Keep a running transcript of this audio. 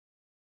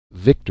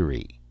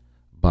Victory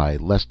by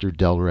Lester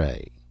Del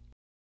Rey.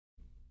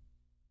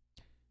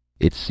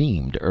 It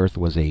seemed Earth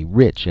was a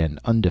rich and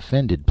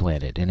undefended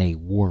planet in a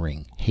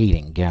warring,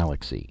 hating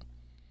galaxy.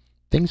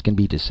 Things can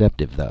be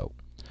deceptive, though.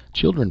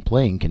 Children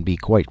playing can be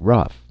quite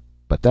rough,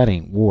 but that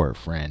ain't war,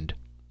 friend.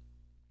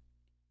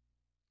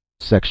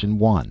 Section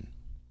 1.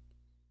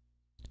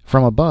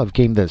 From above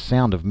came the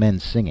sound of men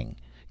singing.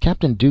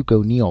 Captain Duke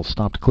O'Neill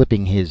stopped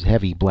clipping his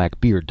heavy black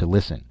beard to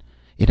listen.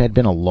 It had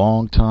been a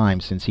long time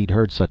since he'd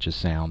heard such a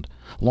sound,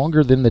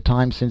 longer than the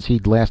time since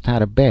he'd last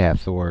had a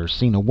bath or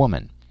seen a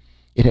woman.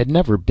 It had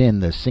never been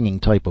the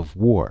singing type of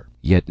war.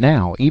 Yet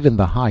now even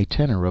the high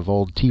tenor of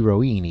old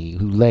Tiroini,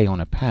 who lay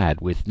on a pad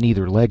with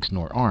neither legs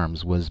nor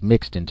arms, was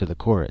mixed into the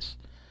chorus.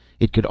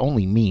 It could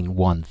only mean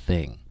one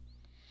thing.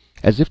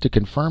 As if to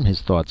confirm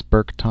his thoughts,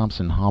 Burke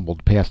Thompson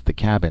hobbled past the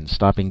cabin,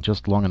 stopping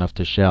just long enough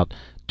to shout,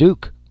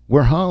 "Duke,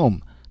 we're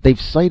home! They've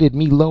sighted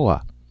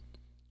Meloa!"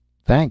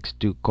 "Thanks,"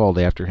 Duke called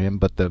after him,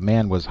 but the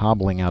man was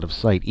hobbling out of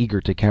sight, eager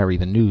to carry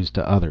the news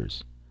to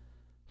others.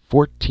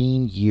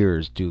 14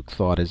 years, Duke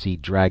thought as he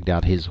dragged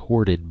out his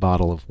hoarded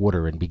bottle of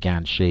water and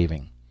began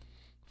shaving.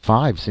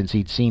 5 since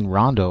he'd seen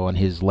Rondo on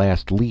his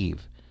last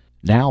leave.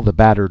 Now the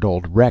battered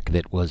old wreck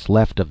that was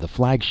left of the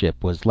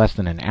flagship was less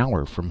than an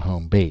hour from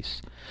home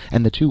base,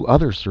 and the 2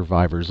 other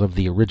survivors of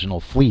the original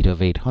fleet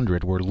of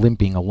 800 were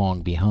limping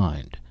along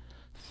behind.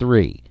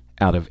 3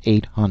 out of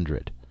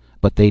 800.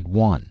 But they'd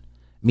won.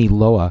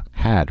 Meloa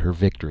had her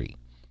victory,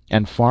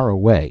 and far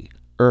away,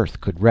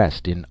 Earth could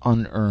rest in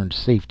unearned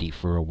safety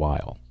for a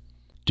while.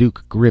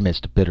 Duke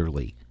grimaced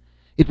bitterly.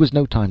 It was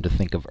no time to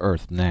think of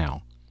Earth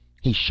now.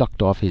 He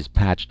shucked off his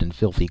patched and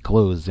filthy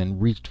clothes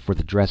and reached for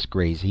the dress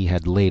grays he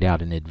had laid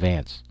out in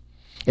advance.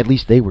 At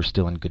least they were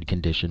still in good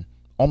condition,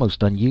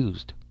 almost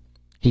unused.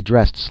 He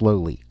dressed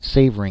slowly,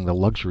 savoring the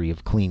luxury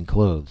of clean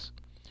clothes.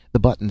 The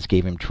buttons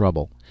gave him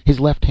trouble. His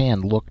left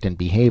hand looked and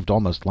behaved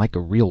almost like a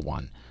real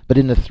one, but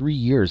in the 3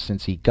 years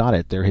since he got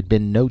it there had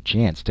been no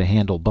chance to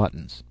handle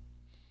buttons.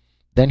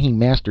 Then he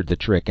mastered the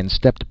trick and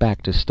stepped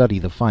back to study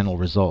the final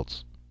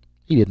results.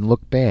 He didn't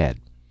look bad.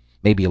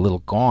 Maybe a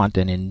little gaunt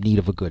and in need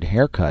of a good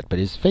haircut, but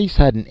his face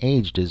hadn't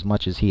aged as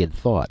much as he had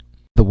thought.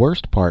 The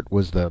worst part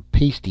was the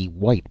pasty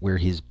white where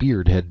his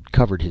beard had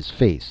covered his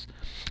face,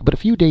 but a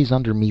few days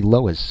under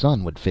Meloa's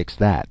sun would fix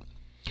that.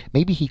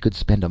 Maybe he could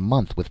spend a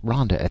month with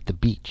Rhonda at the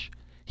beach.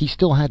 He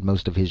still had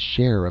most of his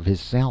share of his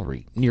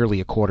salary,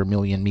 nearly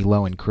 $250,000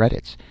 Meloan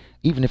credits.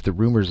 Even if the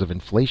rumors of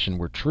inflation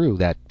were true,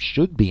 that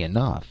should be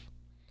enough.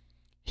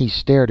 He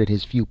stared at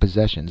his few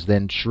possessions,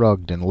 then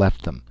shrugged and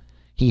left them.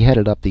 He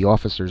headed up the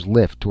officer's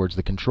lift towards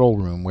the control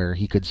room, where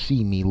he could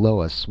see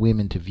Meloa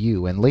swim into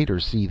view and later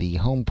see the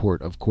home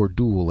port of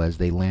Kordul as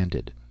they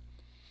landed.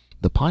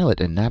 The pilot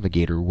and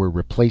navigator were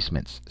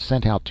replacements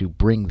sent out to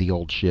bring the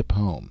old ship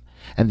home,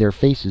 and their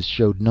faces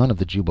showed none of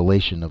the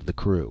jubilation of the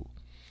crew.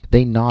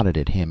 They nodded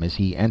at him as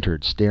he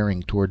entered,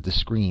 staring toward the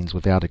screens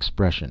without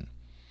expression.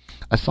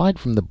 Aside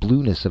from the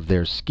blueness of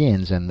their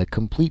skins and the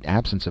complete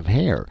absence of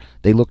hair,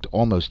 they looked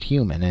almost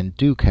human, and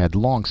Duke had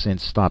long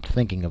since stopped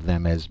thinking of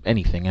them as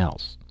anything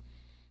else.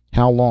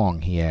 "How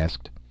long?" he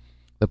asked.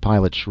 The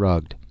pilot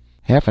shrugged.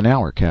 "Half an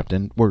hour,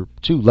 Captain. We're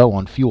too low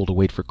on fuel to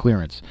wait for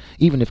clearance,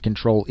 even if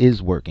control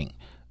is working.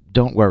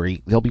 Don't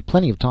worry, there'll be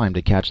plenty of time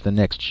to catch the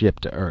next ship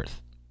to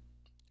Earth."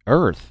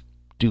 "Earth?"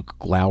 Duke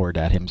glowered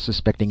at him,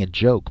 suspecting a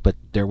joke, but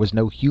there was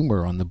no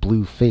humor on the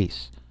blue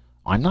face.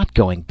 "I'm not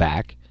going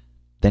back."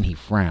 Then he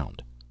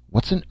frowned.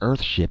 "What's an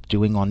Earth ship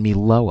doing on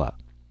Meloa?"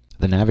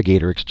 The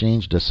navigator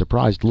exchanged a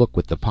surprised look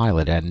with the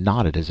pilot and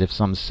nodded as if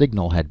some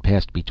signal had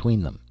passed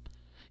between them.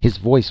 His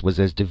voice was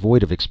as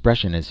devoid of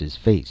expression as his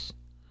face.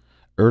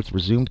 "Earth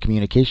resumed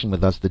communication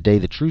with us the day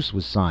the truce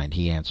was signed,"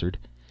 he answered.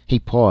 He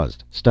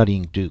paused,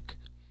 studying Duke.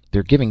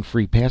 "They're giving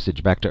free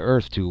passage back to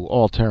Earth to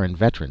all Terran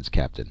veterans,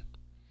 Captain."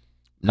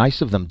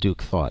 Nice of them,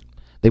 Duke thought.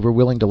 They were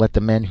willing to let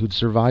the men who'd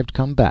survived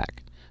come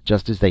back,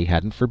 just as they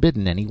hadn't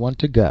forbidden anyone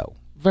to go.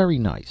 Very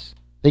nice.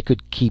 They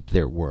could keep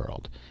their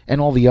world, and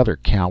all the other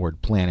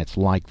coward planets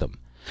like them.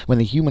 When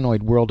the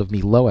humanoid world of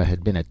Meloa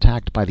had been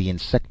attacked by the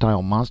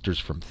insectile monsters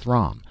from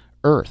Throm,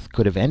 Earth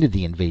could have ended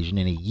the invasion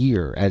in a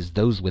year, as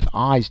those with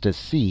eyes to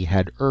see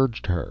had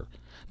urged her.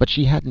 But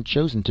she hadn't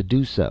chosen to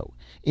do so.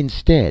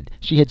 Instead,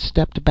 she had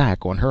stepped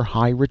back on her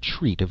high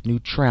retreat of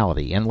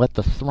neutrality and let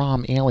the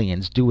Throm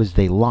aliens do as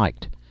they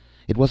liked.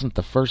 It wasn't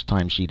the first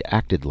time she'd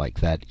acted like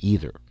that,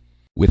 either.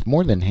 With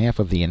more than half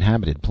of the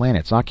inhabited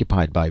planets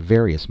occupied by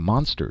various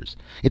monsters,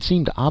 it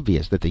seemed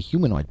obvious that the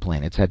humanoid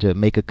planets had to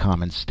make a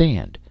common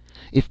stand.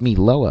 If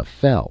Meloa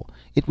fell,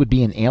 it would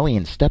be an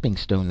alien stepping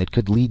stone that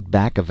could lead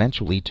back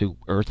eventually to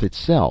Earth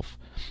itself.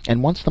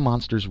 And once the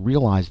monsters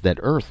realized that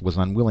Earth was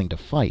unwilling to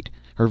fight,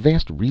 her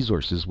vast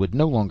resources would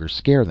no longer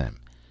scare them.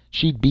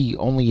 She'd be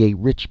only a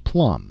rich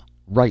plum,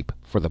 ripe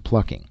for the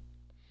plucking.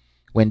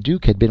 When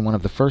Duke had been one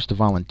of the first to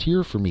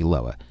volunteer for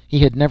Meloa, he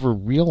had never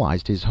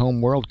realized his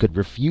home world could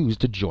refuse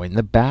to join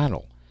the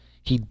battle.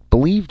 He'd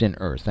believed in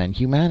Earth and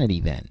humanity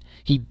then.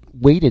 He'd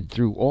waited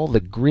through all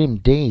the grim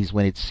days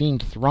when it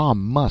seemed Throm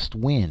must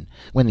win,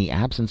 when the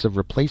absence of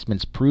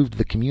replacements proved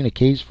the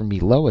communiques from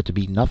Meloa to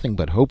be nothing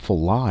but hopeful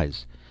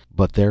lies.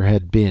 But there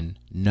had been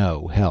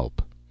no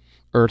help.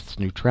 Earth's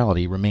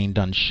neutrality remained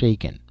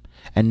unshaken.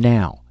 And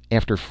now,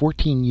 after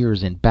 14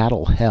 years in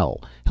battle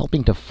hell,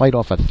 helping to fight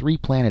off a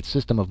 3-planet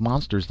system of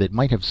monsters that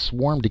might have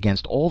swarmed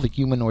against all the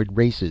humanoid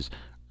races,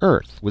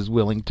 Earth was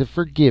willing to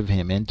forgive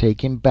him and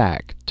take him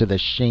back, to the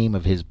shame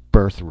of his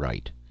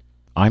birthright.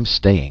 "I'm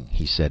staying,"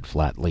 he said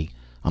flatly,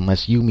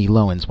 "unless you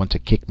Meloans want to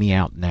kick me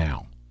out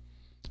now."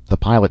 The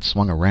pilot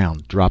swung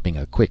around, dropping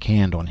a quick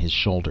hand on his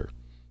shoulder.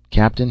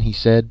 "Captain," he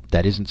said,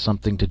 "that isn't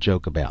something to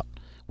joke about.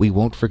 We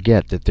won't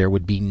forget that there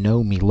would be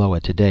no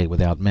Meloa today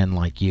without men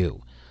like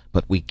you.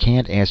 But we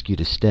can't ask you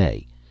to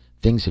stay.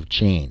 Things have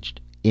changed.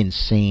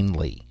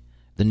 Insanely.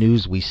 The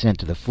news we sent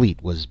to the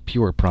fleet was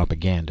pure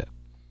propaganda."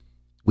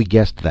 "We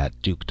guessed that,"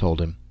 Duke told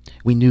him.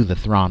 "We knew the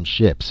Throm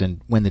ships,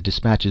 and when the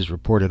dispatches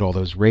reported all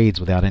those raids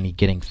without any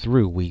getting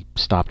through, we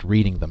stopped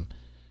reading them.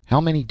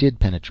 How many did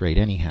penetrate,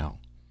 anyhow?"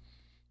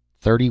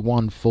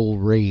 31 full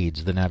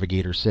raids, the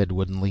navigator said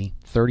woodenly.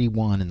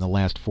 31 in the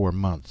last 4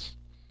 months.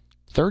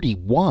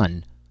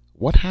 31?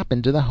 What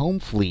happened to the home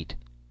fleet?"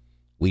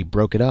 "We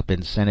broke it up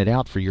and sent it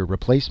out for your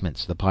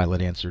replacements," the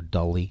pilot answered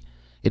dully.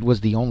 "It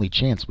was the only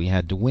chance we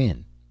had to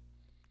win."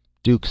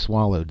 Duke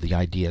swallowed the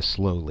idea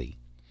slowly.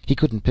 He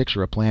couldn't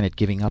picture a planet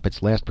giving up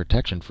its last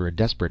protection for a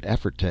desperate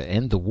effort to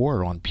end the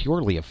war on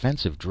purely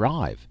offensive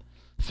drive.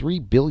 3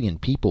 billion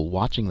people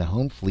watching the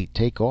home fleet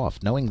take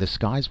off, knowing the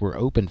skies were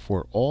open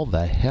for all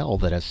the hell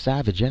that a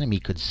savage enemy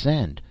could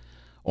send.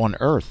 On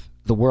Earth,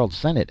 the World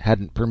Senate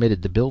hadn't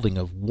permitted the building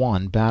of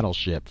 1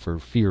 battleship for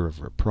fear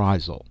of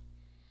reprisal.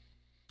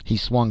 He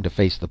swung to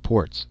face the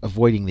ports,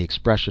 avoiding the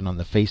expression on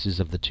the faces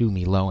of the 2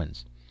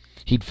 Meloans.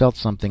 He'd felt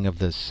something of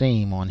the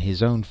same on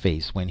his own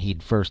face when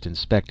he'd first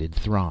inspected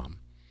Throm.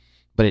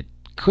 But it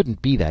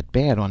couldn't be that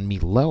bad on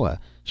Meloa.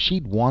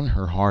 She'd won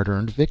her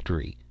hard-earned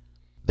victory.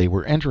 They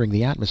were entering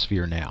the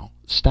atmosphere now,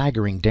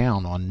 staggering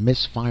down on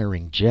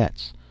misfiring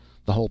jets.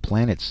 The whole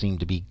planet seemed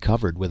to be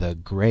covered with a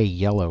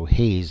gray-yellow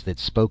haze that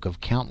spoke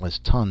of countless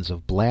tons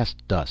of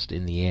blast dust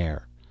in the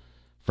air.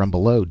 From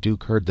below,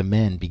 Duke heard the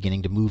men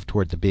beginning to move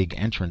toward the big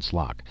entrance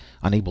lock,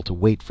 unable to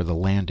wait for the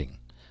landing.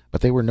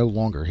 But they were no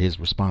longer his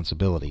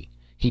responsibility.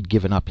 He'd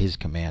given up his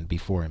command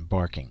before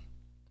embarking.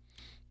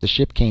 The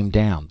ship came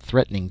down,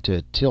 threatening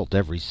to tilt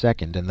every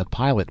second, and the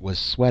pilot was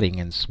sweating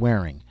and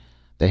swearing.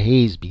 The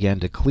haze began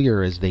to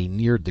clear as they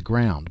neared the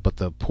ground, but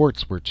the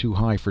ports were too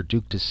high for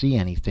Duke to see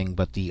anything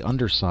but the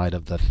underside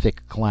of the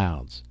thick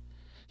clouds.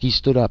 He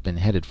stood up and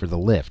headed for the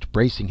lift,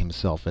 bracing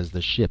himself as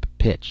the ship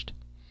pitched.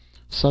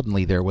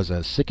 Suddenly there was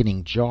a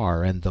sickening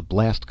jar and the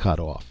blast cut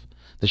off.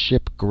 The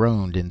ship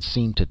groaned and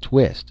seemed to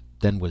twist,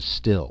 then was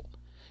still.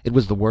 It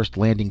was the worst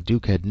landing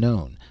Duke had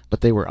known,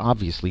 but they were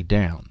obviously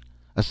down.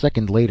 A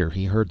second later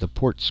he heard the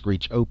port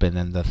screech open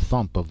and the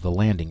thump of the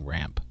landing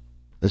ramp.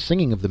 The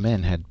singing of the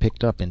men had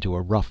picked up into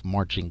a rough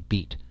marching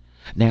beat.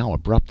 Now,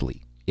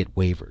 abruptly, it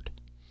wavered.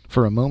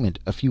 For a moment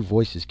a few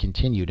voices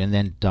continued and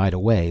then died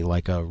away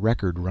like a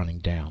record running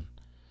down.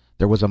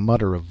 There was a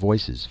mutter of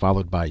voices,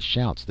 followed by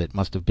shouts that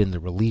must have been the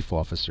relief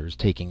officers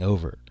taking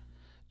over.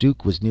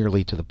 Duke was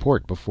nearly to the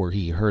port before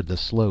he heard the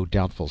slow,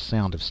 doubtful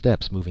sound of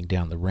steps moving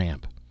down the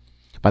ramp.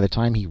 By the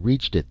time he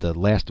reached it, the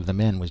last of the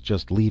men was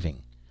just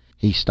leaving.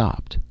 He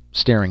stopped,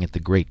 staring at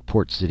the great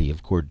port city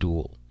of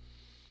Kordul.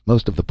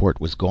 Most of the port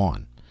was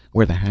gone.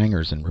 Where the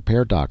hangars and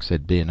repair docks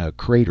had been, a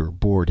crater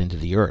bored into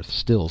the earth,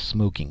 still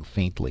smoking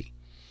faintly.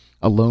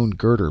 A lone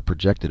girder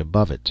projected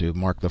above it to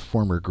mark the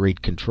former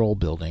great control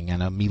building,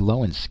 and a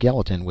Meloan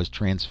skeleton was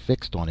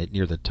transfixed on it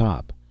near the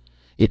top.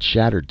 It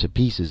shattered to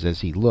pieces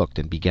as he looked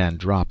and began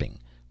dropping,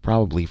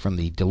 probably from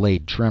the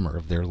delayed tremor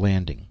of their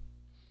landing.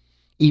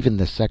 Even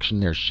the section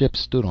their ship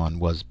stood on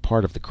was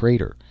part of the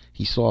crater.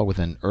 He saw with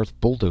an Earth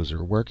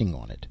bulldozer working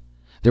on it.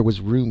 There was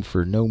room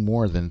for no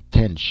more than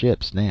 10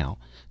 ships now.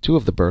 2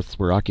 of the berths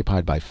were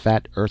occupied by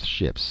fat Earth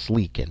ships,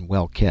 sleek and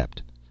well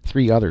kept.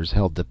 3 others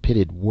held the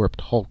pitted,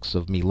 warped hulks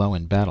of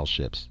Meloan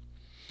battleships.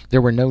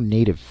 There were no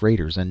native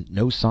freighters and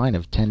no sign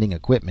of tending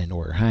equipment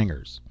or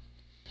hangars.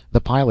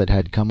 The pilot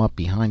had come up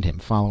behind him,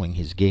 following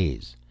his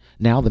gaze.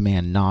 Now the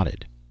man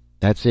nodded.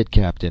 "That's it,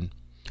 Captain.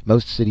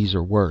 Most cities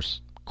are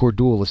worse.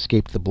 Kordul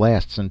escaped the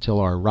blasts until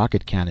our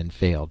rocket cannon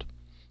failed.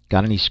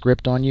 Got any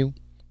script on you?"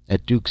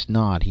 At Duke's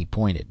nod he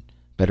pointed.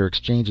 "Better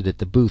exchange it at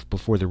the booth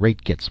before the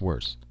rate gets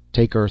worse.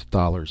 Take Earth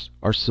dollars.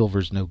 Our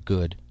silver's no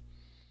good."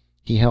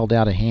 He held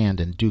out a hand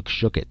and Duke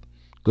shook it.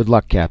 "Good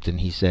luck, Captain,"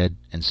 he said,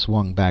 and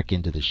swung back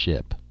into the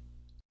ship.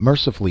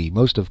 Mercifully,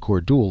 most of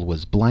Kordul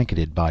was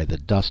blanketed by the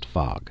dust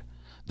fog.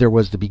 There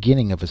was the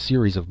beginning of a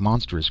series of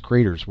monstrous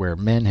craters where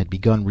men had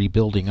begun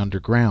rebuilding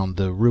underground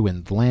the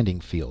ruined landing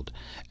field,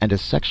 and a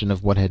section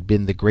of what had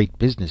been the great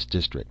business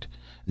district.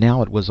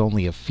 Now it was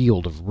only a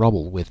field of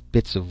rubble with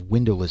bits of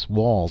windowless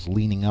walls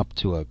leaning up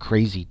to a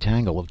crazy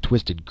tangle of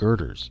twisted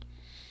girders.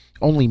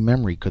 Only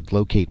memory could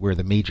locate where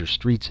the major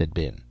streets had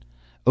been.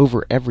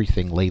 Over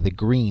everything lay the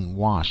green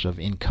wash of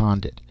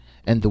incandescent,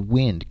 and the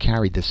wind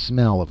carried the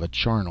smell of a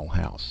charnel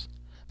house.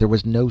 There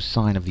was no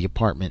sign of the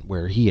apartment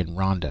where he and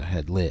Rhonda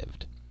had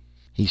lived.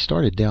 He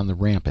started down the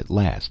ramp at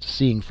last,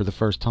 seeing for the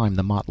first time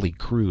the motley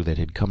crew that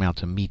had come out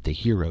to meet the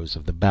heroes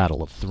of the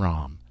Battle of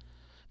Throm.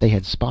 They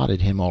had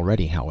spotted him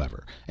already,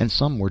 however, and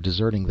some were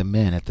deserting the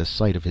men at the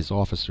sight of his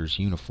officer's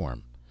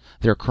uniform.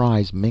 Their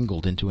cries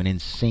mingled into an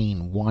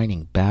insane,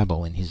 whining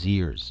babble in his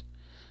ears.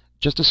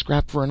 "Just a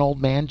scrap for an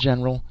old man,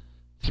 General.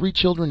 3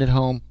 children at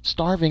home,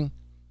 starving.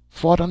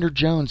 Fought under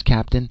Jones,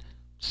 Captain.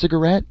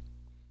 Cigarette?"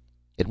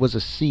 It was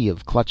a sea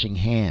of clutching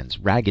hands,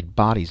 ragged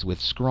bodies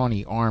with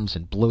scrawny arms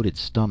and bloated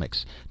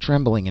stomachs,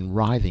 trembling and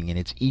writhing in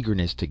its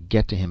eagerness to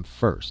get to him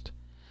first.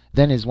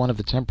 Then, as one of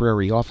the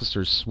temporary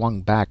officers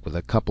swung back with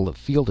a couple of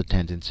field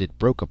attendants, it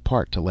broke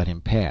apart to let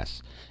him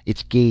pass,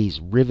 its gaze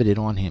riveted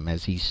on him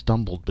as he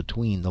stumbled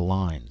between the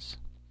lines.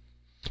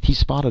 He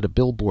spotted a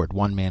billboard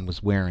one man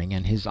was wearing,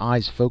 and his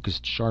eyes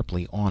focused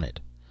sharply on it.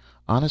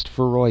 "Honest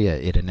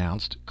Feroya," it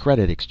announced.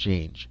 "Credit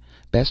exchange.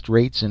 Best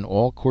rates in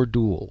all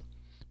Kordul."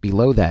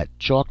 Below that,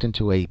 chalked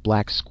into a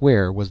black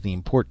square, was the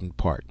important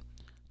part: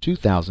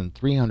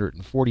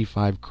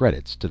 2,345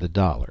 credits to the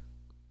dollar.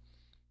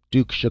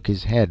 Duke shook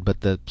his head,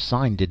 but the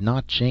sign did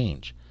not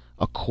change.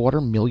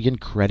 250,000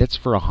 credits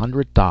for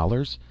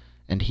 $100?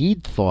 And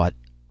he'd thought...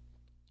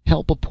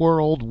 "Help a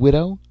poor old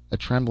widow?" A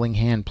trembling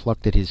hand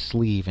plucked at his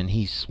sleeve, and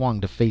he swung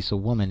to face a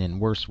woman in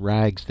worse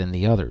rags than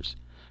the others,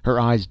 her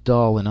eyes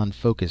dull and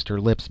unfocused,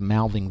 her lips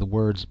mouthing the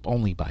words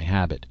only by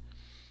habit.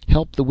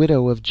 "Help the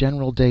widow of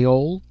General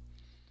Deol?"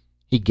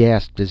 He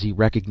gasped as he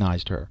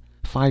recognized her.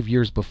 5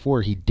 years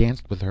before he'd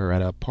danced with her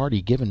at a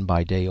party given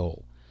by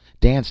Deol.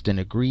 Danced and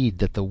agreed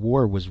that the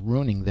war was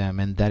ruining them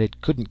and that it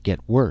couldn't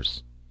get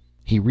worse.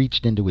 He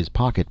reached into his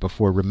pocket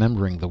before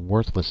remembering the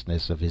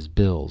worthlessness of his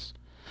bills.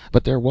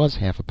 But there was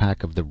half a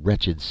pack of the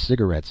wretched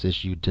cigarettes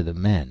issued to the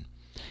men.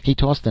 He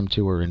tossed them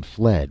to her and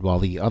fled, while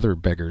the other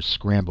beggars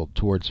scrambled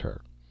towards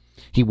her.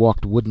 He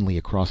walked woodenly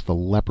across the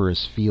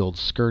leprous fields,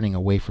 skirting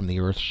away from the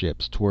Earth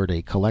ships, toward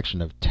a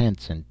collection of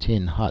tents and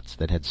tin huts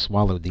that had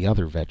swallowed the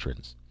other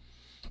veterans.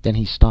 Then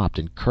he stopped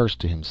and cursed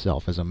to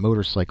himself as a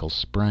motorcycle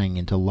sprang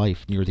into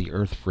life near the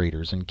Earth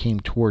freighters and came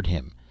toward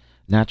him.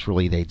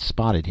 Naturally, they'd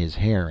spotted his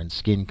hair and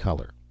skin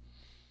color.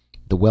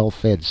 The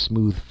well-fed,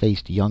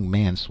 smooth-faced young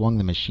man swung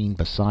the machine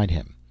beside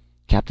him.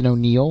 "Captain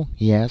O'Neill?"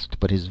 he asked,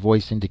 but his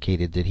voice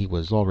indicated that he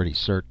was already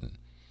certain.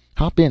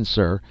 "Hop in,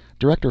 sir.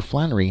 Director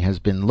Flannery has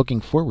been looking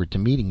forward to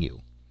meeting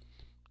you."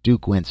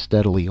 Duke went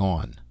steadily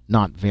on,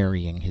 not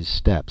varying his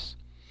steps.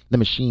 The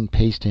machine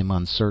paced him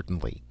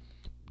uncertainly.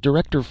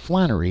 "Director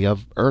Flannery,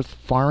 of Earth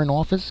Foreign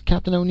Office,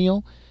 Captain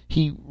O'Neill?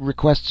 He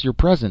requests your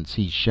presence,"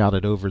 he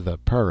shouted over the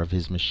purr of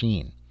his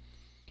machine.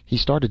 He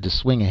started to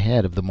swing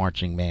ahead of the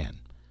marching man.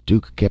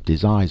 Duke kept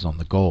his eyes on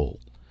the goal.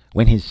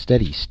 When his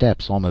steady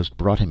steps almost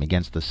brought him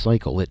against the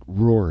cycle, it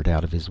roared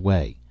out of his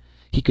way.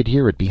 He could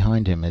hear it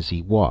behind him as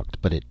he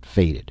walked, but it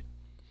faded.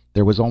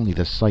 There was only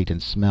the sight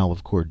and smell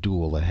of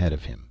Kordul ahead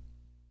of him.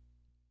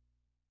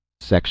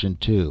 Section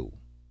 2.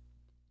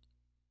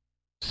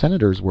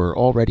 Senators were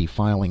already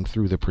filing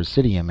through the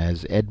Presidium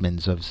as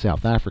Edmonds of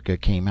South Africa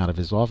came out of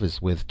his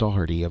office with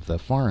Doherty of the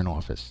Foreign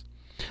Office.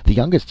 The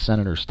youngest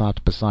senator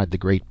stopped beside the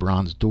great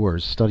bronze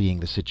doors, studying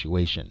the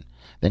situation.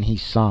 Then he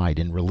sighed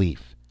in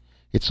relief.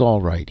 "It's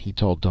all right," he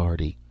told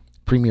Doherty.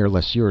 "Premier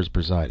Lesseur's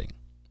presiding."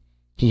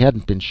 He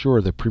hadn't been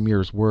sure the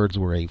Premier's words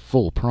were a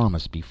full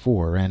promise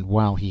before, and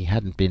while he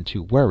hadn't been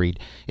too worried,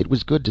 it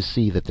was good to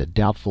see that the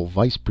doubtful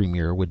Vice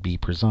Premier would be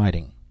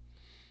presiding.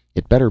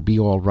 "It better be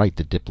all right,"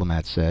 the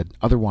diplomat said.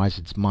 "Otherwise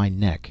it's my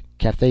neck.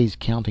 Cathay's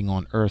counting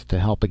on Earth to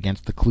help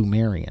against the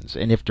Klumarians,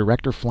 and if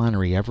Director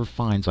Flannery ever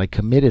finds I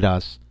committed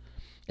us—"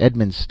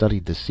 Edmonds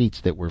studied the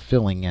seats that were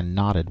filling and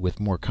nodded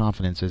with more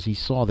confidence as he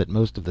saw that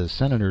most of the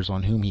senators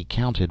on whom he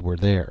counted were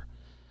there.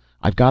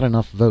 "I've got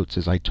enough votes,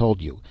 as I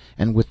told you,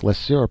 and with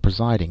Lesseur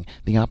presiding,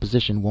 the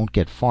opposition won't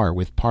get far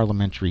with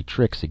parliamentary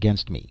tricks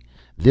against me.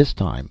 This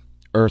time,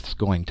 Earth's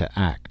going to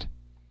act."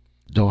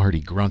 Doherty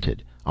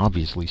grunted,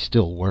 obviously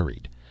still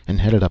worried, and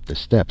headed up the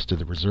steps to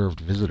the reserved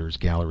visitors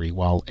gallery,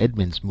 while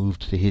Edmonds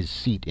moved to his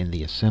seat in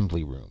the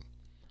assembly room.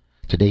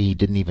 Today he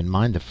didn't even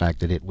mind the fact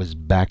that it was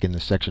back in the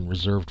section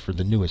reserved for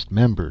the newest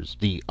members,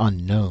 the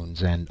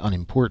unknowns and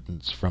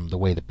unimportants from the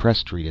way the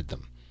press treated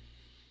them.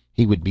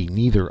 He would be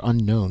neither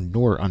unknown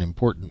nor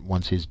unimportant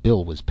once his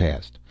bill was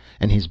passed,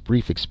 and his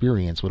brief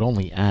experience would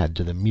only add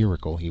to the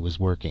miracle he was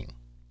working.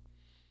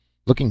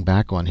 Looking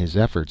back on his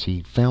efforts,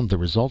 he found the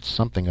results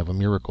something of a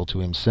miracle to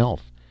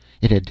himself.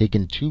 It had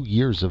taken 2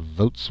 years of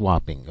vote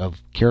swapping,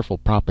 of careful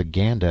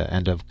propaganda,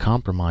 and of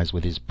compromise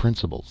with his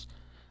principles.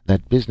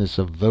 That business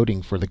of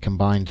voting for the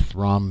combined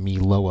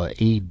Throm-Meloa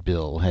aid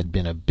bill had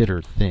been a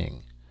bitter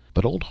thing.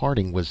 But old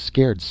Harding was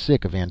scared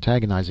sick of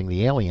antagonizing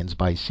the aliens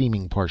by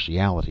seeming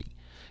partiality,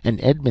 and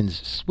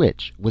Edmonds'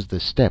 switch was the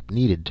step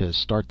needed to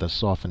start the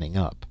softening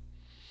up.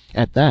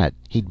 At that,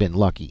 he'd been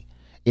lucky.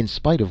 In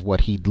spite of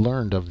what he'd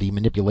learned of the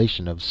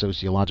manipulation of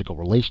sociological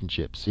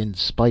relationships, in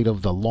spite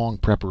of the long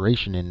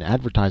preparation in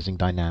advertising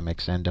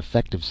dynamics and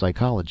affective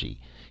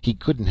psychology, he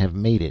couldn't have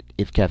made it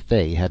if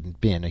Cathay hadn't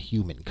been a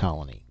human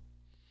colony.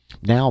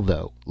 Now,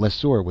 though,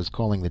 Lesseur was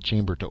calling the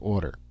chamber to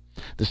order.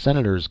 The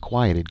senators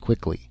quieted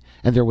quickly,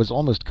 and there was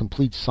almost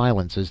complete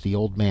silence as the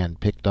old man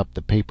picked up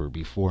the paper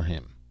before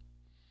him.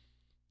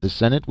 "The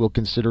Senate will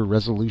consider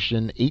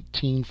Resolution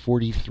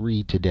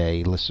 1843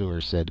 today,"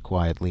 Lesseur said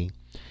quietly.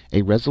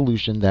 "A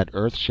resolution that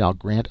Earth shall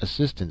grant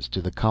assistance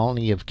to the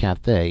colony of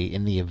Cathay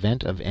in the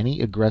event of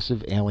any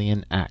aggressive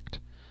alien act.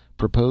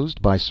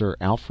 Proposed by Sir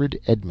Alfred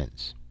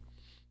Edmonds.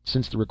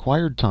 Since the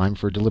required time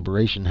for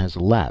deliberation has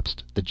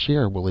elapsed, the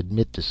chair will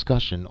admit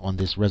discussion on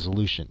this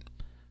resolution.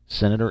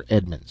 Senator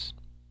Edmonds."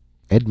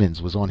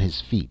 Edmonds was on his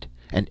feet,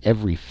 and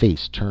every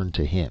face turned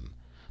to him.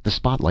 The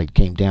spotlight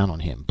came down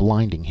on him,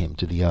 blinding him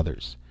to the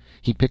others.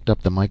 He picked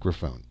up the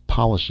microphone,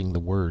 polishing the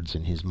words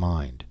in his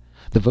mind.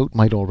 The vote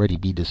might already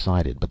be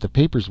decided, but the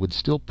papers would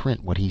still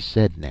print what he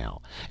said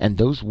now, and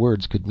those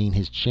words could mean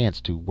his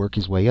chance to work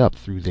his way up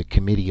through the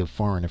Committee of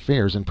Foreign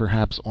Affairs and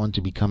perhaps on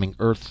to becoming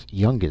Earth's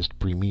youngest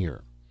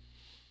premier.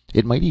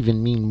 It might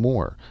even mean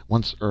more,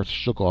 once Earth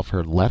shook off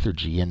her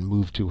lethargy and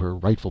moved to her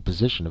rightful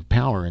position of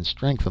power and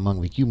strength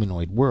among the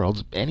humanoid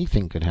worlds.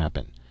 Anything could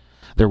happen.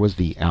 There was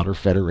the Outer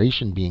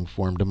Federation being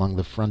formed among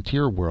the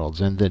frontier worlds,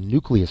 and the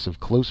nucleus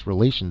of close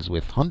relations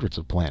with hundreds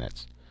of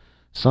planets.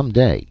 Some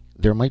day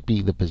there might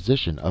be the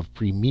position of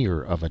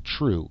premier of a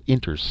true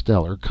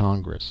interstellar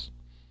congress.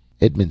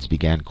 Edmonds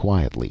began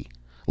quietly,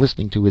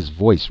 listening to his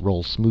voice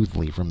roll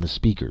smoothly from the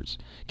speakers,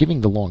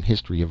 giving the long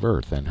history of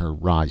Earth and her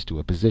rise to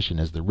a position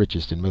as the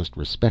richest and most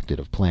respected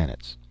of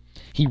planets.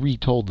 He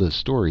retold the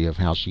story of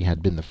how she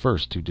had been the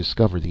first to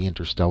discover the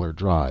interstellar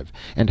drive,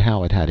 and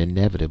how it had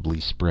inevitably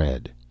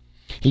spread.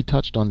 He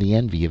touched on the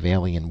envy of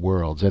alien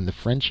worlds and the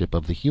friendship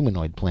of the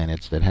humanoid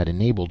planets that had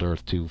enabled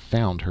Earth to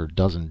found her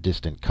dozen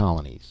distant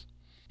colonies.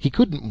 He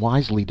couldn't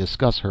wisely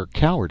discuss her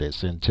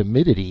cowardice and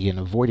timidity in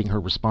avoiding her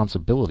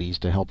responsibilities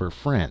to help her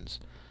friends.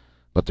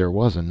 But there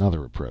was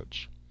another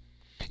approach.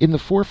 "In the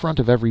forefront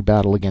of every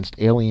battle against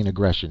alien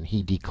aggression,"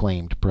 he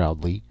declaimed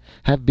proudly,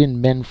 "have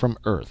been men from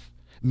Earth.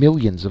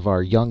 Millions of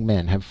our young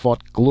men have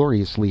fought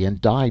gloriously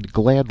and died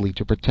gladly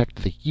to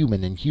protect the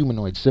human and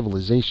humanoid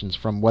civilizations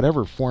from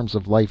whatever forms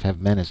of life have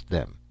menaced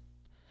them.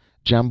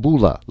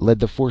 Jambula led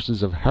the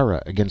forces of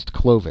Hera against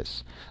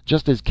Clovis,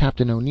 just as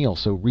Captain O'Neill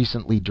so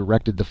recently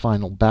directed the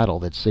final battle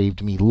that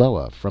saved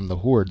Meloa from the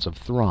hordes of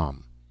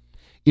Throm.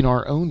 In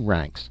our own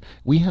ranks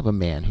we have a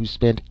man who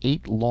spent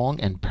 8 long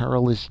and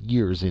perilous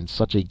years in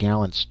such a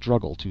gallant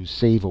struggle to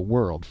save a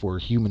world for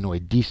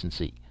humanoid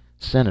decency,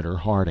 Senator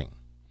Harding."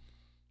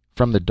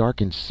 From the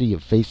darkened sea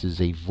of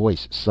faces a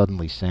voice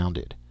suddenly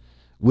sounded.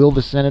 "Will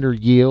the senator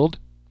yield?"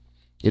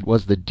 It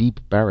was the deep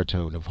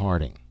baritone of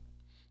Harding.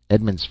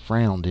 Edmonds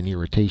frowned in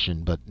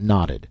irritation, but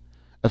nodded.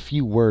 A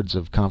few words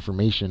of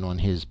confirmation on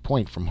his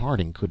point from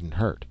Harding couldn't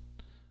hurt.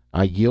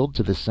 "I yield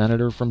to the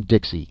senator from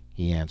Dixie,"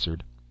 he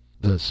answered.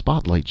 The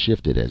spotlight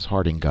shifted as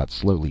Harding got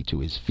slowly to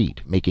his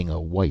feet, making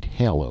a white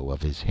halo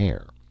of his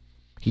hair.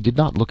 He did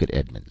not look at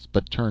Edmonds,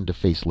 but turned to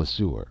face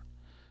Lesseur.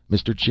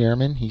 "Mr.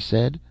 Chairman," he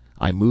said,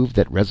 "I move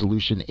that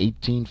Resolution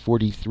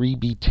 1843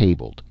 be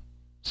tabled."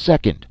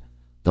 "Second!"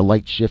 The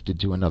light shifted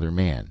to another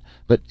man,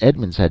 but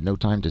Edmonds had no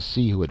time to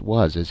see who it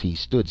was as he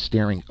stood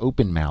staring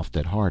open-mouthed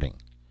at Harding.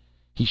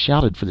 He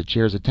shouted for the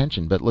chair's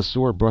attention, but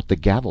Lesseur brought the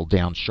gavel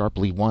down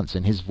sharply once,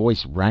 and his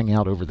voice rang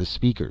out over the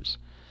speakers.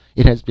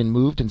 "It has been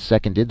moved and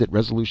seconded that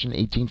Resolution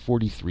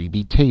 1843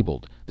 be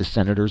tabled. The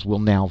senators will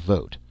now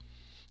vote."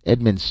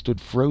 Edmonds stood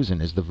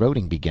frozen as the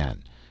voting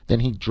began. Then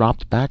he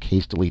dropped back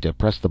hastily to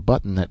press the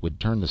button that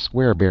would turn the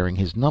square bearing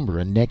his number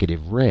a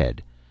negative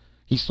red.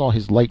 He saw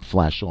his light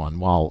flash on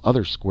while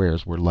other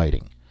squares were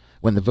lighting.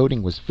 When the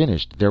voting was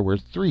finished, there were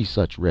 3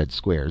 such red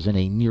squares and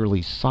a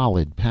nearly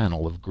solid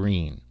panel of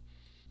green.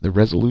 "The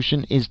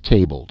resolution is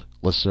tabled,"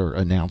 Lesseur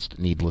announced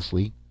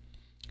needlessly.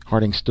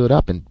 Harding stood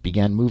up and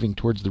began moving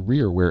towards the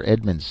rear where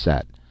Edmonds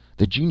sat.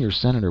 The junior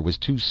senator was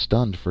too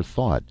stunned for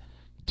thought.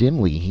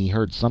 Dimly he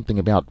heard something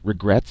about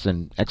regrets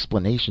and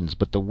explanations,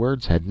 but the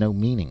words had no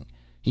meaning.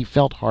 He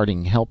felt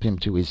Harding help him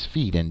to his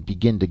feet and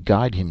begin to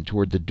guide him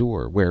toward the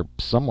door, where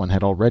someone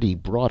had already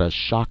brought a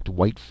shocked,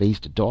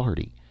 white-faced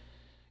Doherty.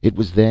 It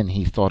was then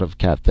he thought of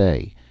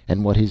Cathay,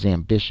 and what his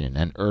ambition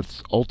and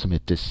Earth's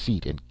ultimate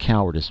deceit and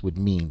cowardice would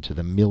mean to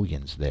the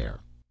millions there.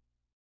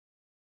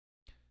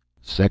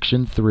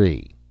 Section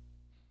 3.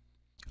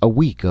 A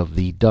week of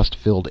the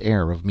dust-filled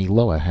air of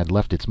Meloa had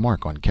left its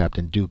mark on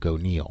Captain Duke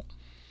O'Neill.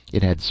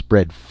 It had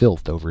spread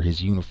filth over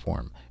his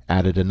uniform,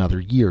 added another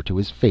year to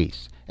his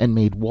face, and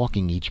made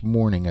walking each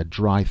morning a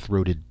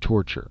dry-throated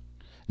torture.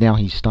 Now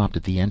he stopped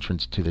at the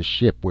entrance to the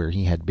ship where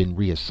he had been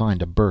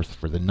reassigned a berth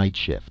for the night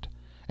shift.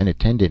 An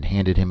attendant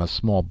handed him a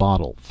small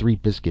bottle, 3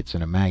 biscuits,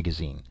 and a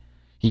magazine.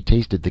 He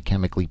tasted the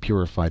chemically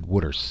purified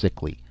water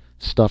sickly,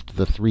 stuffed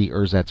the 3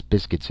 ersatz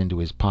biscuits into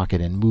his pocket,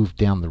 and moved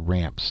down the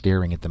ramp,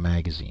 staring at the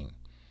magazine.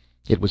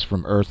 It was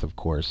from Earth, of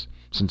course,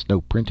 since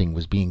no printing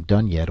was being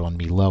done yet on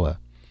Meloa.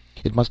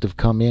 It must have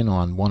come in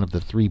on one of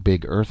the 3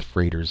 big Earth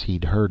freighters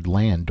he'd heard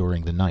land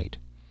during the night.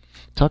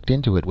 Tucked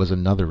into it was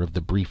another of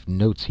the brief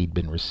notes he'd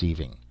been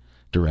receiving.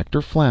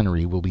 Director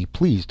Flannery will be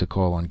pleased to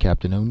call on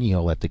Captain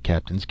O'Neill at the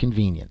captain's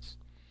convenience.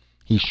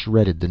 He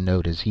shredded the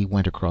note as he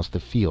went across the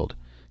field.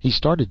 He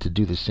started to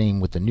do the same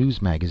with the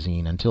news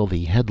magazine until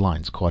the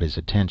headlines caught his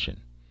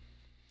attention.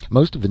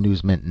 Most of the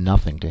news meant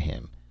nothing to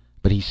him,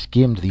 but he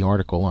skimmed the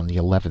article on the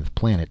 11th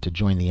planet to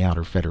join the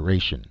Outer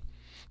Federation.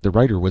 The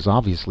writer was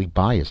obviously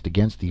biased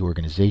against the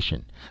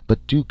organization,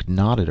 but Duke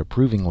nodded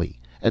approvingly.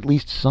 At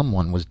least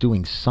someone was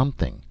doing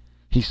something.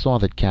 He saw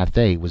that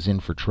Cathay was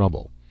in for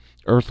trouble.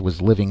 Earth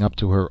was living up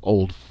to her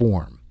old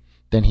form.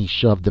 Then he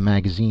shoved the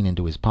magazine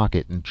into his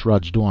pocket and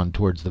trudged on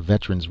towards the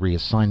Veterans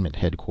Reassignment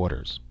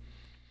Headquarters.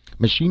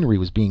 Machinery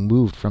was being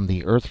moved from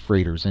the Earth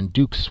freighters, and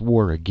Duke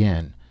swore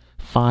again.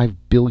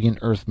 5 billion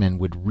Earthmen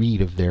would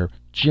read of their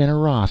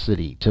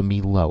generosity to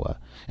Meloa,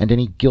 and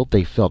any guilt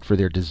they felt for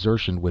their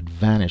desertion would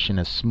vanish in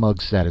a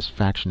smug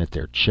satisfaction at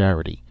their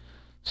charity.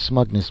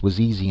 Smugness was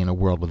easy in a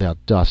world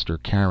without dust or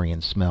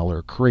carrion smell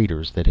or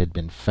craters that had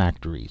been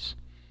factories.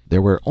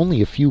 There were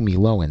only a few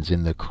Meloans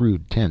in the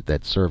crude tent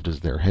that served as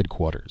their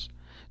headquarters.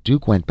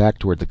 Duke went back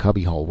toward the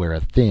cubbyhole where a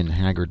thin,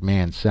 haggard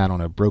man sat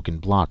on a broken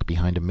block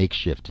behind a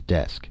makeshift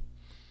desk.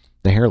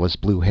 The hairless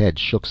blue head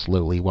shook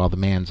slowly while the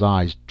man's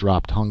eyes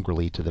dropped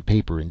hungrily to the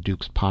paper in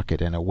Duke's pocket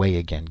and away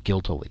again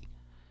guiltily.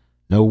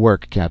 "No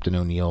work, Captain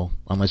O'Neill,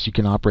 unless you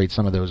can operate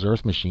some of those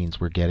Earth machines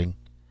we're getting."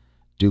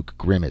 Duke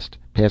grimaced,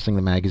 passing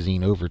the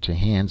magazine over to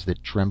hands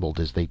that trembled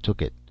as they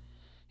took it.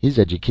 His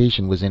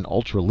education was in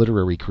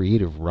ultra-literary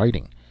creative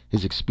writing,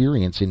 his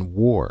experience in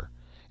war.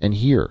 And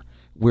here,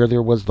 where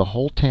there was the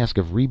whole task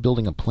of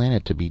rebuilding a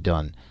planet to be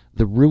done,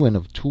 the ruin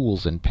of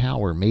tools and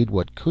power made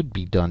what could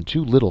be done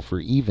too little for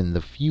even the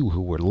few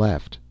who were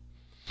left.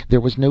 There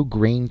was no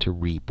grain to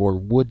reap or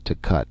wood to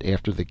cut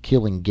after the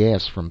killing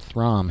gas from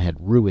Throm had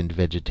ruined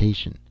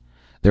vegetation.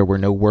 There were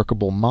no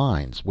workable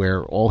mines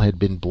where all had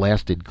been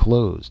blasted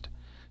closed.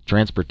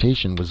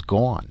 Transportation was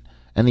gone,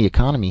 and the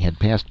economy had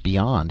passed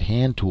beyond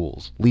hand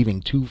tools,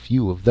 leaving too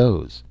few of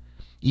those.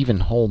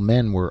 Even whole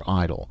men were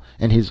idle,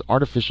 and his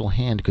artificial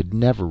hand could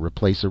never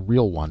replace a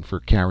real one for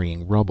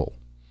carrying rubble.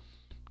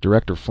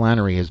 "Director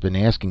Flannery has been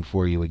asking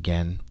for you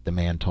again," the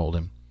man told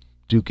him.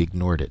 Duke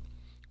ignored it.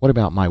 "What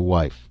about my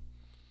wife?"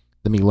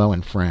 The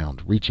Meloan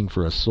frowned, reaching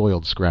for a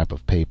soiled scrap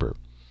of paper.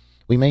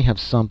 "We may have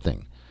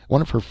something.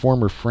 One of her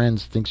former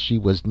friends thinks she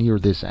was near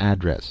this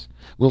address.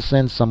 We'll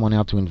send someone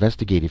out to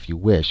investigate if you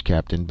wish,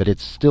 Captain, but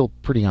it's still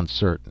pretty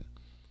uncertain."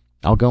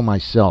 "I'll go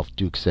myself,"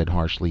 Duke said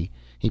harshly.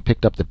 He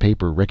picked up the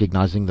paper,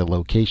 recognizing the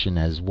location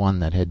as one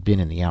that had been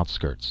in the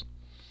outskirts.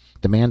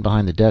 The man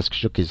behind the desk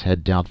shook his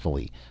head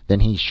doubtfully. Then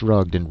he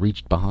shrugged and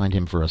reached behind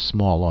him for a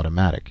small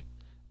automatic.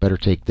 "Better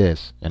take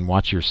this, and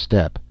watch your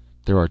step.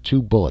 There are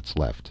 2 bullets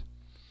left."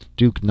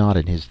 Duke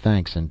nodded his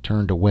thanks and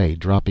turned away,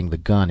 dropping the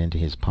gun into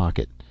his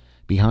pocket.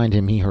 Behind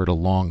him he heard a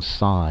long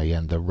sigh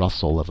and the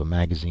rustle of a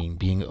magazine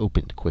being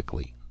opened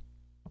quickly.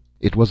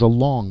 It was a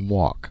long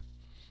walk.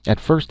 At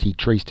first he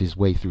traced his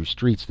way through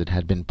streets that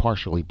had been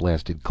partially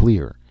blasted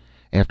clear.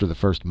 After the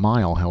first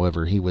mile,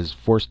 however, he was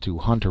forced to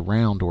hunt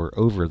around or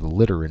over the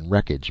litter and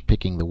wreckage,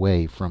 picking the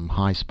way from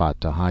high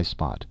spot to high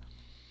spot.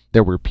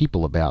 There were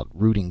people about,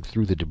 rooting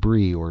through the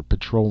debris or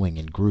patrolling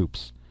in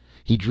groups.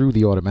 He drew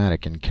the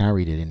automatic and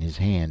carried it in his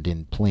hand,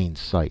 in plain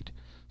sight.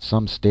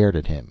 Some stared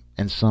at him,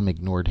 and some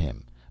ignored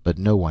him, but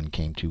no one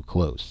came too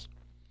close.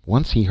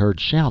 Once he heard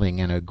shouting,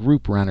 and a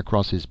group ran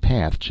across his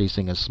path,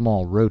 chasing a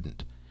small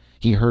rodent.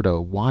 He heard a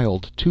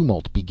wild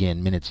tumult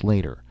begin minutes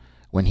later.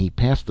 When he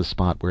passed the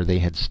spot where they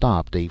had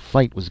stopped, a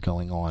fight was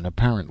going on,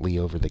 apparently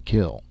over the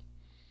kill.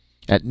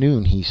 At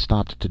noon he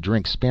stopped to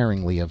drink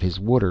sparingly of his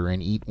water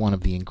and eat one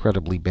of the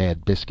incredibly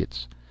bad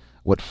biscuits.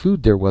 What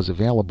food there was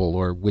available,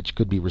 or which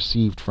could be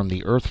received from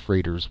the Earth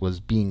freighters, was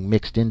being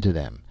mixed into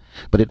them.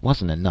 But it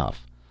wasn't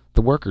enough.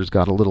 The workers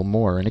got a little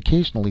more, and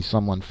occasionally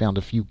someone found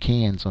a few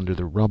cans under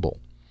the rubble.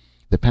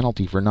 The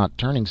penalty for not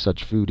turning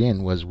such food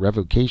in was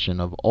revocation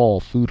of all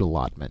food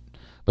allotment.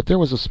 But there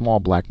was a small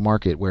black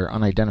market where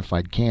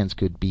unidentified cans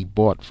could be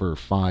bought for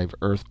 5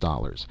 Earth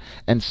dollars,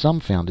 and some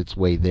found its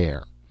way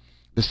there.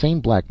 The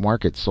same black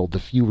market sold the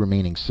few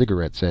remaining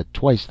cigarettes at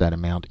twice that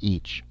amount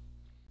each.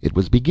 It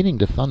was beginning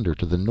to thunder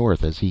to the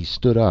north as he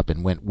stood up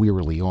and went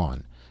wearily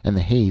on, and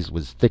the haze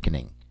was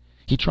thickening.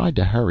 He tried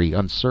to hurry,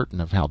 uncertain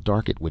of how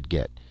dark it would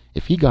get.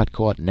 If he got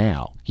caught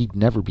now, he'd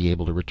never be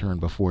able to return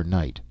before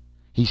night.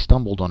 He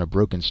stumbled on a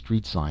broken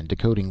street sign,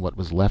 decoding what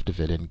was left of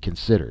it, and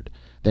considered.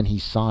 Then he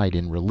sighed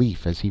in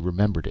relief as he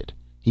remembered it.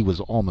 He was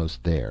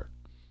almost there.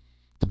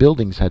 The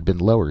buildings had been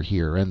lower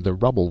here, and the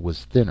rubble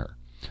was thinner.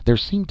 There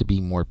seemed to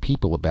be more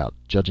people about,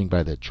 judging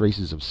by the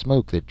traces of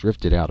smoke that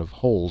drifted out of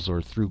holes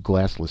or through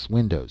glassless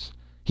windows.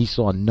 He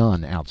saw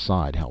none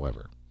outside,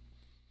 however.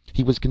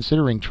 He was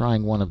considering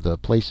trying one of the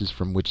places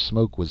from which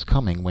smoke was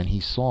coming when he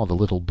saw the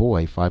little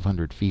boy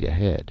 500 feet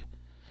ahead.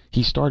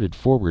 He started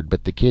forward,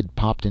 but the kid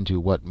popped into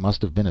what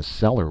must have been a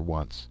cellar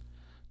once.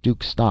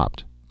 Duke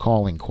stopped,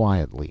 calling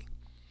quietly.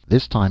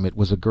 This time it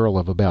was a girl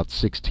of about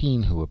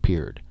 16 who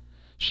appeared.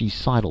 She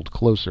sidled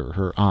closer,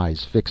 her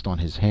eyes fixed on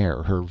his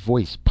hair. Her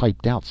voice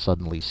piped out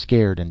suddenly,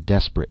 scared and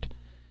desperate.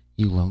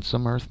 "You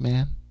lonesome,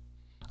 Earthman?"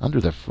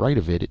 Under the fright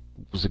of it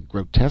was a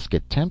grotesque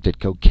attempt at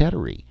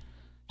coquetry.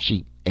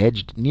 She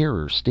edged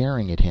nearer,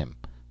 staring at him.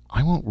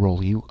 "I won't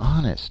roll you,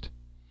 honest."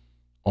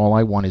 "All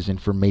I want is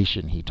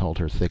information," he told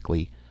her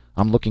thickly.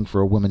 "I'm looking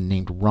for a woman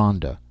named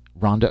Rhonda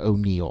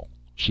O'Neill.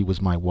 She was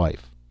my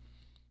wife."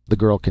 The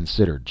girl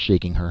considered,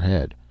 shaking her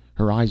head.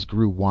 Her eyes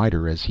grew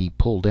wider as he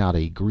pulled out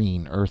a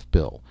green Earth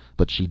bill,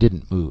 but she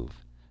didn't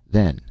move.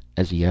 Then,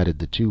 as he added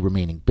the 2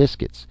 remaining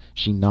biscuits,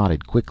 she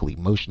nodded quickly,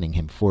 motioning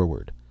him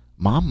forward.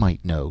 "Mom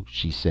might know,"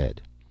 she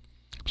said.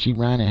 She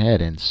ran ahead,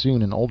 and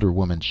soon an older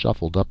woman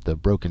shuffled up the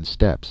broken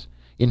steps.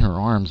 In her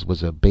arms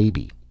was a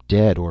baby,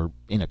 dead or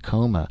in a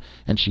coma,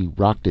 and she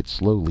rocked it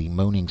slowly,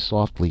 moaning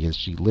softly as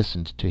she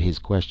listened to his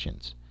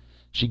questions.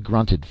 She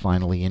grunted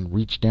finally and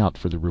reached out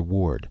for the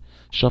reward.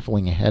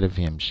 Shuffling ahead of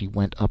him, she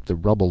went up the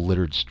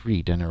rubble-littered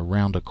street and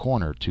around a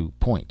corner to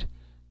point.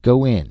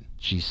 "Go in,"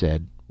 she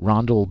said.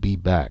 "Rhonda'll be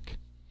back."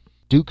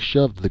 Duke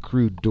shoved the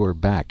crude door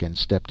back and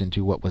stepped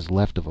into what was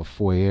left of a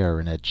foyer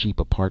in a cheap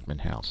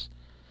apartment house.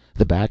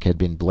 The back had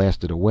been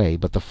blasted away,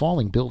 but the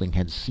falling building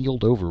had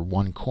sealed over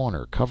one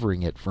corner,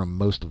 covering it from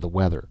most of the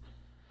weather.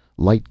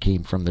 Light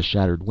came from the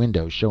shattered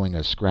window, showing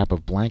a scrap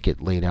of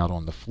blanket laid out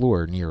on the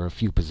floor near a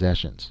few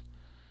possessions.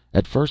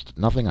 At first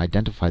nothing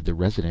identified the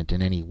resident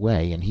in any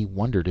way, and he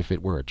wondered if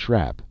it were a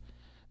trap.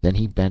 Then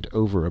he bent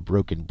over a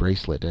broken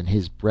bracelet, and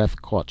his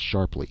breath caught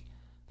sharply.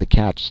 The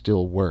catch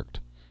still worked,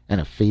 and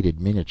a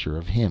faded miniature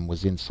of him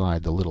was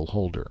inside the little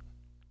holder.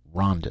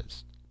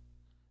 Rhonda's.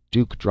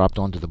 Duke dropped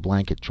onto the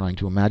blanket, trying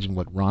to imagine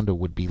what Rhonda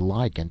would be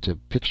like and to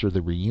picture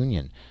the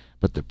reunion,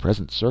 but the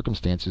present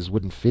circumstances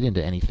wouldn't fit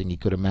into anything he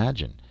could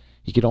imagine.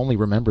 He could only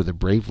remember the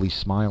bravely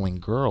smiling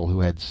girl who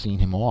had seen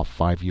him off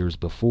 5 years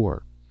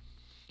before.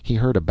 He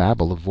heard a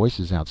babble of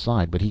voices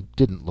outside, but he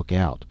didn't look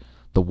out.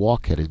 The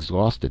walk had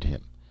exhausted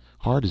him.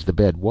 Hard as the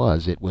bed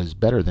was, it was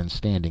better than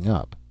standing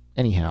up.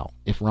 Anyhow,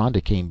 if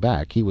Rhonda came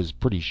back, he was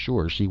pretty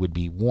sure she would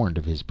be warned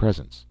of his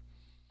presence.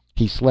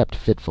 He slept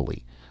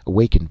fitfully,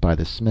 awakened by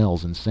the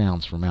smells and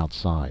sounds from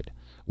outside.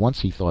 Once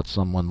he thought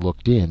someone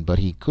looked in, but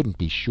he couldn't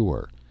be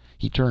sure.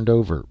 He turned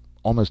over,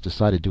 almost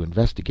decided to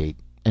investigate,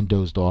 and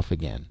dozed off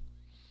again.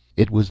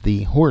 It was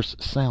the hoarse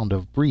sound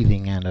of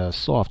breathing and a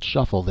soft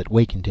shuffle that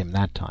wakened him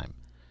that time.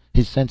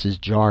 His senses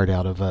jarred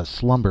out of a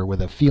slumber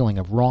with a feeling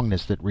of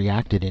wrongness that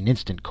reacted in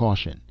instant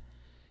caution.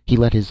 He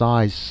let his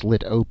eyes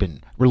slit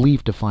open,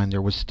 relieved to find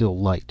there was still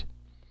light.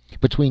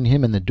 Between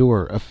him and the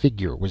door, a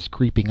figure was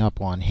creeping up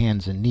on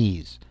hands and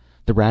knees.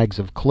 The rags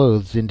of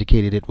clothes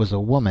indicated it was a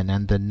woman,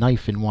 and the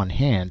knife in one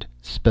hand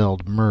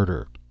spelled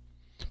murder.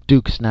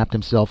 Duke snapped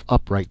himself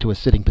upright to a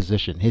sitting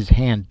position, his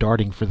hand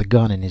darting for the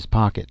gun in his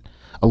pocket.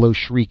 A low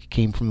shriek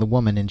came from the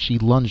woman, and she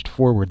lunged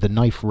forward, the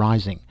knife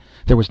rising.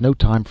 There was no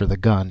time for the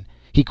gun.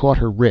 He caught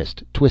her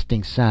wrist,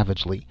 twisting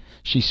savagely.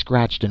 She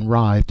scratched and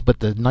writhed,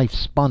 but the knife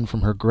spun from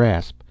her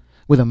grasp.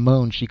 With a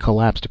moan, she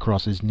collapsed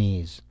across his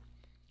knees.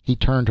 He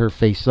turned her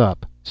face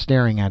up,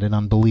 staring at it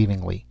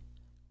unbelievingly.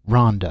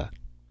 Rhonda.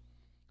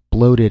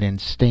 Bloated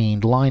and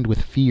stained, lined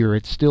with fear,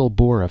 it still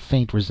bore a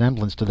faint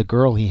resemblance to the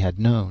girl he had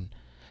known.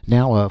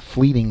 Now a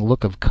fleeting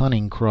look of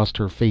cunning crossed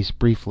her face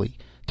briefly,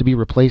 to be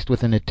replaced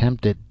with an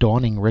attempt at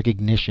dawning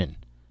recognition.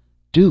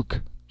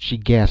 "Duke!" She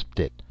gasped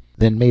it,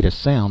 then made a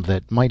sound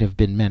that might have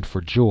been meant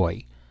for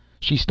joy.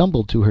 She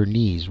stumbled to her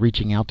knees,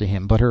 reaching out to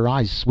him, but her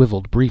eyes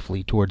swiveled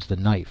briefly towards the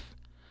knife.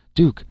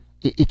 "Duke,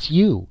 it's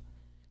you!"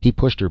 He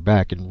pushed her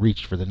back and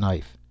reached for the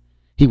knife.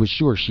 He was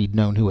sure she'd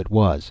known who it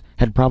was,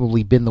 had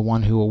probably been the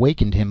one who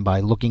awakened him by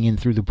looking in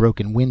through the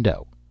broken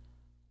window.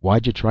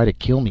 "Why'd you try to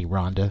kill me,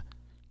 Rhonda?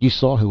 You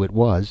saw who it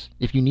was.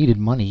 If you needed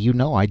money, you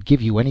know I'd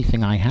give you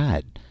anything I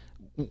had.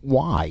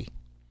 Why?"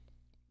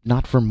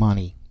 "Not for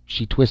money."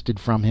 She twisted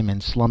from him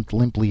and slumped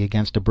limply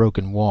against a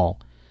broken wall.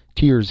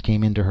 Tears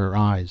came into her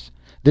eyes.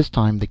 This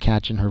time the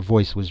catch in her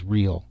voice was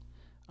real.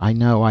 "I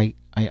know, I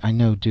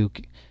know,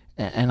 Duke.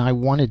 And I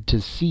wanted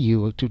to see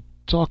you, to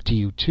talk to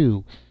you,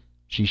 too."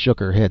 She shook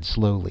her head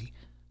slowly.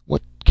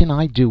 "What can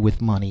I do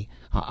with money?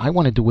 I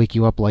wanted to wake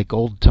you up like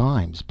old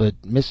times,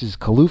 but Mrs.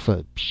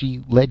 Kalaufa,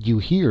 she led you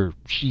here.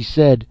 She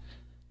said—"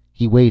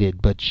 He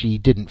waited, but she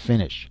didn't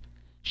finish.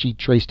 She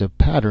traced a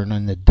pattern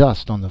in the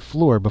dust on the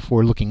floor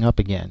before looking up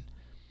again.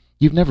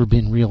 "You've never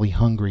been really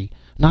hungry.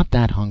 Not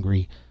that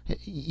hungry.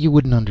 You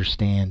wouldn't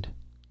understand."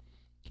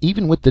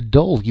 "Even with the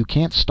dole, you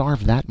can't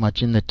starve that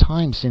much in the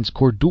time since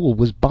Kordul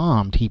was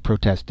bombed," he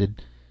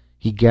protested.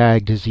 He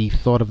gagged as he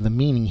thought of the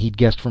meaning he'd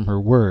guessed from her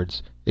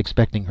words,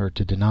 expecting her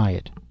to deny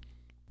it.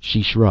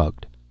 She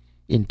shrugged.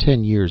 "In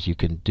 10 years you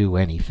can do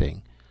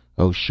anything.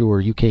 Oh, sure,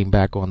 you came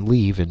back on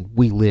leave and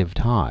we lived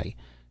high.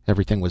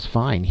 Everything was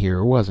fine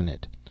here, wasn't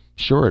it?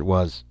 Sure it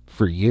was,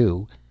 for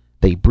you.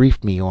 They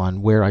briefed me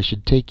on where I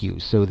should take you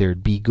so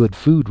there'd be good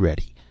food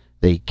ready.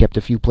 They kept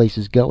a few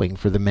places going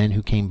for the men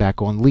who came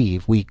back on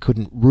leave. We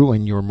couldn't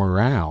ruin your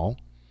morale."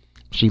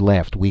 She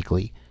laughed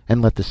weakly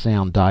and let the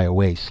sound die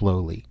away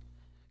slowly.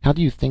 How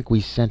do you think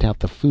we sent out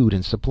the food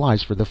and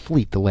supplies for the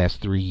fleet the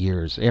last 3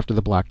 years, after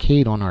the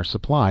blockade on our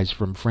supplies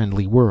from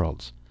friendly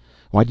worlds?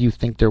 Why do you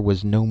think there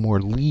was no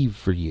more leave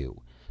for you?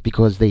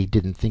 Because they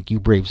didn't think you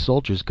brave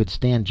soldiers could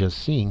stand just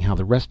seeing how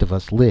the rest of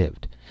us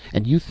lived.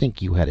 And you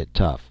think you had it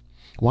tough.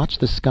 Watch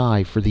the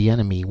sky for the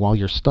enemy while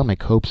your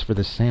stomach hopes for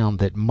the sound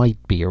that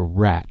might be a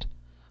rat.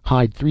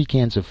 Hide 3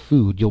 cans of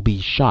food, you'll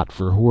be shot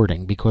for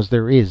hoarding, because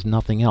there is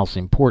nothing else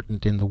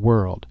important in the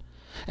world.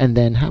 And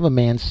then have a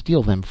man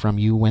steal them from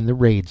you when the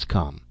raids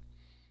come.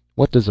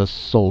 What does a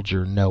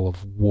soldier know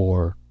of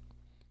war?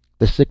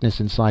 The sickness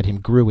inside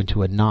him grew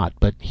into a knot,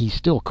 but he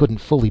still couldn't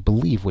fully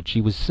believe what she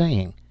was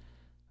saying.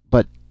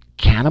 But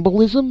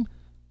cannibalism?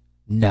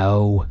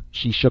 No.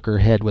 She shook her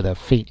head with a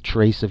faint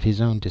trace of his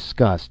own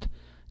disgust.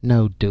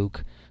 No,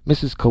 Duke.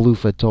 Mrs.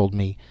 Kalufah told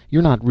me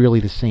you're not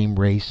really the same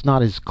race,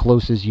 not as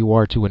close as you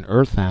are to an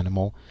Earth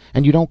animal,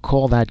 and you don't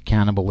call that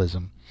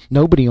cannibalism.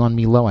 Nobody on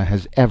Meloa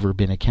has ever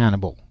been a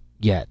cannibal.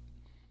 Yet.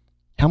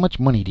 How much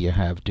money do you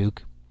have,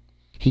 Duke?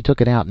 He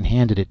took it out and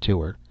handed it to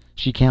her.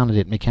 She counted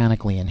it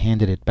mechanically and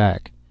handed it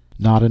back.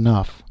 Not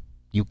enough.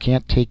 You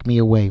can't take me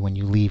away when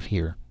you leave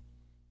here.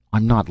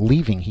 I'm not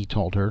leaving, he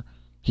told her.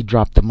 He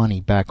dropped the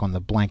money back on the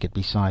blanket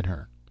beside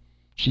her.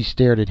 She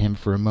stared at him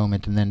for a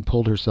moment and then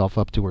pulled herself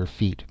up to her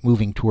feet,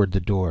 moving toward the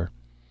door.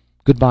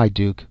 Goodbye,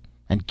 Duke,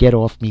 and get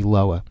off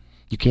Meloa.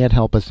 You can't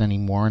help us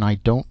anymore, and I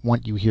don't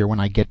want you here when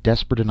I get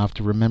desperate enough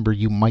to remember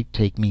you might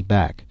take me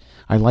back.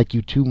 I like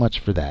you too much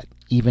for that,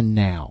 even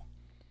now.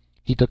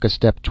 He took a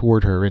step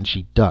toward her and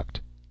she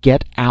ducked.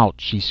 Get out,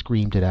 she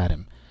screamed at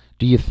him.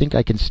 Do you think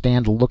I can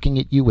stand looking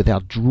at you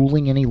without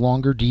drooling any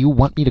longer? Do you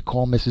want me to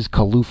call Mrs.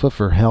 Kalufah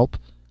for help?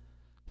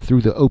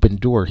 Through the open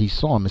door he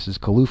saw Mrs.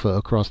 Kalufah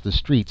across the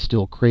street,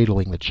 still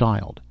cradling the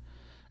child.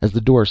 As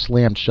the door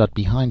slammed shut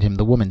behind him,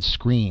 the woman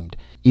screamed,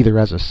 either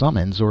as a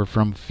summons or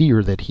from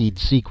fear that he'd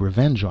seek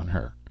revenge on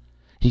her.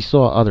 He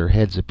saw other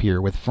heads appear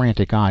with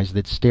frantic eyes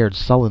that stared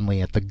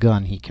sullenly at the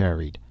gun he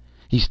carried.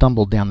 He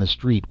stumbled down the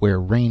street where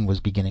rain was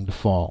beginning to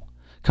fall,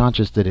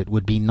 conscious that it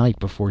would be night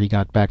before he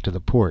got back to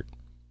the port.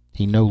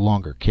 He no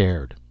longer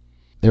cared.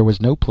 There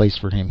was no place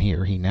for him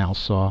here, he now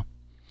saw.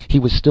 He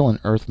was still an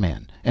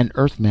Earthman, and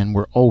Earthmen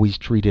were always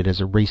treated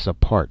as a race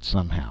apart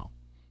somehow.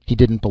 He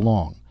didn't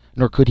belong,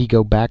 nor could he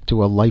go back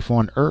to a life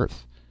on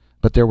Earth.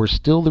 But there were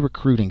still the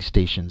recruiting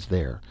stations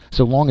there.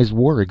 So long as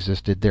war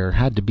existed, there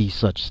had to be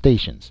such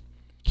stations.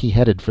 He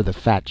headed for the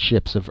fat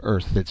ships of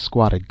Earth that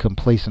squatted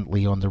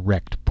complacently on the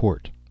wrecked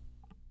port.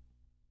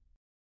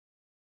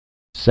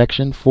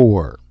 Section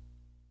 4.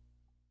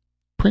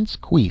 Prince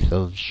Queeth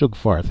of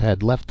Shugfarth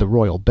had left the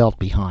royal belt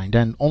behind,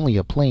 and only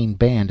a plain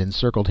band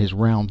encircled his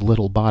round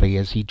little body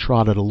as he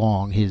trotted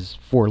along, his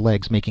 4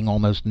 legs making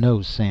almost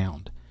no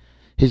sound.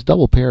 His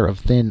double pair of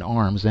thin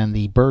arms and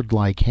the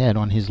bird-like head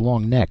on his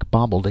long neck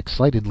bobbled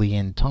excitedly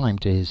in time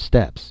to his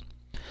steps.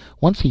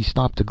 Once he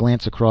stopped to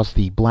glance across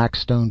the black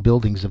stone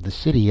buildings of the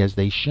city as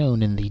they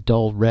shone in the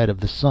dull red of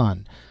the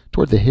sun,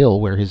 toward the hill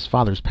where his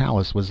father's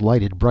palace was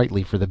lighted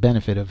brightly for the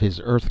benefit of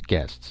his Earth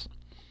guests.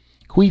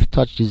 Queeth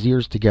touched his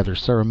ears together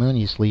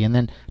ceremoniously and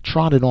then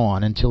trotted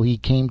on until he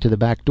came to the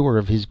back door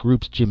of his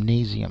group's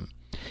gymnasium.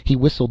 He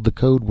whistled the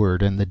code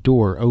word and the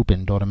door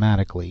opened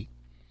automatically.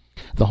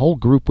 The whole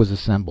group was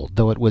assembled,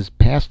 though it was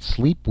past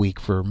sleep week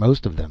for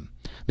most of them.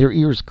 Their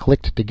ears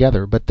clicked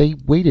together, but they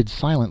waited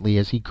silently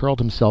as he curled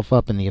himself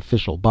up in the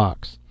official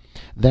box.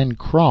 Then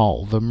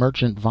Krall, the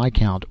merchant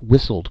viscount,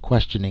 whistled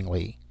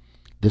questioningly.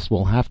 "This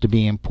will have to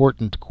be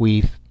important,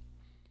 Queeth."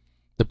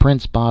 The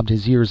prince bobbed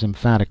his ears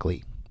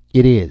emphatically.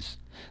 "It is.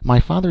 My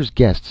father's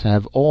guests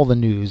have all the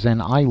news,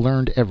 and I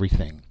learned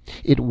everything.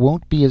 It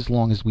won't be as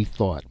long as we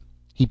thought."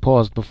 He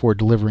paused before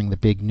delivering the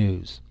big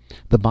news.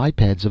 "The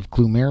bipeds of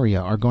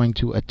Klumeria are going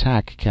to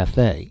attack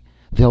Cathay.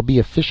 There'll be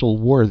official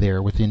war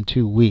there within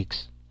 2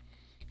 weeks."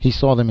 He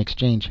saw them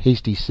exchange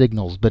hasty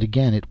signals, but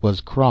again it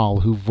was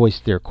Krall who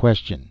voiced their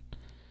question.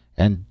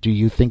 "And do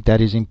you think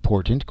that is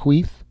important,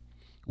 Queeth?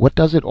 What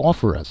does it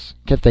offer us?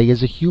 Cathay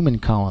is a human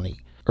colony.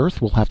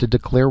 Earth will have to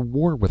declare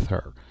war with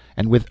her.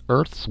 And with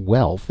Earth's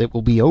wealth, it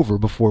will be over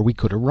before we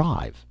could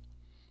arrive."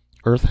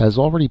 "Earth has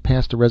already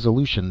passed a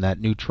resolution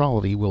that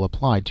neutrality will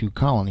apply to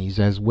colonies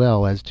as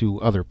well as to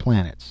other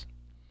planets."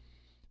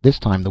 This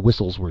time the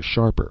whistles were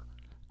sharper.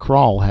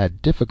 Krall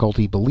had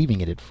difficulty believing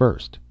it at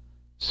first.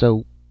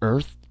 "So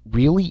Earth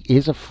really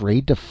is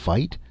afraid to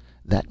fight?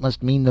 That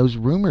must mean those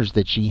rumors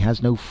that she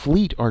has no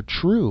fleet are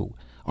true.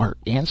 Our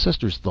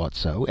ancestors thought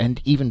so, and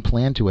even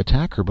planned to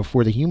attack her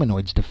before the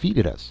humanoids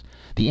defeated us.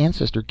 The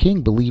Ancestor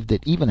King believed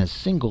that even a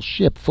single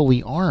ship,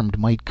 fully armed,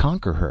 might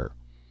conquer her."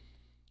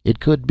 "It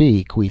could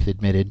be," Queeth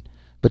admitted.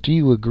 "But do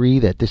you agree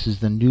that this is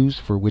the news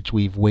for which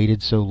we've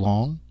waited so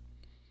long?"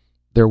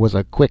 There was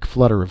a quick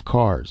flutter of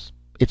cars.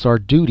 "It's our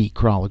duty,"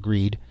 Krall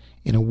agreed.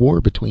 "In a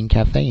war between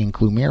Cathay and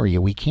Klumeria,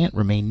 we can't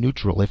remain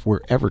neutral if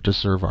we're ever to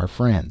serve our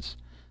friends.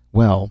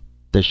 Well,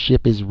 the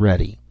ship is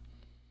ready."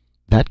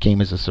 That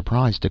came as a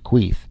surprise to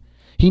Queeth.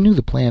 He knew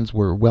the plans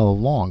were well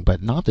along,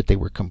 but not that they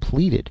were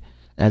completed.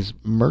 As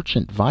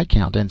merchant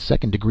viscount and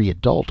second-degree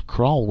adult,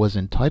 Krall was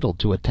entitled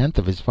to a tenth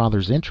of his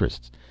father's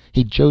interests.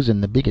 He'd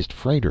chosen the biggest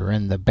freighter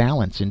and the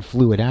balance in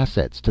fluid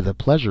assets, to the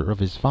pleasure of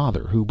his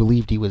father, who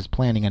believed he was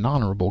planning an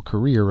honorable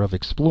career of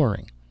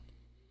exploring.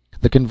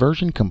 "The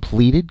conversion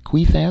completed?"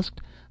 Queeth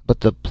asked. "But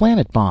the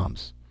planet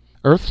bombs?"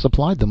 "Earth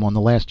supplied them on the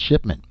last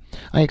shipment.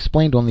 I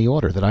explained on the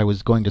order that I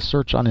was going to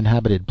search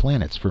uninhabited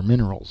planets for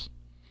minerals."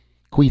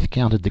 Queeth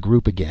counted the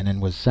group again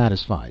and was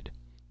satisfied.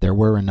 There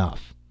were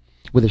enough.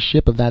 With a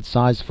ship of that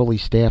size fully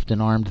staffed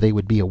and armed, they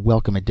would be a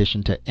welcome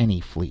addition to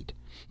any fleet.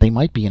 They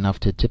might be enough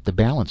to tip the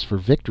balance for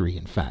victory,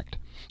 in fact.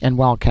 And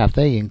while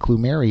Cathay and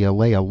Klumeria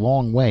lay a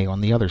long way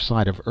on the other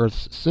side of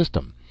Earth's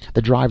system,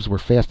 the drives were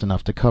fast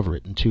enough to cover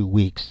it in 2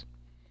 weeks.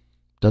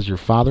 "Does your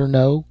father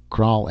know?"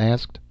 Krall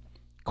asked.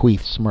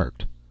 Queeth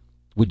smirked.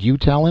 "Would you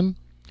tell him?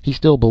 He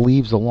still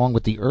believes, along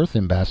with the Earth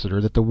ambassador,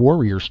 that the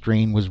warrior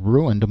strain was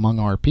ruined among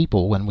our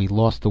people when we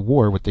lost the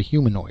war with the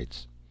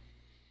humanoids."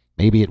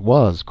 "Maybe it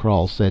was,"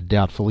 Krall said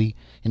doubtfully.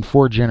 "In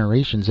 4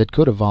 generations it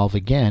could evolve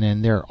again,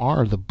 and there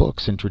are the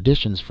books and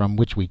traditions from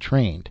which we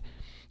trained.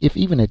 If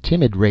even a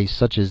timid race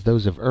such as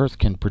those of Earth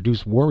can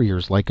produce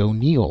warriors like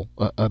O'Neill,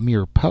 a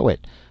mere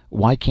poet,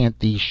 why can't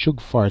the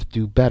Shugfarth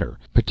do better,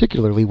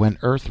 particularly when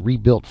Earth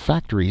rebuilt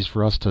factories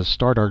for us to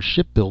start our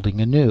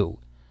shipbuilding anew?"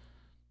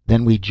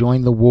 "Then we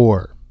join the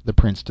war," the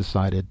prince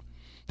decided.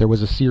 There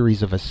was a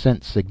series of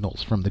assent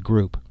signals from the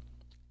group.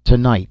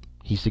 "Tonight,"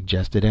 he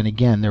suggested, and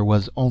again there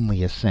was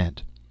only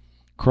assent.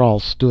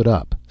 Krall stood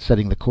up,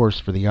 setting the course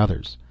for the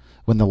others.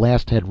 When the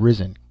last had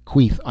risen,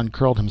 Queeth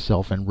uncurled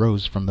himself and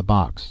rose from the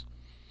box.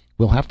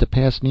 "We'll have to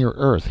pass near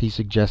Earth," he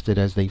suggested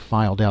as they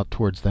filed out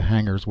towards the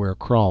hangars where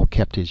Krall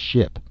kept his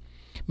ship.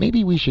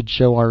 "Maybe we should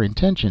show our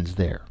intentions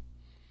there."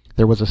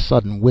 There was a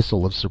sudden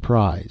whistle of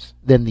surprise.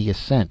 Then the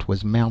assent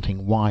was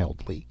mounting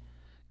wildly.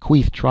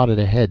 Queeth trotted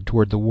ahead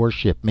toward the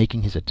warship,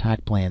 making his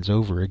attack plans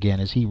over again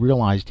as he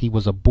realized he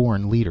was a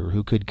born leader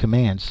who could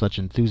command such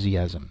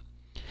enthusiasm.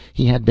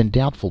 He had been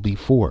doubtful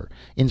before,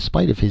 in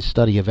spite of his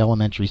study of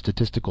elementary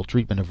statistical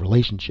treatment of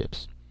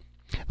relationships.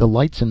 The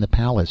lights in the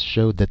palace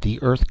showed that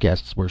the Earth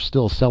guests were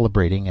still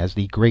celebrating as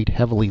the great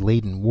heavily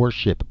laden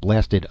warship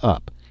blasted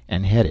up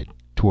and headed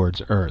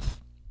towards Earth.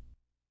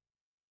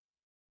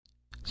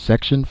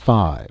 Section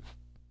 5.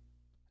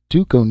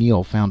 Duke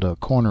O'Neill found a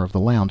corner of the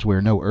lounge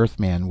where no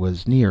Earthman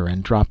was near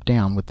and dropped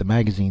down with the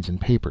magazines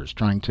and papers,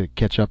 trying to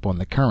catch up on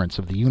the currents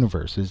of the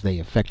universe as they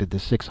affected the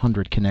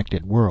 600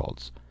 connected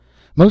worlds.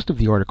 Most of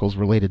the articles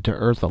related to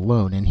Earth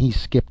alone, and he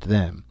skipped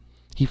them.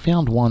 He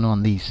found one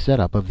on the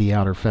setup of the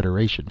Outer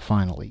Federation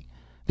finally.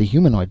 The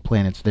humanoid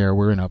planets there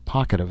were in a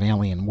pocket of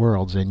alien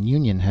worlds, and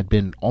union had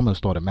been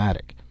almost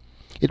automatic.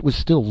 It was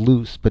still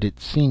loose, but it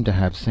seemed to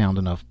have sound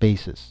enough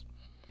basis.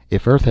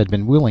 If Earth had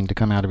been willing to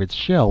come out of its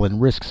shell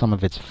and risk some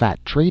of its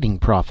fat trading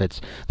profits,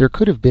 there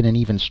could have been an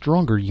even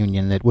stronger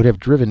union that would have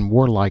driven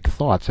warlike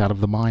thoughts out of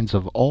the minds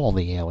of all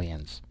the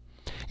aliens.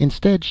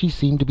 Instead, she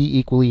seemed to be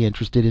equally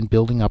interested in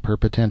building up her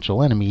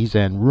potential enemies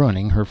and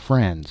ruining her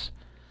friends.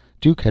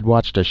 Duke had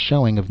watched a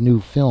showing of new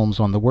films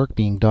on the work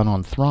being done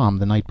on Throm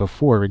the night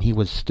before, and he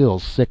was still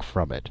sick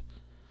from it.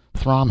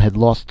 Throm had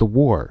lost the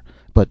war,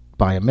 but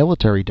by a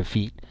military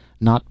defeat,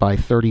 not by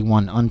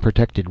 31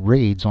 unprotected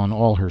raids on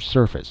all her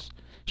surface.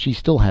 She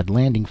still had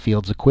landing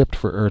fields equipped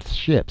for Earth's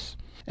ships,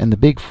 and the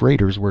big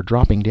freighters were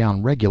dropping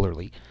down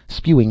regularly,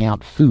 spewing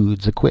out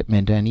foods,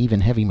 equipment, and even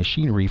heavy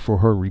machinery for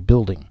her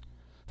rebuilding.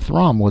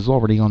 Throm was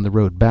already on the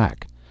road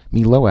back.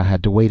 Meloa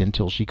had to wait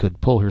until she could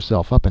pull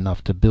herself up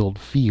enough to build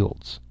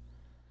fields.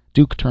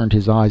 Duke turned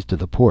his eyes to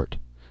the port.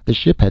 The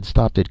ship had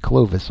stopped at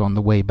Clovis on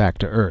the way back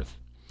to Earth.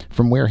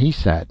 From where he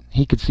sat,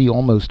 he could see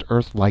almost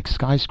Earth-like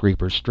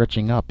skyscrapers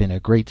stretching up in a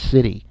great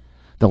city.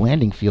 The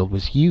landing field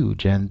was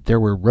huge, and there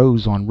were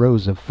rows on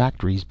rows of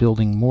factories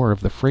building more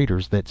of the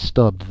freighters that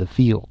stubbed the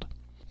field.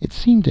 It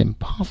seemed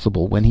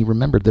impossible when he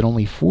remembered that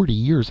only 40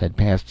 years had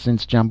passed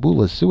since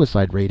Jambula's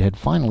suicide raid had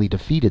finally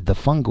defeated the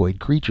fungoid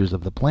creatures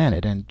of the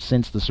planet, and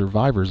since the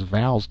survivors'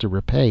 vows to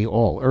repay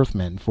all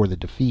Earthmen for the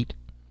defeat.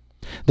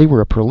 They were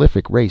a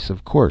prolific race,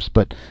 of course,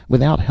 but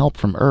without help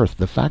from Earth,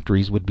 the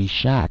factories would be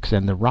shacks,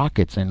 and the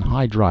rockets and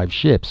high-drive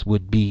ships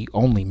would be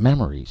only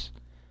memories.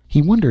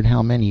 He wondered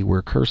how many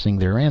were cursing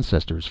their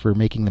ancestors for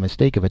making the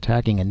mistake of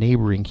attacking a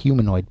neighboring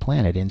humanoid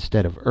planet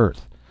instead of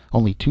Earth,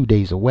 only 2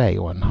 days away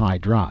on high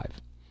drive.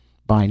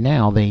 By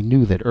now they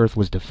knew that Earth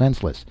was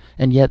defenseless,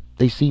 and yet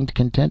they seemed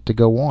content to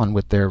go on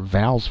with their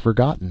vows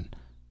forgotten.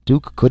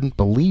 Duke couldn't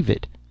believe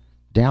it.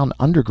 Down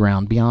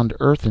underground beyond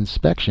Earth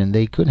inspection,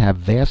 they could have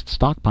vast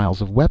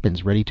stockpiles of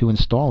weapons ready to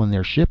install in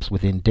their ships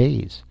within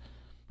days.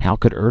 How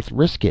could Earth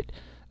risk it,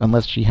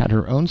 unless she had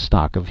her own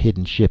stock of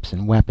hidden ships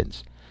and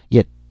weapons?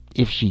 Yet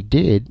if she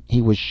did,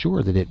 he was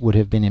sure that it would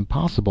have been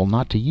impossible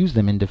not to use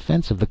them in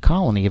defense of the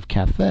colony of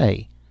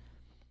Cathay.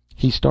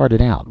 He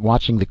started out,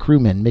 watching the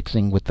crewmen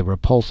mixing with the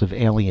repulsive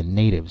alien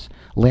natives,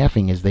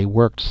 laughing as they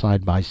worked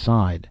side by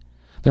side.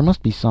 There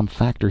must be some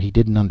factor he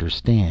didn't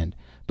understand,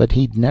 but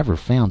he'd never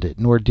found it,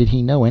 nor did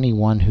he know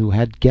anyone who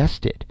had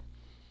guessed it.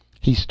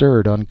 He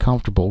stirred,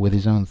 uncomfortable with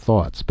his own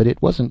thoughts, but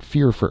it wasn't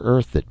fear for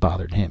Earth that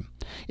bothered him.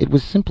 It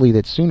was simply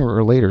that sooner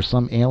or later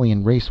some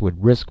alien race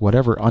would risk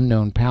whatever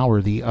unknown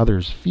power the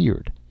others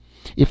feared.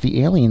 If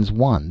the aliens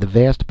won, the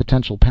vast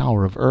potential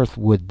power of Earth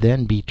would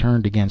then be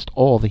turned against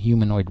all the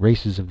humanoid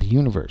races of the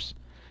universe.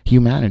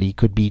 Humanity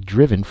could be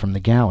driven from the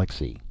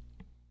galaxy.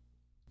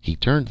 He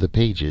turned the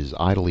pages,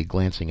 idly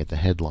glancing at the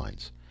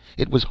headlines.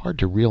 It was hard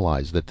to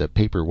realize that the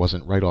paper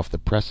wasn't right off the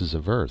presses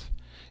of Earth.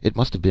 It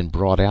must have been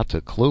brought out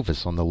to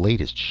Clovis on the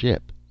latest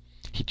ship.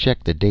 He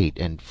checked the date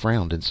and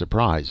frowned in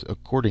surprise.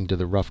 According to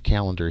the rough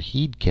calendar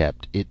he'd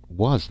kept, it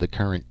was the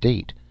current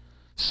date.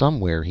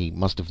 Somewhere he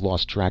must have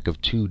lost track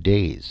of 2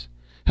 days.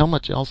 How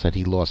much else had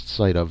he lost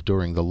sight of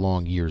during the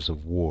long years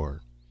of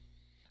war?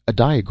 A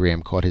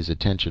diagram caught his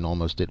attention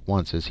almost at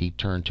once as he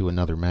turned to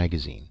another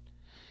magazine.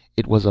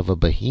 It was of a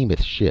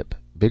behemoth ship,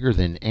 bigger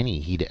than any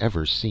he'd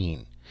ever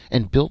seen,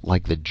 and built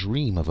like the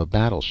dream of a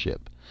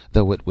battleship,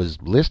 though it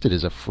was listed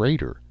as a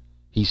freighter.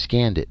 He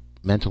scanned it,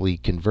 mentally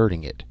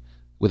converting it.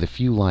 With a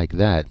few like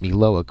that,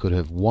 Meloa could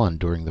have won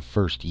during the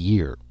first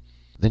year.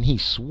 Then he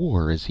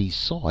swore as he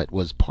saw it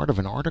was part of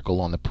an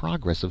article on the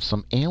progress of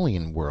some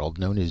alien world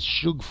known as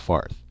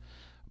Shugfarth.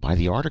 By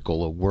the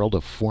article, a world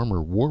of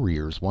former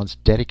warriors once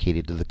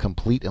dedicated to the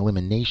complete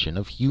elimination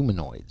of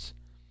humanoids.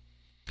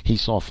 He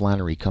saw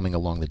Flannery coming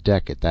along the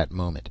deck at that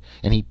moment,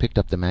 and he picked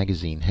up the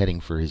magazine, heading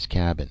for his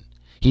cabin.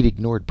 He'd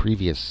ignored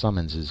previous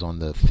summonses on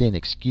the thin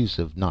excuse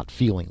of not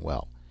feeling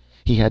well.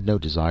 He had no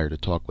desire to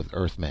talk with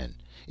Earthmen.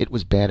 It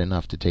was bad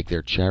enough to take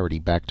their charity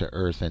back to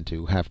Earth and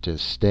to have to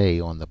stay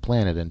on the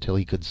planet until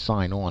he could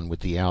sign on with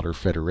the Outer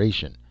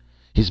Federation.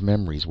 His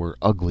memories were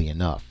ugly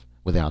enough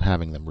without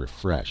having them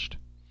refreshed.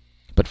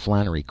 But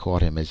Flannery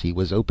caught him as he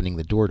was opening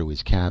the door to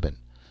his cabin.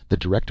 The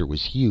director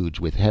was huge,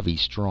 with heavy,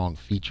 strong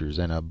features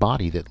and a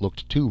body that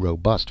looked too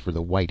robust for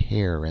the white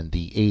hair and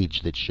the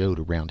age that showed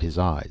around his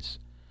eyes.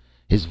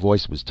 His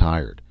voice was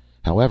tired,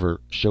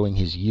 however, showing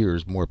his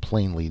years more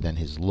plainly than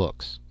his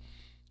looks.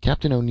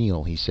 "Captain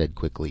O'Neill," he said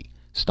quickly,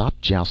 "stop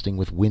jousting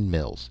with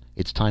windmills.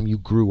 It's time you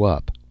grew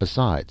up.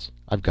 Besides,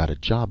 I've got a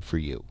job for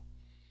you."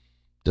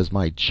 "Does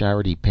my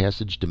charity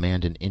passage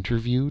demand an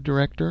interview,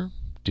 Director?"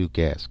 Duke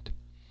asked.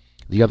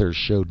 The other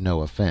showed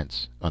no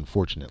offense,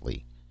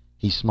 unfortunately.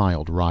 He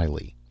smiled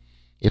wryly.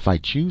 "If I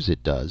choose,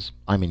 it does.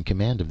 I'm in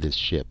command of this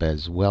ship,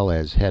 as well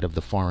as head of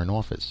the Foreign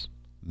Office.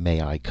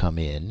 May I come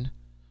in?"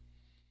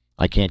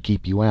 "I can't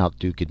keep you out,"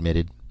 Duke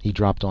admitted. He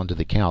dropped onto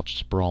the couch,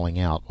 sprawling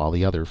out, while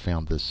the other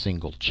found the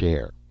single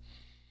chair.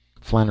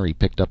 Flannery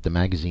picked up the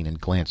magazine and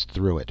glanced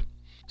through it.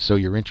 "So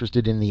you're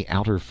interested in the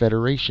Outer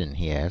Federation?"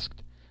 he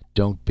asked.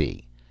 "Don't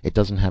be. It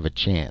doesn't have a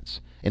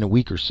chance. In a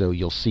week or so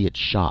you'll see it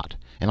shot.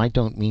 And I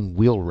don't mean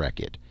we'll wreck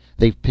it.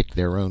 They've picked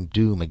their own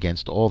doom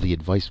against all the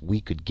advice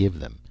we could give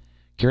them.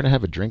 Care to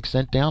have a drink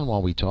sent down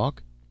while we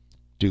talk?"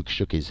 Duke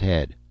shook his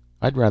head.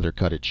 "I'd rather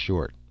cut it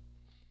short."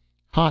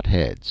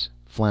 "Hotheads,"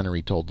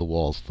 Flannery told the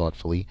walls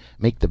thoughtfully,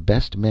 "make the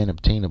best men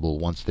obtainable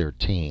once they're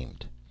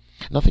tamed.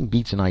 Nothing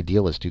beats an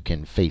idealist who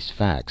can face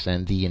facts,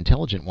 and the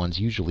intelligent ones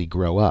usually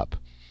grow up.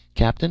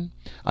 Captain,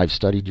 I've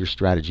studied your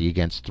strategy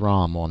against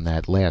Throm on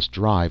that last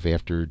drive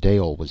after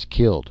Dale was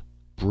killed.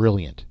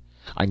 Brilliant.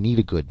 I need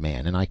a good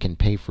man, and I can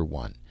pay for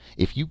one.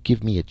 If you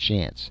give me a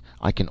chance,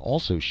 I can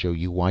also show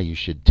you why you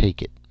should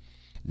take it.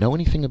 Know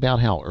anything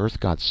about how Earth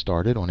got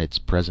started on its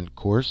present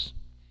course?"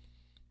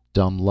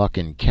 "Dumb luck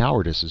and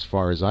cowardice, as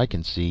far as I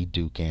can see,"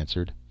 Duke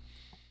answered.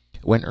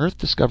 "When Earth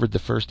discovered the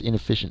first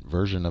inefficient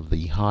version of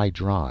the high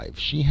drive,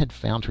 she had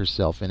found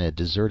herself in a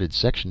deserted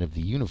section of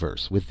the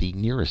universe, with the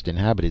nearest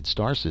inhabited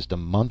star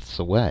system months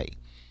away.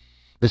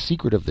 The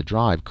secret of the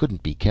drive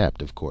couldn't be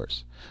kept, of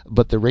course,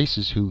 but the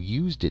races who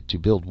used it to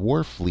build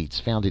war fleets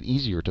found it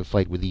easier to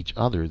fight with each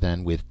other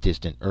than with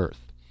distant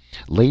Earth.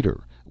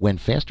 Later, when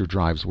faster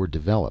drives were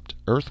developed,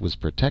 Earth was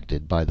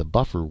protected by the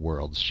buffer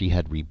worlds she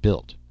had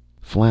rebuilt."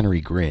 Flannery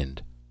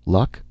grinned.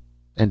 "Luck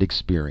and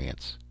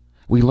experience.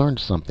 We learned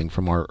something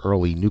from our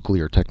early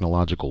nuclear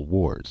technological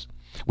wars.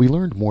 We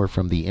learned more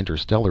from the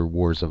interstellar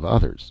wars of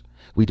others.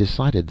 We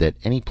decided that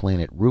any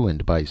planet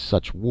ruined by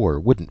such war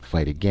wouldn't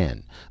fight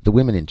again. The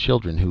women and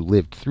children who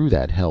lived through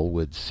that hell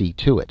would see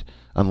to it,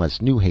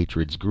 unless new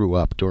hatreds grew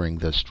up during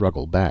the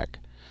struggle back.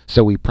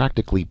 So we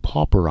practically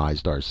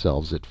pauperized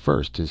ourselves at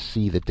first to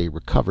see that they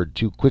recovered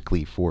too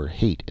quickly for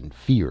hate and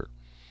fear.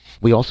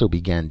 We also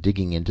began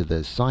digging into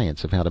the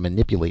science of how to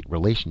manipulate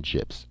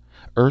relationships.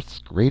 Earth's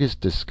greatest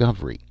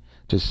discovery,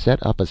 to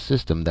set up a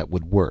system that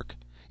would work.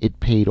 It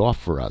paid off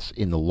for us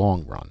in the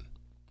long run."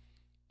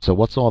 "So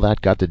what's all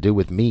that got to do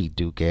with me?"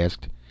 Duke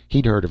asked.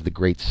 He'd heard of the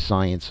great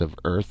science of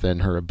Earth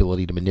and her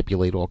ability to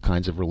manipulate all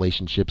kinds of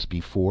relationships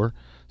before,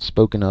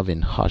 spoken of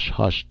in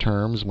hush-hush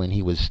terms when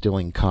he was still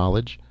in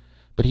college.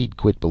 But he'd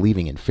quit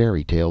believing in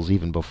fairy tales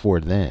even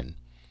before then.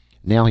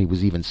 Now he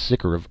was even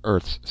sicker of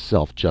Earth's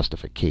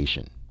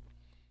self-justification.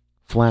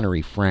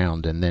 Flannery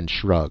frowned and then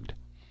shrugged.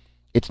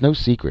 "It's no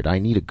secret I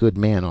need a good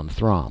man on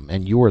Throm,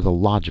 and you're the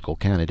logical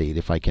candidate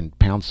if I can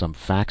pound some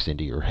facts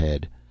into your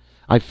head.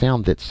 I've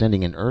found that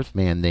sending an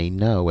Earthman they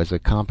know as a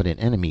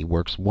competent enemy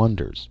works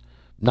wonders.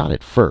 Not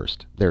at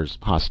first. There's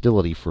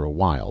hostility for a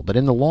while, but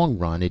in the long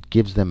run it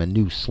gives them a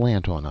new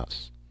slant on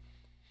us."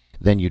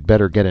 "Then you'd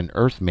better get an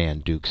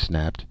Earthman," Duke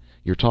snapped.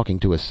 "You're talking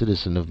to a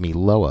citizen of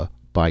Meloa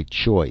by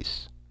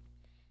choice."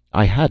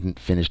 "I hadn't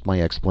finished my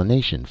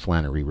explanation,"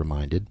 Flannery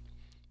reminded.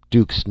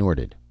 Duke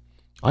snorted.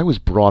 "I was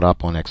brought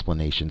up on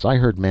explanations. I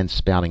heard men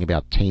spouting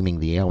about taming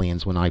the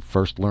aliens when I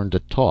first learned to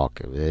talk,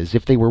 as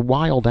if they were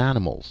wild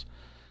animals.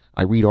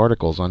 I read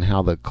articles on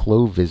how the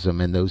Clovism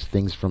and those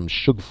things from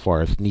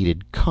Shugfarth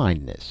needed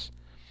kindness.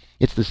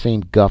 It's the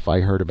same guff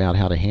I heard about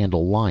how to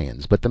handle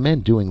lions, but the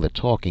men doing the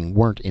talking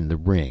weren't in the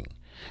ring.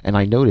 And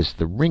I noticed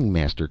the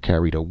ringmaster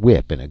carried a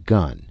whip and a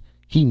gun.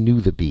 He knew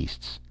the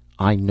beasts.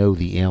 I know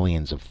the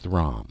aliens of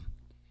Throm."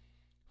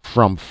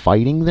 "From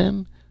fighting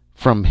them?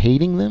 From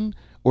hating them?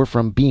 Or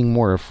from being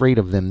more afraid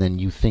of them than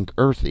you think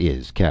Earth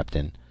is,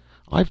 Captain?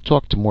 I've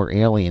talked to more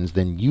aliens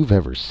than you've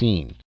ever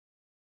seen."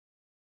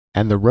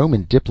 And the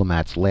Roman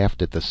diplomats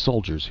laughed at the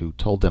soldiers who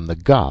told them the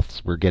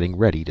Goths were getting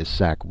ready to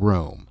sack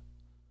Rome.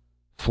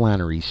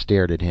 Flannery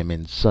stared at him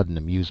in sudden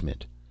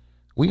amusement.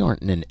 "We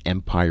aren't in an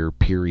empire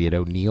period,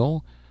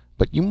 O'Neill.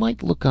 But you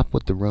might look up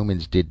what the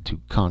Romans did to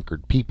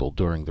conquered people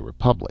during the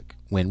Republic,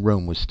 when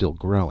Rome was still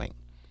growing.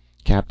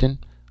 Captain,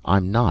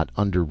 I'm not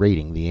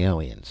underrating the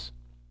aliens."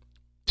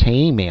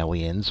 "Tame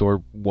aliens,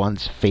 or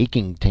ones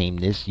faking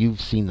tameness.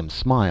 You've seen them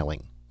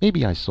smiling.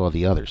 Maybe I saw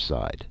the other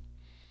side."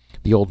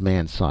 The old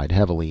man sighed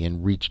heavily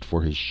and reached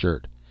for his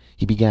shirt.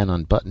 He began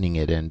unbuttoning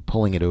it and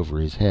pulling it over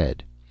his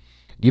head.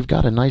 "You've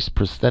got a nice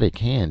prosthetic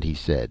hand," he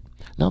said.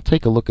 "Now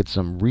take a look at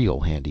some real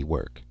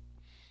handiwork."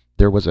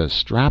 There was a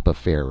strap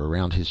affair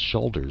around his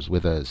shoulders,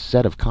 with a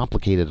set of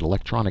complicated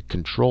electronic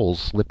controls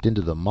slipped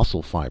into the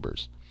muscle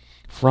fibers.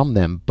 From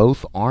them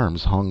both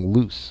arms hung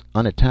loose,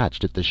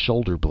 unattached at the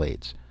shoulder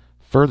blades.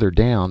 Further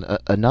down,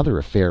 another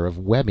affair of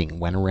webbing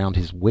went around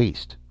his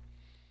waist.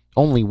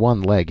 "Only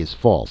one leg is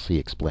false," he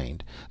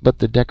explained, "but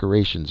the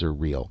decorations are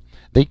real.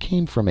 They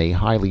came from a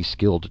highly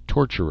skilled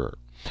torturer.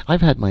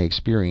 I've had my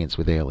experience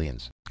with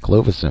aliens.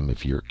 Clovisem,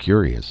 if you're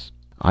curious.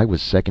 I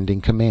was second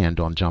in command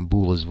on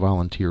Jambula's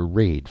volunteer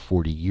raid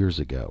 40 years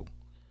ago."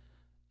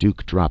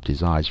 Duke dropped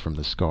his eyes from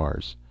the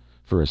scars.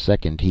 For a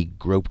second he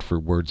groped for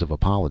words of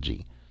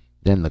apology.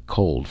 Then the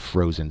cold,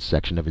 frozen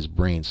section of his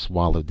brain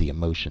swallowed the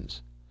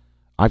emotions.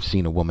 "I've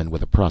seen a woman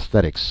with a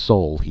prosthetic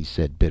soul," he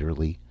said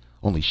bitterly.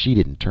 "Only she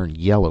didn't turn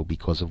yellow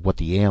because of what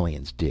the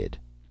aliens did."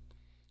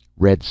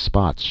 Red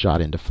spots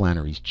shot into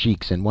Flannery's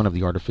cheeks, and one of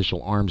the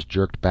artificial arms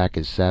jerked back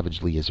as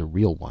savagely as a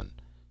real one.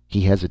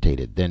 He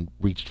hesitated, then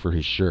reached for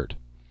his shirt.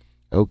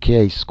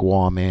 "Okay,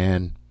 squaw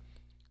man."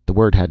 The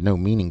word had no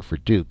meaning for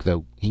Duke,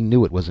 though he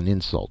knew it was an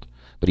insult.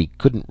 But he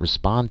couldn't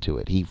respond to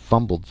it. He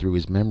fumbled through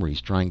his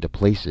memories, trying to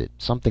place it.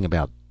 Something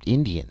about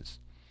Indians.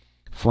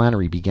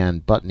 Flannery began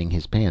buttoning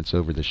his pants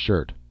over the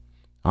shirt.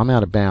 "I'm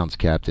out of bounds,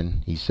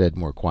 Captain," he said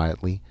more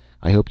quietly.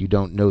 "I hope you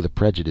don't know the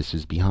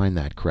prejudices behind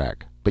that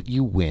crack. But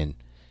you win.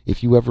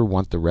 If you ever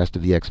want the rest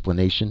of the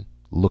explanation,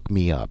 look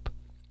me up."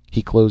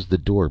 He closed the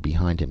door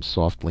behind him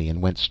softly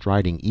and went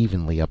striding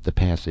evenly up the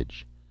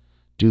passage.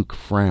 Duke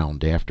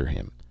frowned after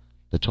him.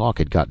 The talk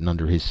had gotten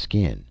under his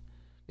skin.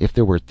 If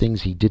there were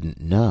things he didn't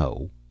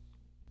know...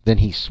 Then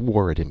he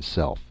swore at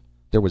himself.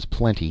 There was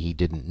plenty he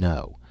didn't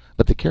know.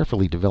 But the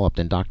carefully developed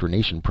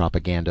indoctrination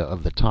propaganda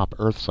of the top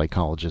Earth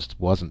psychologists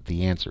wasn't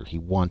the answer he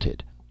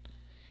wanted.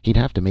 He'd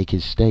have to make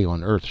his stay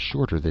on Earth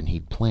shorter than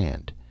he'd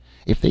planned.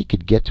 If they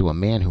could get to a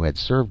man who had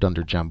served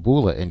under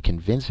Jambula and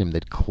convince him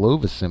that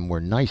Clovisem were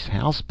nice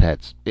house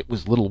pets, it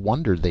was little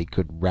wonder they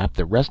could wrap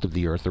the rest of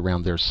the Earth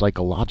around their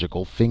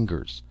psychological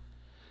fingers.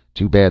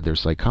 Too bad their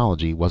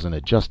psychology wasn't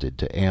adjusted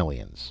to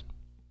aliens.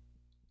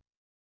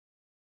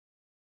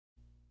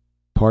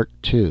 Part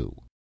 2.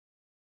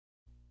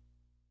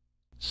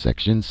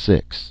 Section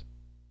 6.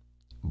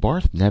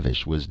 Barth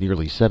Nevish was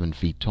nearly 7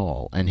 feet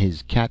tall, and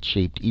his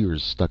cat-shaped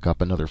ears stuck up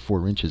another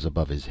 4 inches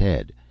above his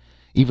head.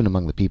 Even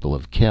among the people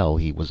of Kel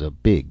he was a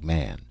big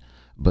man,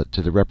 but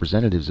to the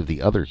representatives of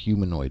the other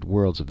humanoid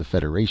worlds of the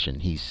Federation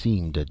he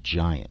seemed a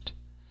giant.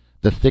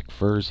 The thick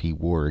furs he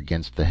wore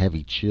against the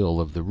heavy chill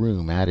of the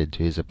room added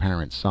to his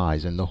apparent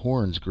size, and the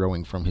horns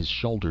growing from his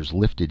shoulders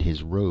lifted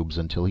his robes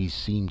until he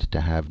seemed to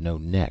have no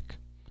neck.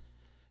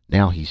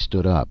 Now he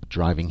stood up,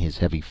 driving his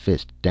heavy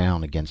fist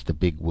down against the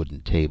big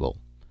wooden table.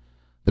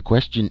 "The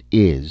question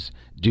is,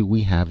 do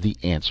we have the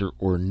answer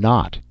or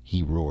not?"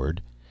 he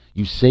roared.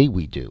 "You say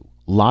we do.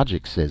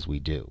 Logic says we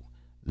do.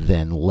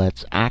 Then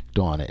let's act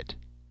on it."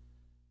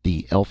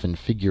 The elfin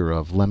figure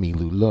of Lemmy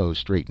Lulot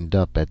straightened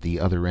up at the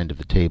other end of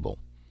the table.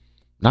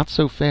 "Not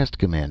so fast,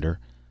 Commander.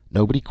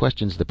 Nobody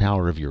questions the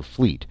power of your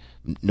fleet.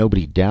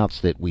 Nobody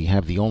doubts that we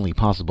have the only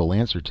possible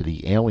answer to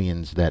the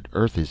aliens that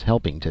Earth is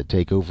helping to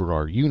take over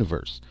our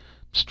universe.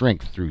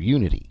 Strength through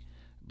unity.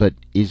 But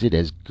is it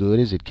as good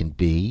as it can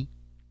be?"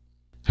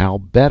 "How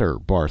better?"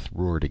 Barth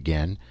roared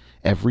again.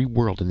 "Every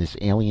world in this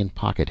alien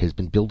pocket has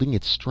been building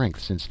its strength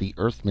since the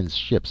Earthmen's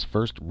ships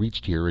first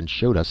reached here and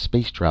showed us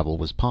space travel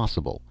was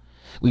possible.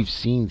 We've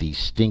seen these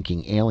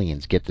stinking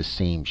aliens get the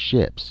same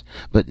ships,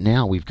 but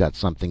now we've got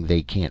something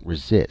they can't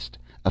resist.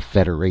 A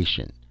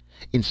federation.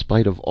 In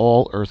spite of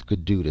all Earth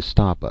could do to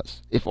stop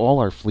us, if all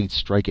our fleets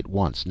strike at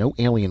once, no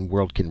alien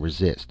world can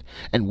resist,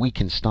 and we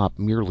can stop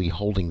merely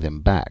holding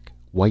them back.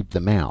 Wipe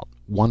them out,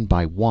 one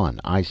by one,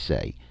 I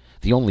say.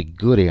 The only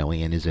good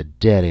alien is a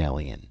dead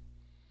alien.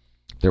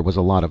 There was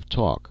a lot of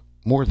talk,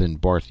 more than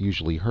Barth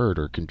usually heard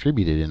or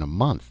contributed in a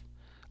month.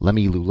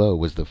 Lemmy-Lulo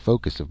was the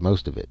focus of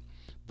most of it.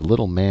 The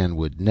little man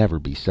would never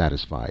be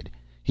satisfied.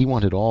 He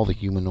wanted all the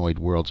humanoid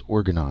worlds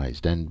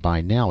organized, and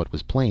by now it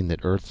was plain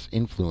that Earth's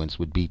influence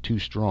would be too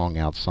strong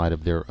outside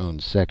of their own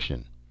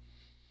section.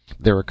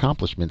 Their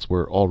accomplishments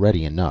were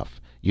already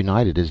enough.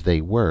 United as they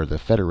were, the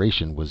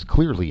Federation was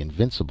clearly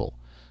invincible.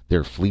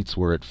 Their fleets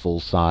were at full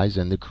size,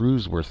 and the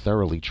crews were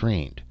thoroughly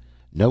trained.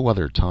 No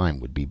other time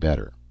would be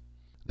better.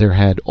 There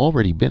had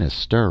already been a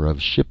stir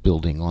of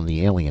shipbuilding on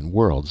the alien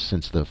worlds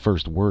since the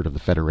first word of the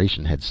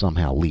Federation had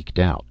somehow leaked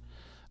out.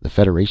 The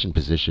Federation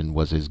position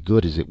was as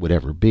good as it would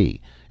ever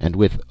be, and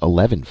with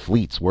 11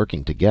 fleets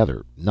working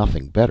together,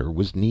 nothing better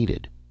was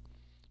needed.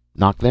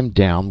 Knock them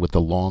down with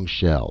the long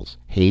shells,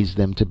 haze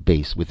them to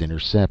base with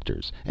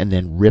interceptors, and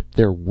then rip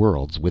their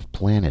worlds with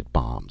planet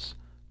bombs.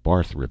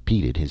 Barth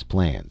repeated his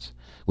plans.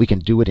 We can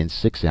do it in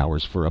 6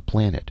 hours for a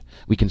planet.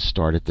 We can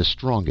start at the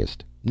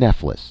strongest,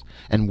 Nephlus,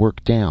 and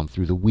work down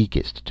through the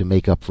weakest to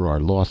make up for our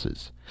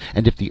losses.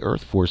 And if the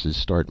Earth forces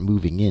start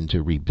moving in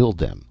to rebuild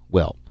them,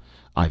 well,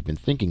 I've been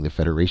thinking the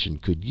Federation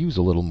could use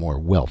a little more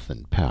wealth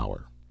and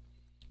power.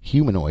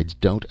 Humanoids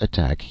don't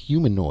attack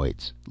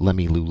humanoids,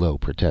 Lemmy-Lulo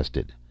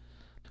protested.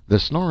 The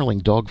snarling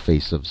dog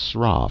face of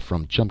Sra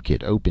from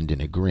Chumkit opened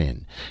in a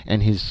grin,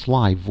 and his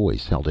sly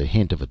voice held a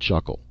hint of a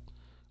chuckle.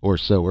 Or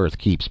so Earth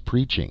keeps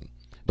preaching,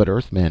 but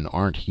Earthmen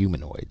aren't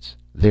humanoids.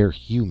 They're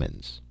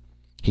humans.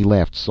 He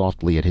laughed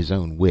softly at his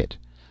own wit.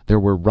 There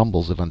were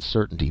rumbles of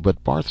uncertainty,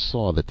 but Barth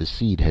saw that the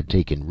seed had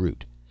taken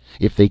root.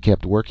 If they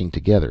kept working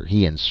together,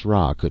 he and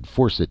Sra could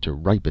force it to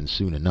ripen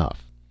soon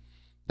enough.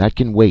 That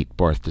can wait,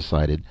 Barth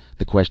decided.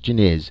 The question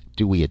is,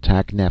 do we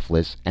attack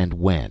Nephlus, and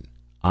when?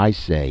 I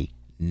say,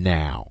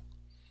 now.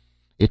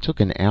 It took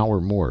an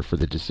hour more for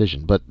the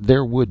decision, but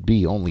there would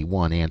be only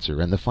one answer,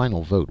 and the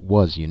final vote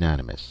was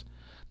unanimous.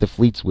 The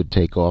fleets would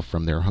take off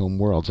from their home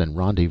worlds and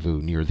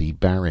rendezvous near the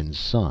Baron's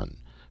sun.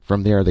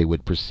 From there they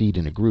would proceed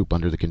in a group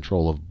under the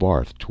control of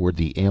Barth toward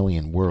the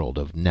alien world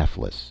of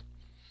Nephlus.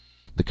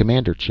 The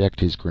commander checked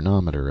his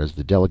chronometer as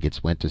the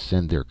delegates went to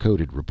send their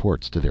coded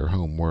reports to their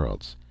home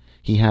worlds.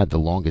 He had the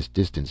longest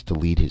distance to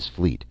lead his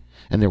fleet,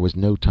 and there was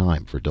no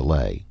time for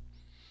delay.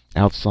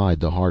 Outside,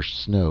 the harsh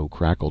snow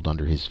crackled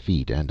under his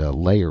feet, and a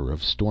layer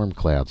of storm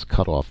clouds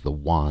cut off the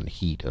wan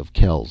heat of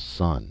Kel's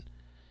sun.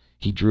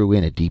 He drew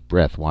in a deep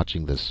breath,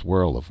 watching the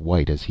swirl of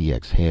white as he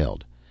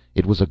exhaled.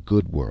 It was a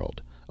good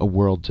world, a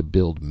world to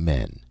build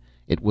men.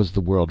 It was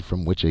the world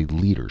from which a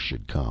leader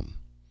should come.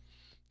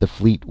 The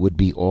fleet would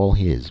be all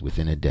his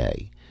within a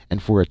day,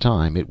 and for a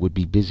time it would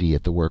be busy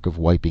at the work of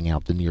wiping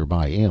out the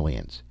nearby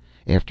aliens.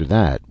 After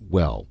that,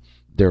 well,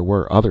 there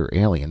were other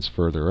aliens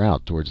further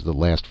out towards the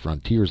last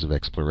frontiers of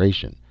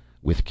exploration.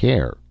 With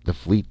care, the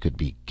fleet could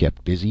be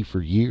kept busy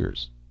for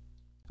years.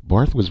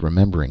 Barth was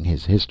remembering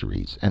his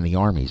histories and the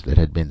armies that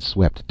had been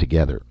swept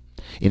together.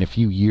 In a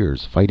few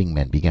years, fighting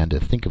men began to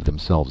think of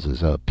themselves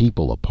as a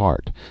people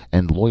apart,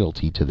 and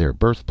loyalty to their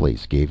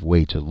birthplace gave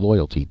way to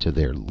loyalty to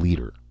their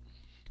leader.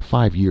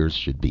 5 years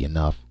should be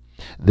enough.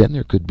 Then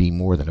there could be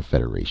more than a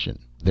federation.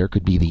 There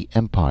could be the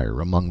empire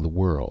among the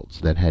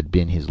worlds that had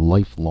been his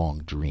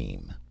lifelong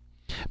dream.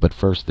 But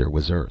first there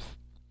was Earth.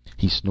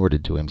 He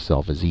snorted to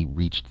himself as he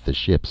reached the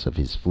ships of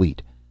his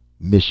fleet.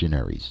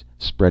 Missionaries,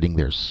 spreading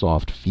their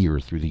soft fear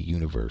through the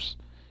universe.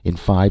 In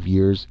 5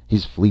 years,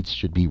 his fleets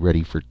should be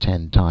ready for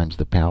 10 times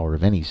the power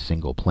of any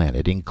single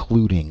planet,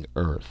 including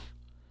Earth.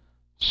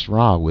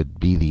 Sra would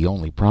be the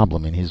only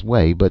problem in his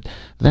way, but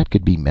that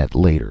could be met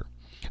later.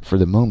 For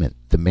the moment,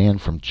 the man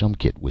from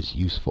Chumkit was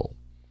useful.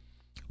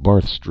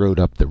 Barth strode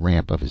up the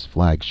ramp of his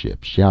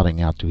flagship,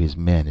 shouting out to his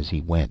men as he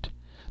went.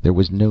 There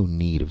was no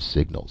need of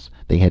signals.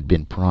 They had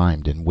been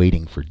primed and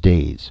waiting for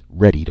days,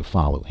 ready to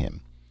follow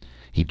him.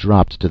 He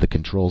dropped to the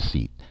control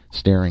seat,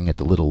 staring at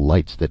the little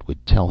lights that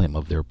would tell him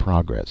of their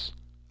progress.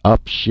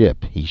 "Up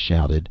ship!" he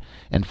shouted,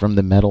 and from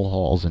the metal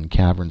halls and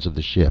caverns of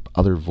the ship,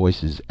 other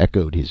voices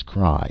echoed his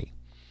cry.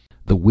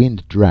 The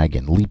Wind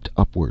Dragon leaped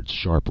upwards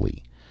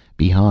sharply.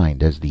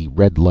 Behind, as the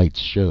red lights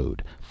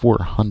showed,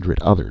 400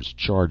 others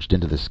charged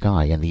into the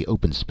sky and the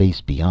open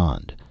space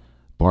beyond.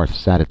 Barth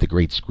sat at the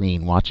great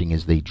screen, watching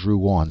as they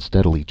drew on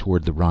steadily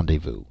toward the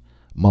rendezvous,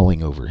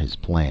 mulling over his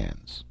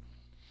plans.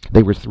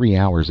 They were 3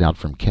 hours out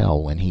from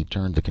Kel when he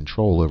turned the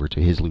control over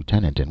to his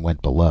lieutenant and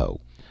went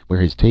below, where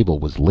his table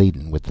was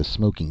laden with the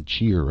smoking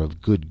cheer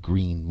of good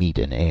green meat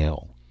and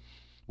ale.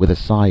 With a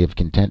sigh of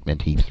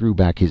contentment, he threw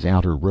back his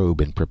outer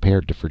robe and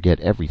prepared to forget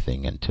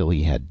everything until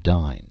he had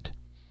dined.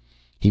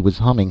 He was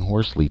humming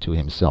hoarsely to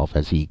himself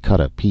as he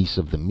cut a piece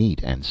of the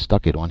meat and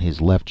stuck it on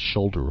his left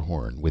shoulder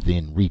horn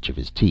within reach of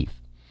his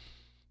teeth.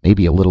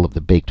 Maybe a little of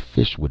the baked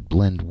fish would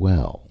blend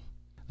well.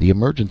 The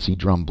emergency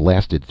drum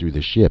blasted through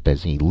the ship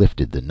as he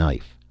lifted the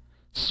knife.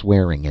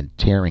 Swearing and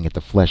tearing at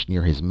the flesh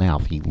near his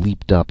mouth, he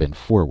leaped up and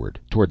forward,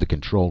 toward the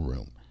control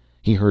room.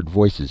 He heard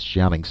voices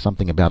shouting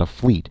something about a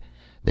fleet.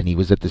 Then he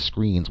was at the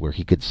screens where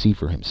he could see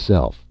for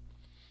himself.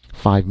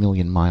 5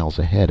 million miles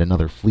ahead,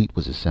 another fleet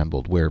was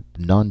assembled, where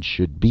none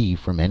should be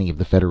from any of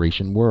the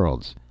Federation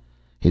worlds.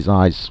 His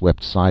eyes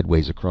swept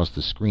sideways across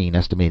the screen,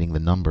 estimating the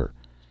number.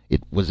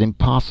 It was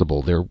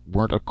impossible. There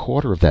weren't a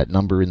quarter of that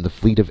number in the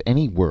fleet of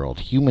any world,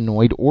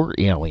 humanoid or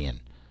alien.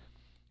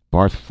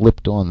 Barth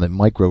flipped on the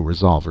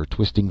micro-resolver,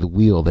 twisting the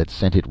wheel that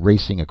sent it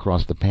racing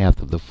across the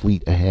path of the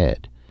fleet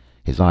ahead.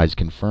 His eyes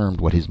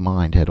confirmed what his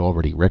mind had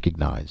already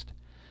recognized.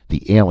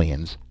 The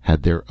aliens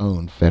had their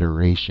own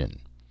federation.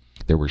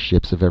 There were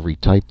ships of every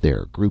type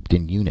there, grouped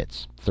in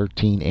units.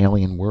 13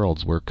 alien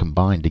worlds were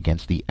combined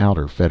against the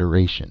outer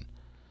federation.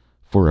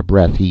 For a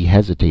breath he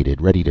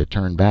hesitated, ready to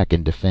turn back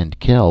and defend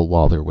Kel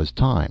while there was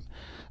time.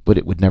 But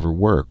it would never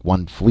work.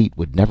 One fleet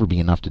would never be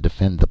enough to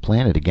defend the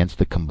planet against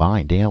the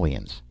combined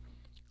aliens.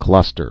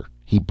 "Cluster,"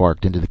 he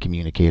barked into the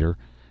communicator.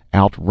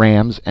 "Out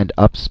rams and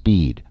up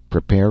speed.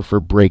 Prepare for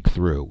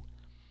breakthrough."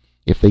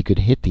 If they could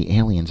hit the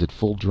aliens at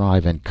full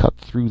drive and cut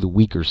through the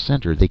weaker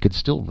center, they could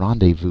still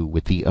rendezvous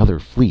with the other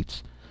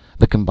fleets.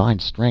 The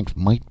combined strength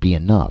might be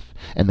enough,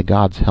 and the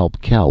gods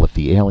help Kel if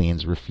the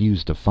aliens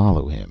refused to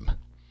follow him.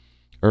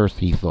 Earth,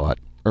 he thought.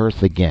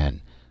 Earth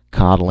again.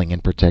 Coddling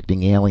and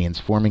protecting aliens,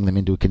 forming them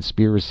into a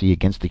conspiracy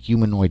against the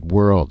humanoid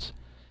worlds.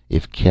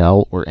 If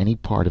Kel or any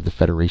part of the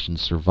Federation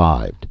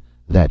survived,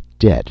 that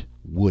debt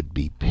would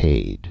be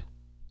paid.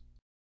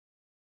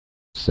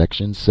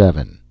 Section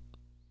 7.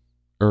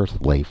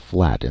 Earth lay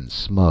flat and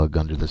smug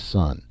under the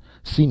sun,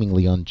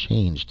 seemingly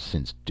unchanged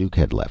since Duke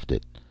had left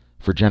it.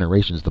 For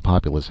generations the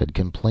populace had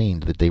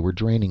complained that they were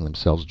draining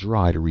themselves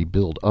dry to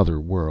rebuild other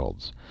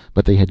worlds,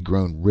 but they had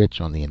grown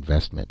rich on the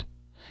investment.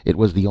 It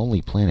was the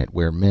only planet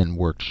where men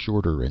worked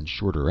shorter and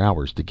shorter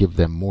hours to give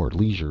them more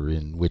leisure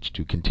in which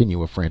to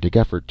continue a frantic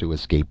effort to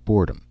escape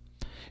boredom.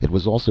 It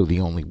was also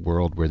the only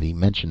world where the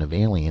mention of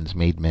aliens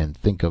made men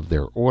think of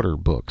their order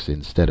books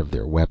instead of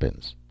their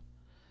weapons.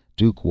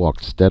 Duke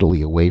walked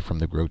steadily away from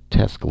the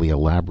grotesquely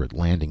elaborate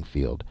landing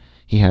field.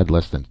 He had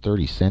less than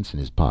 30 cents in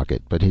his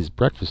pocket, but his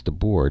breakfast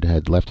aboard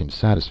had left him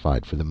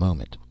satisfied for the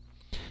moment.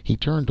 He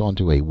turned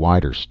onto a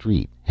wider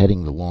street,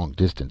 heading the long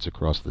distance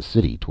across the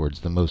city towards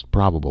the most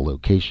probable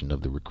location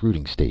of the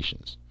recruiting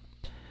stations.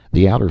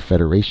 The Outer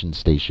Federation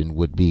station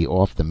would be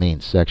off the main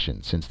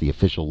section, since the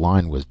official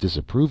line was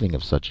disapproving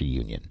of such a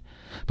union,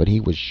 but he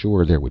was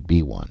sure there would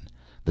be one.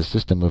 The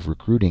system of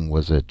recruiting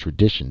was a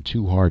tradition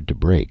too hard to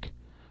break.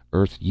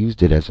 Earth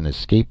used it as an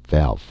escape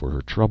valve for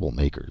her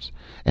troublemakers,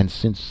 and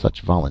since such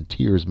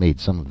volunteers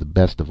made some of the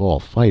best of all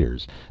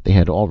fighters, they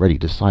had already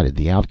decided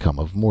the outcome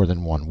of more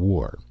than one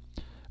war.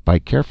 By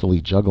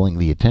carefully juggling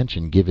the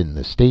attention given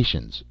the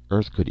stations,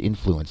 Earth could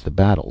influence the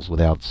battles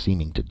without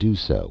seeming to do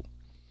so.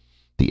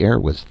 The air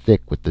was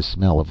thick with the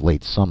smell of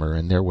late summer,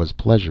 and there was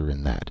pleasure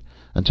in that,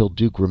 until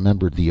Duke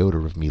remembered the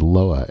odor of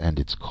Meloa and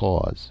its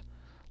cause.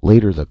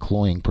 Later the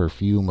cloying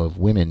perfume of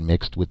women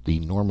mixed with the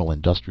normal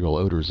industrial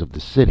odors of the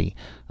city,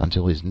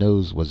 until his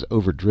nose was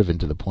overdriven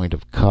to the point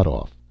of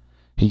cutoff.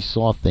 He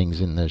saw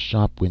things in the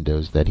shop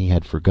windows that he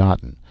had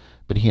forgotten,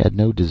 but he had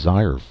no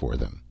desire for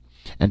them.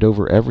 And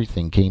over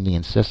everything came the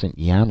incessant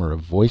yammer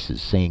of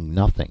voices saying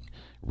nothing,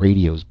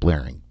 radios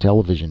blaring,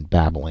 television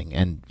babbling,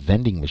 and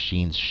vending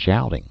machines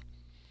shouting.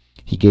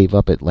 He gave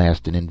up at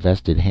last and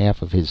invested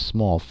half of his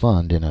small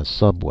fund in a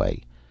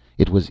subway.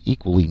 It was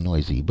equally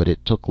noisy, but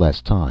it took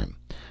less time.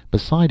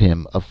 Beside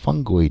him, a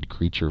fungoid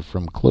creature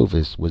from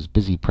Clovis was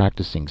busy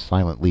practicing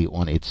silently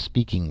on its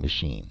speaking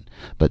machine,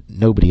 but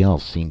nobody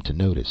else seemed to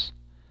notice.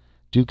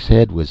 Duke's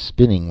head was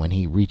spinning when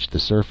he reached the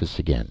surface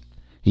again.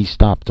 He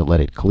stopped to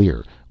let it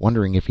clear,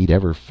 wondering if he'd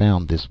ever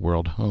found this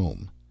world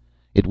home.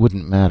 It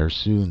wouldn't matter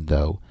soon,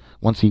 though.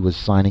 Once he was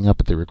signing up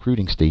at the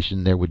recruiting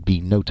station, there would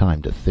be no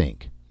time to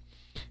think.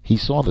 He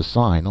saw the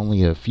sign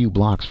only a few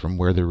blocks from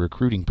where the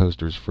recruiting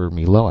posters for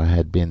Meloa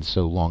had been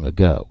so long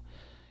ago.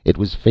 It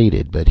was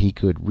faded, but he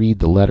could read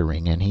the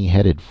lettering, and he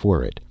headed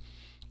for it.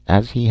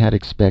 As he had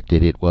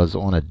expected, it was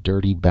on a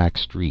dirty back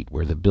street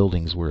where the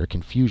buildings were a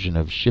confusion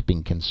of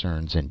shipping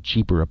concerns and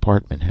cheaper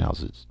apartment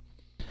houses.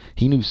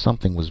 He knew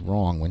something was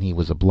wrong when he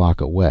was a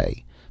block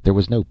away. There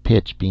was no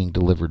pitch being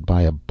delivered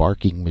by a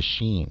barking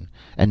machine,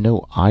 and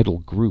no idle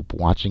group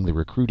watching the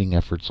recruiting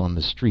efforts on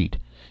the street.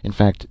 In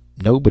fact,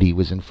 nobody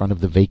was in front of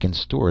the vacant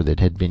store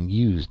that had been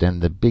used,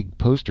 and the big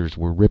posters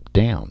were ripped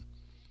down.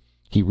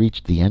 He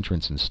reached the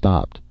entrance and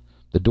stopped.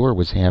 The door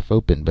was half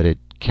open, but it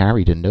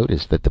carried a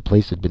notice that the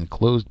place had been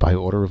closed by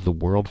order of the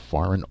World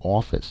Foreign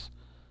Office.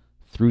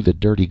 Through the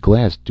dirty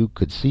glass, Duke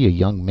could see a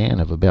young man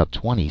of about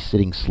 20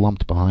 sitting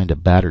slumped behind a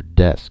battered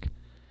desk.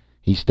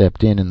 He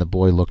stepped in, and the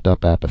boy looked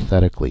up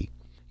apathetically.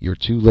 "You're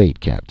too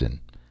late,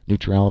 Captain.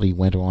 Neutrality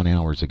went on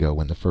hours ago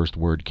when the first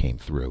word came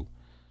through.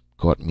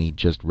 Caught me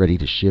just ready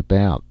to ship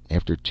out.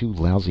 After 2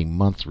 lousy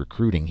months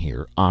recruiting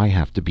here, I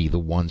have to be the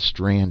one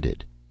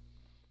stranded."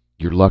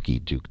 "You're lucky,"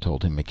 Duke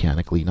told him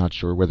mechanically, not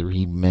sure whether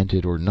he meant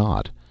it or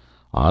not.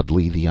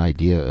 Oddly, the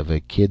idea of a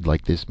kid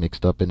like this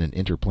mixed up in an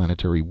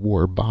interplanetary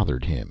war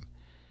bothered him.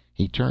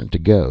 He turned to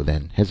go,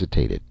 then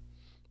hesitated.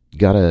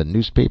 "Got a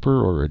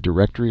newspaper or a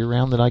directory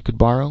around that I could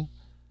borrow?"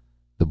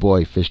 The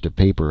boy fished a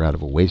paper out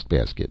of a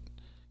wastebasket.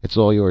 "It's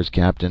all yours,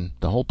 Captain.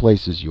 The whole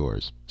place is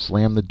yours.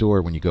 Slam the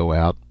door when you go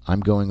out. I'm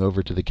going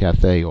over to the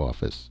Cathay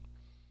office."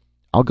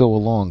 "I'll go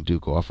along,"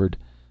 Duke offered.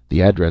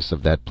 The address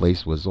of that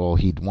place was all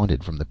he'd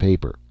wanted from the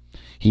paper.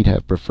 He'd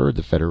have preferred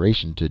the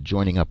Federation to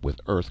joining up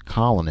with Earth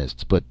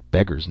colonists, but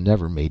beggars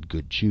never made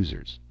good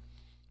choosers.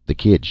 The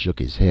kid shook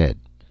his head.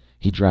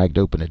 He dragged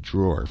open a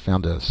drawer,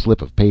 found a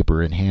slip of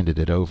paper, and handed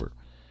it over.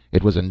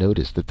 It was a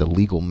notice that the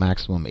legal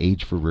maximum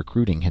age for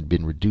recruiting had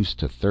been reduced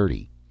to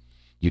 30.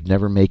 "You'd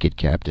never make it,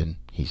 Captain,"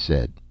 he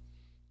said.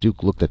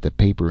 Duke looked at the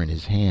paper in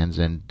his hands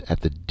and at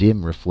the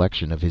dim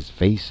reflection of his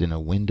face in a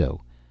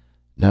window.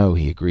 "No,"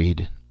 he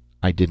agreed,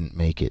 "I didn't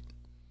make it."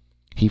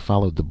 He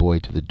followed the boy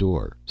to the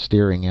door,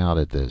 staring out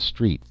at the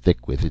street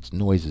thick with its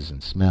noises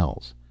and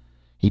smells.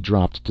 He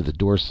dropped to the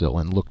doorsill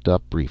and looked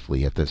up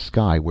briefly at the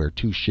sky where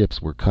two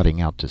ships were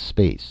cutting out to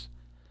space.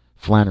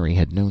 Flannery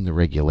had known the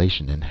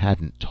regulation and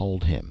hadn't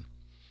told him.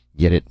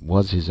 Yet it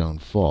was his own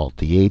fault.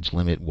 The age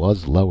limit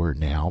was lower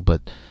now,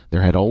 but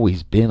there had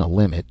always been a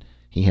limit.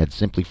 He had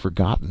simply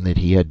forgotten that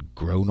he had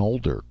grown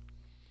older.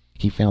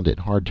 He found it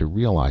hard to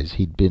realize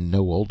he'd been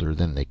no older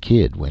than the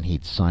kid when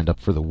he'd signed up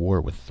for the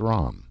war with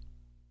Throm.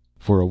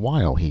 For a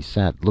while he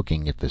sat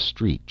looking at the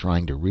street,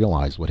 trying to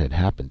realize what had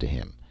happened to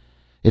him.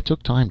 It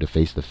took time to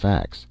face the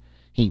facts.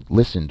 He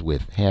listened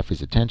with half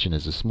his attention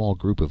as a small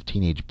group of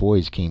teenage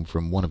boys came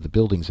from one of the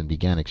buildings and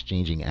began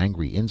exchanging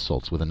angry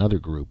insults with another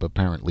group,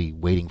 apparently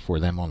waiting for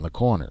them on the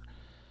corner.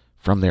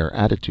 From their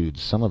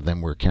attitudes, some of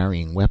them were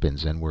carrying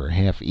weapons and were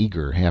half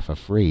eager, half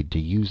afraid to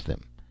use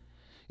them.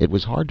 It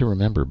was hard to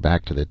remember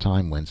back to the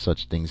time when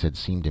such things had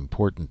seemed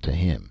important to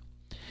him.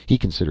 He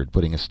considered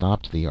putting a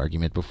stop to the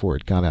argument before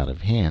it got out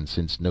of hand,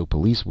 since no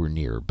police were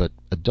near, but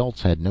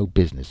adults had no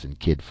business in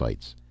kid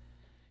fights.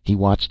 He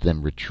watched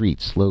them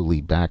retreat slowly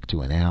back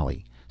to an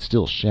alley,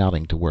 still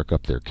shouting to work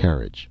up their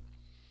courage.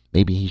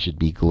 Maybe he should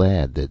be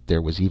glad that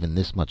there was even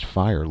this much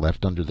fire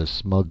left under the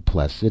smug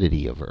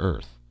placidity of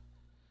Earth.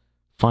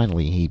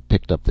 Finally he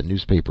picked up the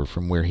newspaper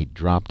from where he'd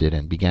dropped it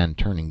and began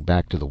turning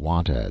back to the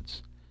want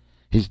ads.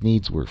 His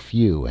needs were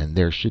few, and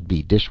there should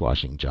be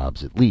dishwashing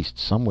jobs at least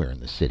somewhere in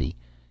the city.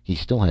 He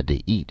still had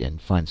to eat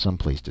and find some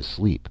place to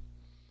sleep.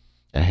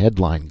 A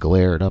headline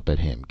glared up at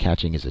him,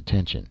 catching his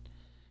attention.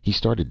 He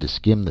started to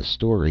skim the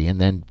story and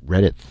then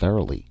read it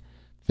thoroughly.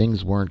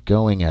 Things weren't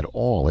going at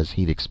all as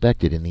he'd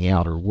expected in the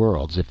outer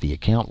worlds, if the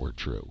account were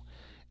true.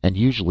 And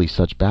usually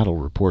such battle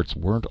reports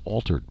weren't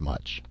altered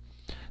much.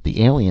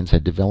 The aliens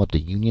had developed a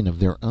union of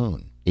their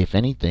own, if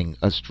anything,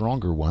 a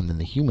stronger one than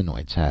the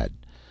humanoids had.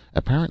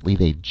 Apparently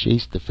they'd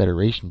chased the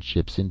Federation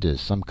ships into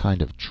some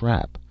kind of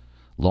trap.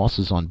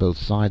 Losses on both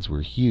sides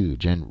were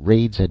huge, and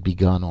raids had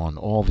begun on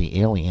all the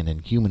alien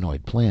and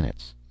humanoid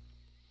planets.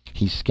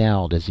 He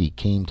scowled as he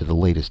came to the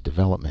latest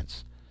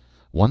developments.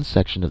 One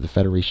section of the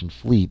Federation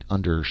fleet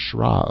under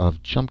Shra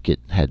of Chumkit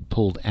had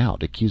pulled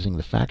out, accusing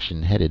the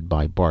faction headed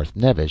by Barth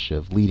Nevesh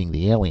of leading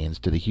the aliens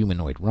to the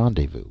humanoid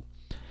rendezvous.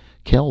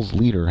 Kel's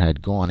leader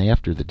had gone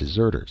after the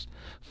deserters,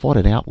 fought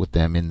it out with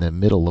them in the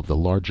middle of the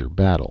larger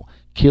battle,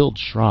 killed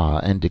Shra,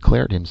 and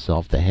declared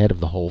himself the head of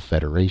the whole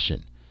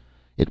Federation.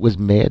 It was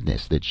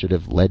madness that should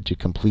have led to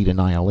complete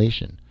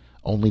annihilation.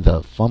 Only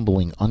the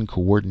fumbling,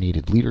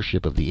 uncoordinated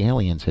leadership of the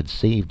aliens had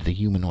saved the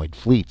humanoid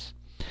fleets.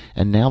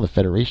 And now the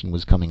Federation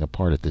was coming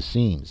apart at the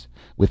seams,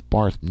 with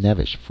Barth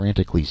Nevesh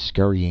frantically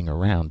scurrying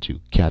around to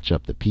catch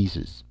up the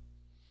pieces.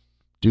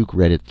 Duke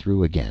read it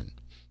through again,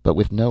 but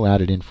with no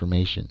added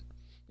information.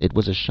 It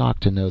was a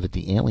shock to know that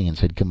the aliens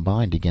had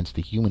combined against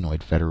the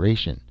humanoid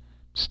Federation.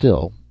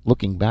 Still,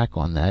 looking back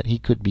on that, he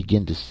could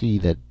begin to see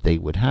that they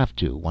would have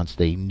to, once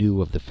they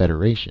knew of the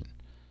Federation.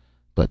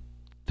 But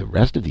the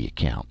rest of the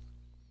account...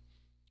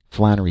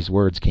 Flannery's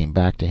words came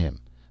back to him.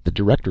 The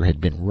director had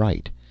been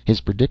right.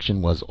 His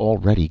prediction was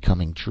already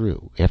coming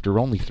true, after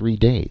only 3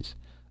 days.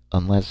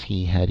 Unless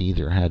he had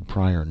either had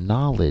prior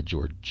knowledge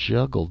or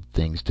juggled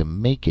things to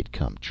make it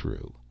come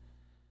true.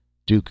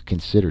 Duke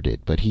considered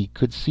it, but he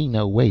could see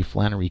no way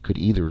Flannery could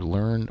either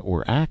learn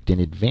or act in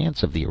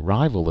advance of the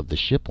arrival of the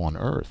ship on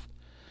Earth.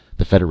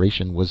 The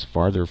Federation was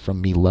farther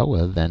from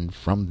Meloa than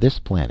from this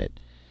planet.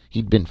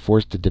 He'd been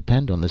forced to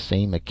depend on the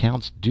same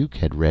accounts Duke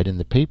had read in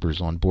the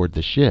papers on board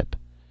the ship.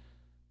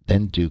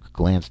 Then Duke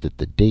glanced at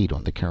the date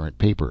on the current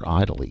paper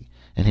idly,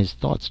 and his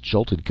thoughts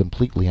jolted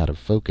completely out of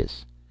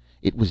focus.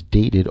 It was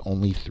dated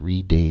only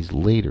 3 days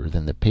later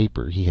than the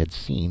paper he had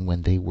seen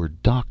when they were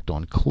docked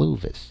on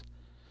Clovis.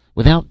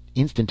 Without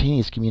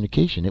instantaneous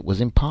communication, it was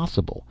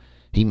impossible.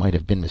 He might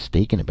have been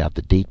mistaken about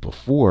the date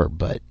before,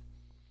 but...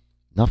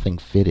 Nothing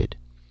fitted.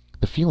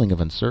 The feeling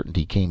of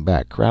uncertainty came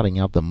back, crowding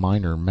out the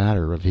minor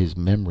matter of his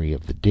memory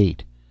of the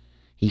date.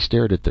 He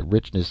stared at the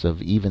richness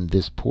of even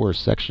this poor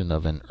section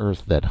of an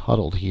Earth that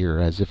huddled here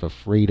as if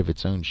afraid of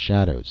its own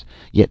shadows,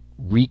 yet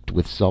reeked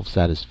with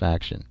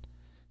self-satisfaction.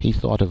 He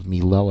thought of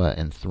Meloa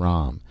and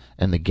Throm,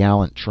 and the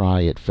gallant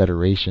try at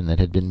federation that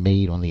had been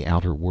made on the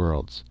outer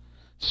worlds.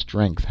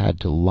 Strength had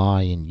to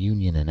lie in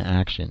union and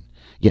action,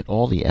 yet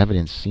all the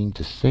evidence seemed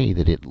to say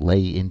that it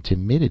lay in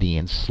timidity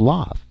and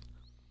sloth.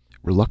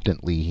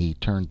 Reluctantly, he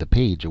turned the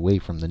page away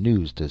from the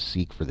news to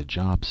seek for the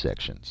job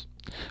sections.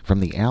 From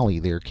the alley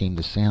there came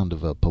the sound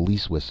of a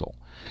police whistle,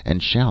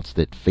 and shouts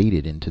that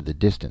faded into the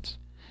distance.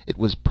 It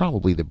was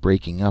probably the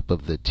breaking up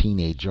of the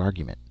teenage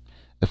argument.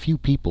 A few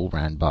people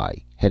ran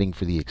by, heading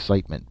for the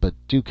excitement, but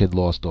Duke had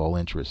lost all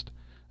interest.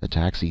 A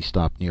taxi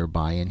stopped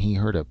nearby, and he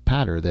heard a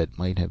patter that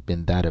might have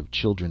been that of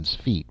children's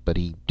feet, but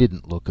he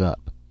didn't look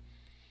up.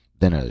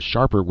 Then a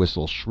sharper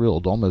whistle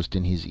shrilled almost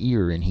in his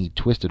ear, and he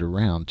twisted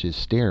around to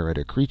stare at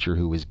a creature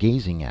who was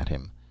gazing at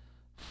him.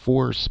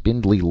 4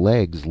 spindly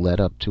legs led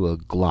up to a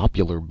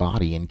globular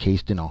body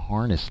encased in a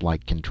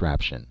harness-like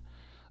contraption.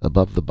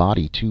 Above the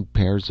body 2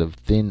 pairs of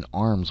thin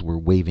arms were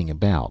waving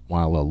about,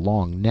 while a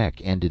long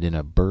neck ended in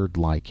a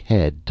bird-like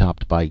head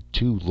topped by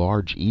 2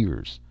 large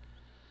ears.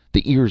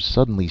 The ears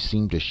suddenly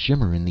seemed to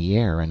shimmer in the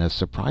air, and a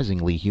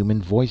surprisingly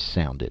human voice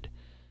sounded.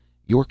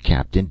 "You're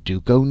Captain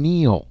Duke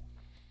O'Neill!"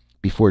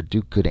 Before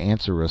Duke could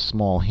answer, a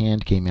small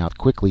hand came out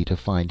quickly to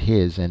find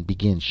his and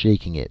begin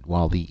shaking it,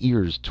 while the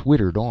ears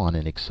twittered on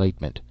in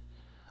excitement.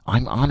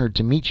 "I'm honored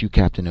to meet you,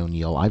 Captain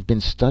O'Neill. I've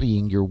been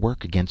studying your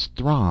work against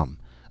Throm.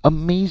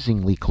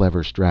 Amazingly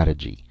clever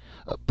strategy.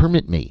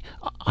 Permit me.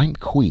 I'm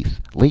Queeth,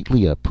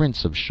 lately a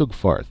prince of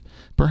Shugfarth.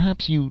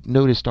 Perhaps you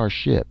noticed our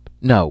ship.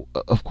 No,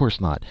 of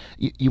course not.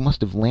 You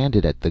must have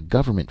landed at the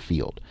government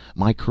field.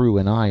 My crew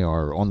and I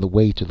are on the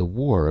way to the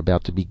war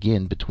about to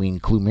begin between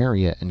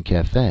Kloomiria and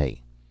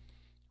Cathay."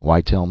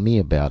 "Why tell me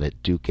about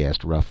it?" Duke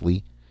asked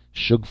roughly.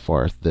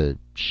 Shugfarth, the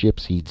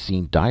ships he'd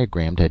seen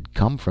diagrammed, had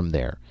come from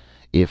there.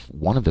 If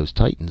one of those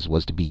Titans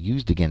was to be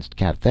used against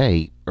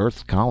Cathay,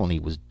 Earth's colony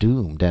was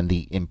doomed, and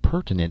the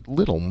impertinent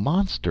little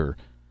monster...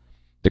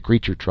 The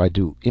creature tried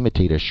to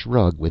imitate a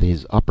shrug with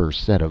his upper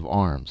set of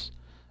arms.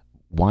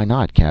 "Why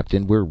not,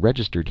 Captain? We're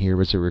registered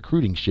here as a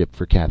recruiting ship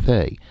for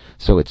Cathay,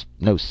 so it's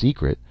no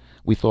secret.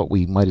 We thought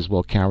we might as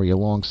well carry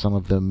along some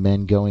of the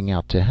men going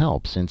out to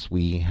help, since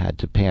we had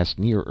to pass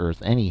near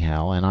Earth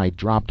anyhow, and I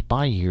dropped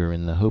by here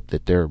in the hope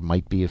that there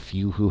might be a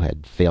few who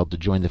had failed to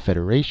join the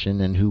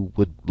Federation and who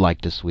would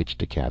like to switch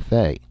to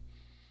Cathay."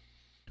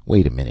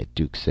 "Wait a minute,"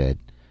 Duke said.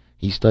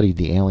 He studied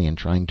the alien,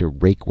 trying to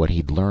rake what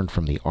he'd learned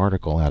from the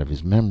article out of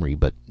his memory,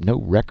 but no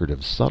record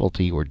of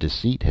subtlety or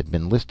deceit had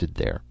been listed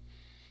there.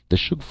 The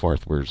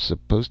Shugfarth were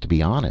supposed to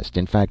be honest.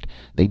 In fact,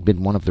 they'd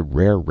been one of the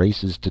rare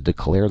races to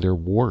declare their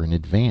war in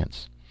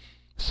advance.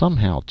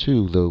 Somehow,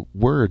 too, the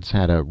words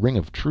had a ring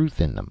of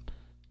truth in them.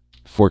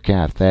 "For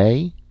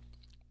Cathay?"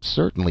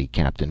 "Certainly,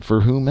 Captain.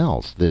 For whom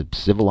else? The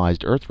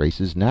civilized Earth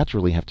races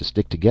naturally have to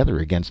stick together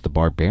against the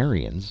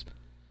barbarians."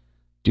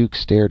 Duke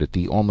stared at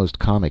the almost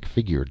comic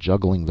figure,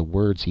 juggling the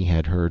words he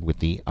had heard with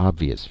the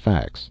obvious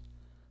facts.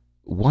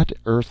 "What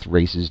Earth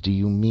races do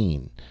you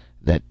mean?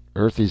 That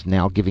Earth is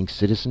now giving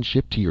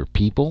citizenship to your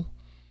people?"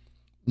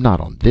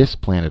 "Not on this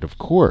planet, of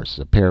course."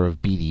 A pair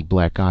of beady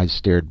black eyes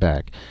stared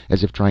back,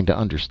 as if trying to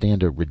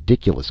understand a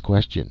ridiculous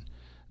question.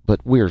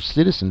 "But we're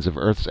citizens of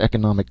Earth's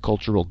economic,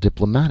 cultural,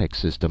 diplomatic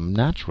system,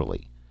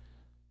 naturally."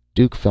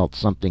 Duke felt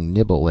something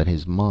nibble at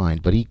his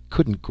mind, but he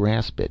couldn't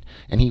grasp it,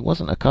 and he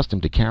wasn't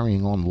accustomed to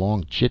carrying on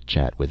long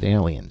chit-chat with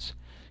aliens.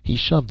 He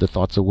shoved the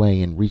thoughts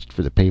away and reached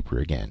for the paper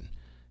again.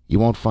 "You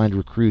won't find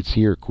recruits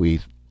here,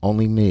 Queeth.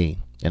 Only me.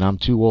 And I'm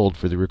too old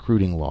for the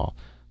recruiting law.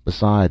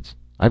 Besides,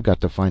 I've got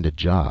to find a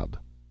job."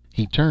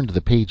 He turned the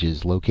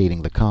pages,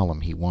 locating the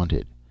column he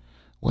wanted.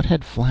 What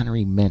had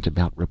Flannery meant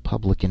about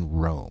Republican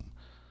Rome?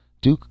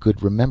 Duke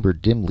could remember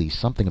dimly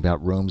something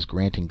about Rome's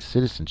granting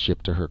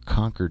citizenship to her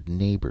conquered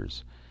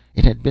neighbors.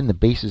 It had been the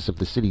basis of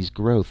the city's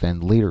growth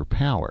and later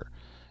power.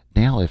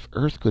 Now, if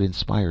Earth could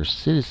inspire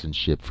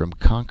citizenship from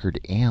conquered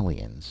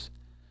aliens...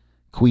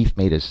 Queeth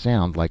made a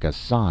sound like a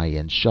sigh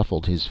and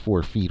shuffled his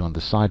 4 feet on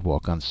the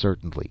sidewalk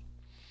uncertainly.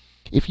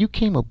 "If you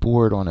came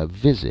aboard on a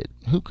visit,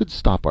 who could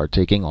stop our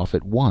taking off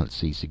at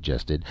once?" he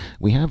suggested.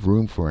 "We have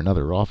room for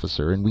another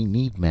officer, and we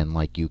need men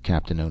like you,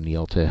 Captain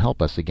O'Neill, to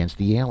help us against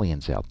the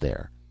aliens out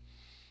there."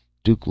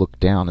 Duke looked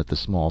down at the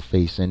small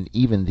face, and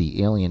even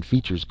the alien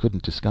features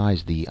couldn't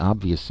disguise the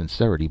obvious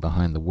sincerity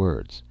behind the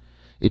words.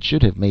 It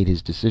should have made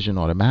his decision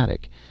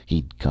automatic.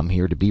 He'd come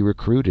here to be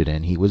recruited,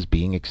 and he was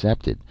being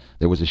accepted.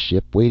 There was a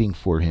ship waiting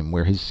for him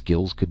where his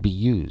skills could be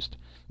used.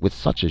 With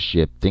such a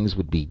ship, things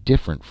would be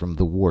different from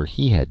the war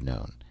he had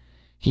known.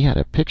 He had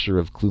a picture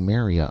of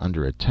Kloomiria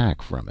under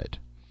attack from it.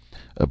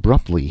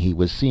 Abruptly, he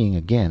was seeing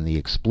again the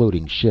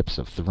exploding ships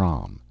of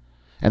Throm,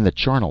 and the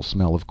charnel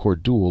smell of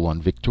Kordul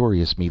on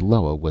victorious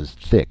Meloa was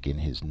thick in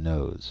his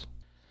nose.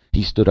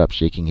 He stood up,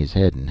 shaking his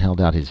head, and held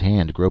out his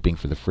hand, groping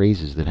for the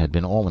phrases that had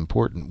been all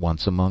important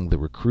once among the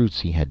recruits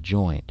he had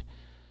joined.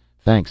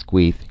 "Thanks,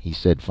 Queeth," he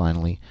said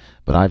finally,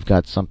 "but I've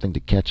got something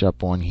to catch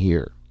up on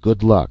here.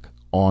 Good luck.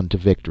 On to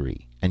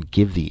victory. And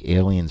give the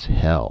aliens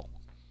hell."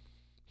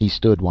 He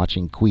stood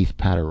watching Queeth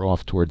patter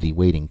off toward the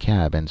waiting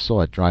cab, and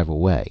saw it drive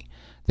away.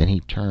 Then he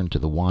turned to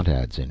the want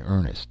ads in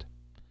earnest.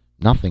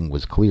 Nothing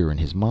was clear in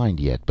his mind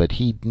yet, but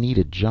he'd need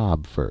a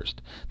job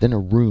first, then a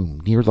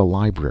room near the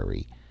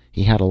library.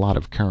 He had a lot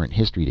of current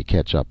history to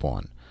catch up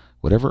on.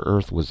 Whatever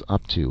Earth was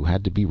up to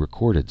had to be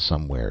recorded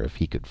somewhere if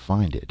he could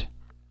find it.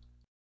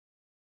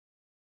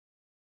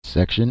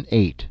 Section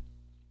 8.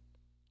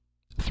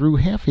 Through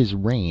half his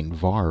reign,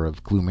 Var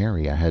of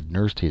Kloomiria had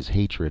nursed his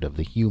hatred of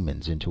the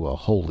humans into a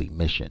holy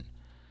mission.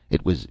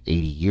 It was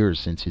 80 years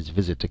since his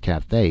visit to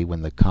Cathay,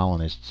 when the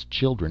colonists'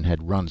 children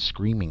had run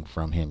screaming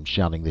from him,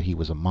 shouting that he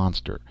was a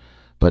monster,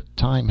 but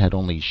time had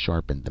only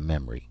sharpened the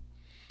memory.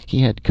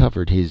 He had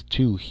covered his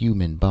too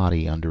human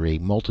body under a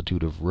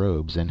multitude of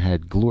robes, and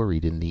had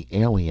gloried in the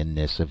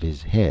alienness of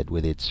his head,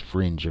 with its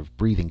fringe of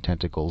breathing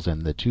tentacles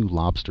and the two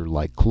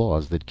lobster-like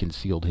claws that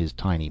concealed his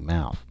tiny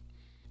mouth.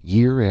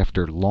 Year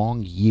after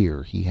long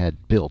year he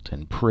had built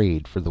and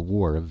prayed for the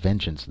war of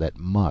vengeance that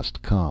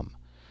must come.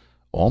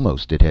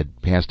 Almost it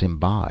had passed him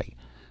by.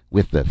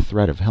 With the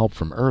threat of help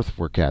from Earth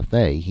for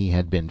Cathay, he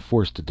had been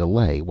forced to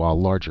delay while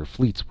larger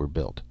fleets were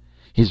built.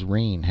 His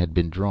reign had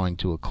been drawing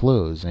to a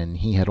close, and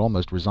he had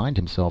almost resigned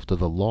himself to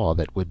the law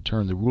that would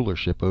turn the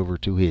rulership over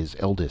to his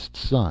eldest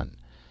son.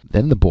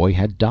 Then the boy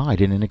had died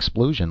in an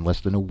explosion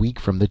less than a week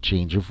from the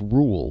change of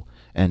rule,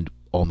 and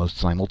almost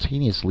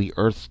simultaneously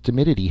Earth's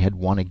timidity had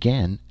won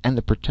again, and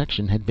the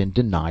protection had been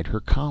denied her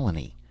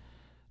colony.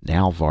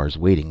 Now Var's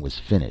waiting was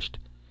finished.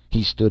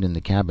 He stood in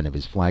the cabin of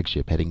his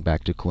flagship, heading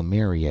back to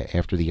Kloomiria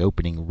after the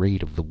opening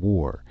raid of the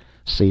war,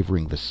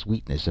 savoring the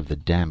sweetness of the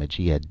damage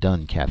he had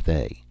done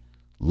Cathay.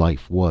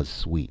 Life was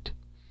sweet.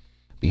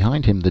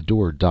 Behind him the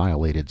door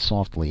dilated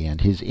softly,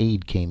 and his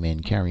aide came in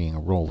carrying a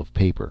roll of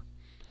paper.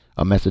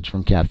 "A message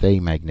from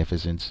Cathay,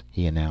 Magnificence,"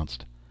 he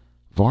announced.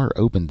 Var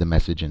opened the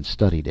message and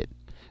studied it.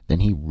 Then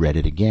he read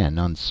it again,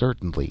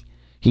 uncertainly.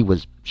 He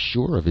was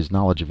sure of his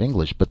knowledge of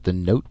English, but the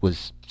note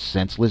was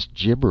senseless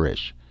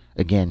gibberish.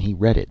 Again he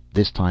read it,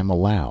 this time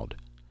aloud.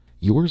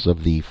 "Yours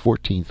of the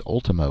 14th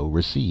ultimo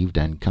received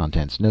and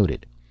contents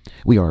noted.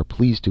 We are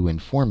pleased to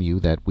inform you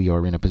that we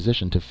are in a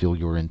position to fill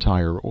your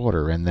entire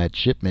order, and that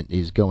shipment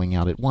is going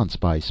out at once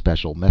by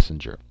special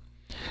messenger.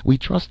 We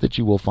trust that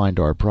you will find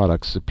our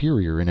products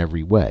superior in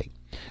every way.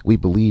 We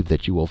believe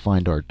that you will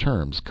find our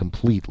terms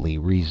completely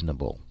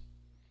reasonable."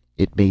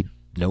 It made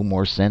no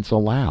more sense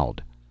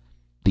aloud.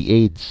 The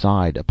aide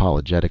sighed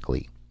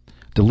apologetically.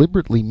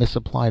 "Deliberately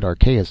misapplied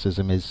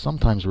archaicism is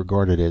sometimes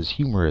regarded as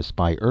humorous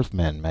by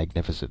Earthmen,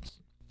 Magnificence.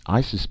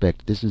 I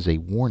suspect this is a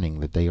warning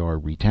that they are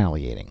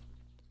retaliating."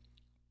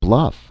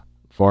 "Bluff."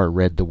 Var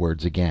read the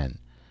words again,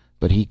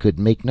 but he could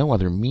make no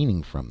other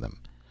meaning from them.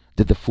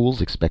 Did the fools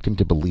expect him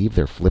to believe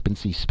their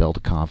flippancy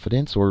spelled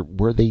confidence, or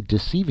were they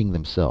deceiving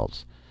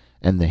themselves?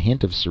 And the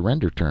hint of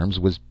surrender terms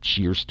was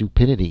sheer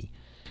stupidity.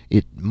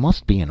 It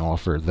must be an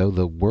offer, though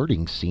the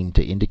wording seemed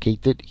to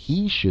indicate that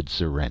he should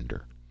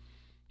surrender.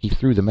 He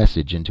threw the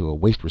message into a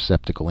waste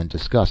receptacle in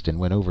disgust and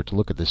went over to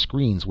look at the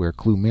screens where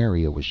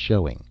Kloomiria was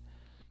showing.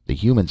 The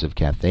humans of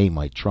Cathay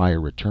might try a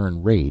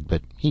return raid,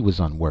 but he was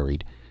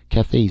unworried.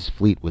 Cathay's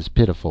fleet was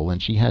pitiful,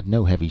 and she had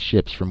no heavy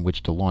ships from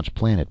which to launch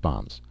planet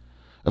bombs.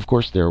 Of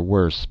course there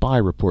were spy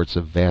reports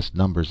of vast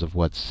numbers of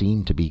what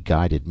seemed to be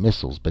guided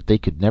missiles, but they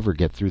could never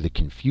get through the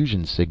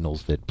confusion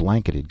signals that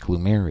blanketed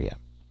Kloomiria.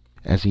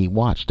 As he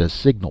watched, a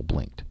signal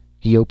blinked.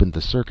 He opened the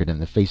circuit and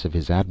the face of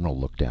his admiral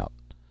looked out.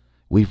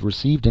 "We've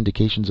received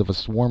indications of a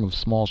swarm of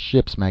small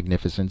ships,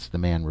 Magnificence," the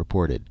man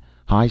reported.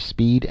 "High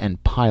speed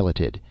and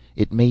piloted.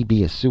 It may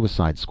be a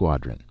suicide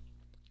squadron."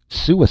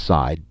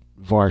 "Suicide?"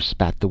 Var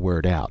spat the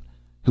word out.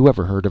 "Who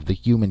ever heard of the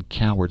human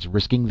cowards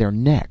risking their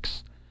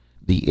necks?"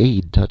 The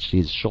aide touched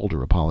his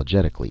shoulder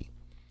apologetically.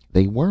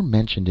 "They were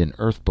mentioned in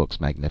Earth books,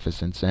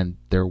 Magnificence, and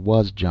there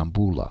was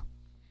Djambula."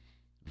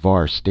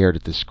 Var stared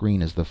at the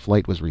screen as the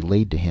flight was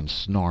relayed to him,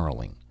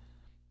 snarling.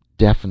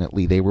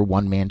 Definitely they were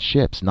one-man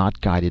ships,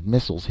 not guided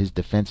missiles. His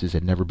defenses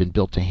had never been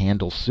built to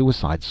handle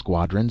suicide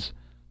squadrons.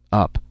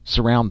 "Up!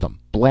 Surround them!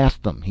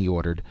 Blast them!" he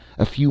ordered.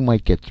 A few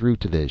might get through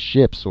to the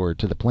ships or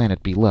to the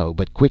planet below,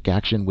 but quick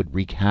action would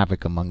wreak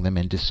havoc among them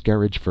and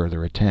discourage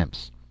further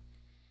attempts.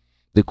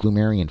 The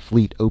Kloomirian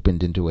fleet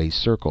opened into a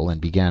circle and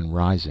began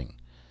rising.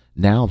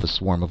 Now the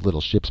swarm of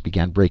little ships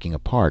began breaking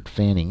apart,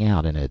 fanning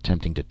out and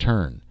attempting to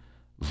turn.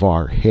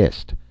 Var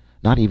hissed.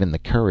 Not even the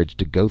courage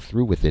to go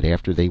through with it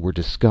after they were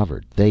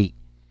discovered.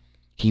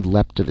 He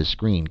leapt to the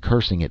screen,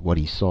 cursing at what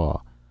he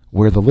saw.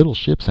 Where the little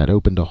ships had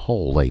opened a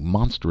hole, a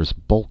monstrous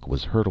bulk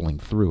was hurtling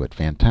through at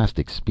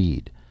fantastic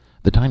speed.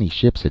 The tiny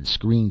ships had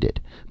screened it,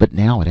 but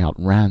now it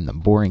outran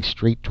them, boring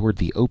straight toward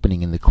the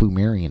opening in the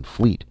Kloomirian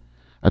fleet.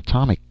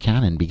 Atomic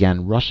cannon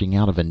began rushing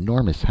out of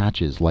enormous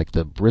hatches, like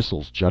the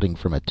bristles jutting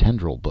from a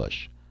tendril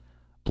bush.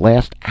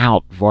 "Blast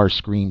out!" Var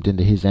screamed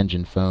into his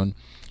engine phone.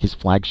 His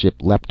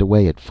flagship leapt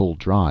away at full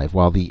drive,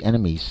 while the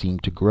enemies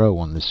seemed to grow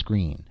on the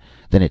screen.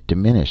 Then it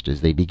diminished as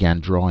they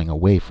began drawing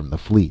away from the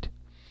fleet.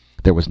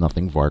 There was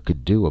nothing Var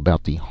could do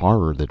about the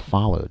horror that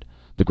followed.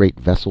 The great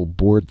vessel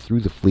bored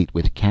through the fleet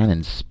with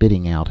cannons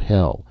spitting out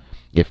hell.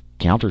 If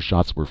counter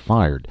shots were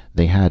fired,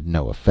 they had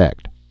no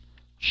effect.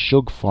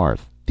 "Shug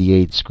Farth!" The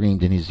aide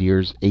screamed in his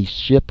ears. "A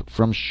ship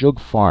from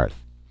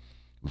Shugfarth!"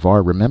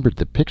 Var remembered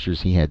the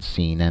pictures he had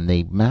seen, and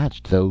they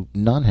matched, though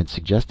none had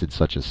suggested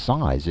such a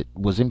size. It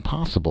was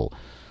impossible.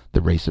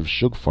 The race of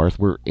Shugfarth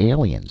were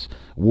aliens,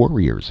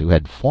 warriors who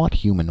had fought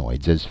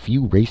humanoids as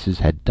few races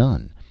had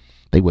done.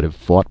 They would have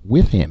fought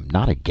with him,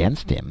 not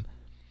against him.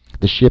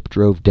 The ship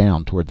drove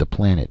down toward the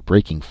planet,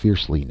 braking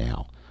fiercely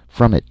now.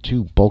 From it,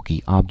 two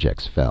bulky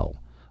objects fell.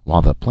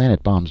 While the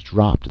planet bombs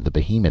dropped, the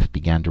behemoth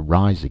began to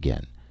rise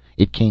again.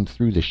 It came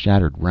through the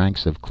shattered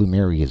ranks of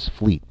Klumeria's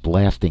fleet,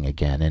 blasting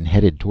again, and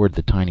headed toward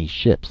the tiny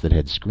ships that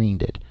had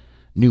screened it,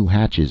 new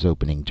hatches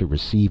opening to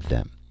receive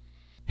them.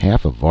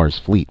 Half of Var's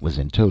fleet was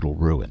in total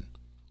ruin.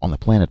 On the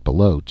planet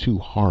below, two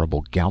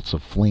horrible gouts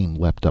of flame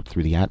leapt up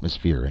through the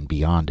atmosphere and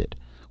beyond it,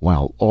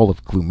 while all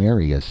of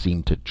Klumeria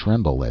seemed to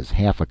tremble as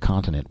half a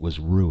continent was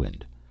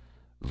ruined.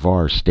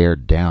 Var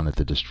stared down at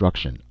the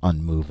destruction,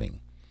 unmoving.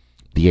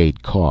 The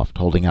aide coughed,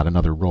 holding out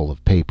another roll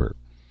of paper.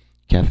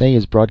 "Cathay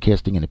is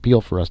broadcasting an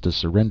appeal for us to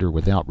surrender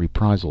without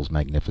reprisals,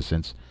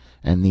 Magnificence,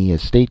 and the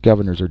estate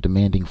governors are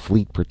demanding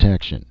fleet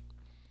protection."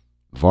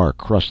 Var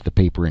crushed the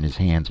paper in his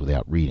hands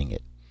without reading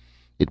it.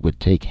 It would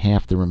take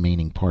half the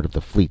remaining part of the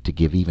fleet to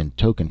give even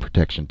token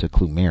protection to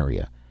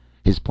Klumeria.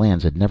 His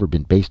plans had never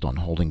been based on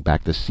holding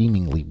back the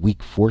seemingly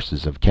weak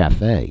forces of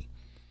Cathay.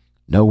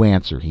 "No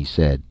answer," he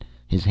said.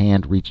 His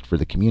hand reached for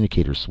the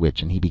communicator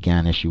switch and he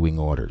began issuing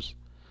orders.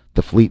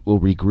 "The fleet will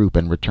regroup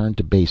and return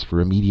to base for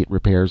immediate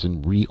repairs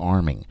and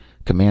rearming.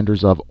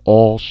 Commanders of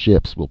all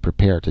ships will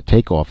prepare to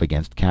take off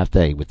against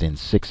Cathay within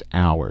 6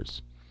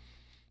 hours."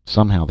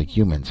 Somehow the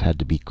humans had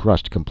to be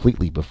crushed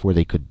completely before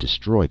they could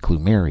destroy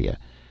Klumeria.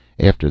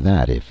 After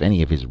that, if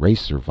any of his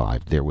race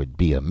survived, there would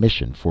be a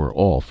mission for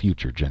all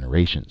future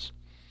generations.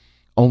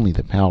 Only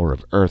the power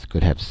of Earth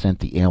could have sent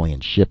the alien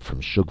ship from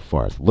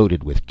Shugfarth,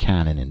 loaded with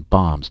cannon and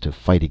bombs, to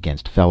fight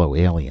against fellow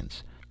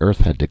aliens.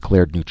 Earth had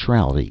declared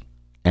neutrality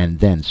and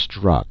then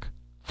struck.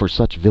 For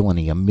such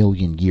villainy,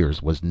 1,000,000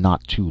 years was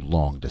not too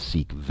long to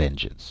seek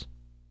vengeance.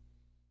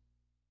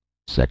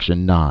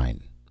 Section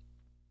 9.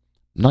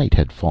 Night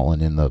had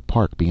fallen in the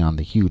park beyond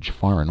the huge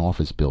Foreign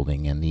Office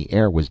building, and the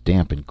air was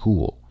damp and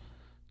cool.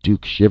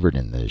 Duke shivered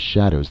in the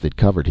shadows that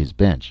covered his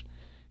bench.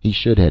 He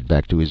should head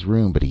back to his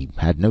room, but he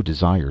had no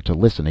desire to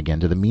listen again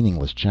to the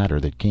meaningless chatter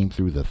that came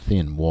through the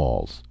thin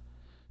walls.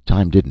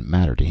 Time didn't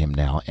matter to him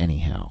now,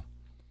 anyhow.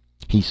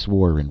 He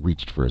swore and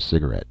reached for a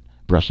cigarette,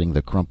 brushing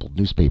the crumpled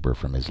newspaper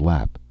from his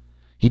lap.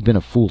 He'd been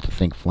a fool to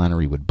think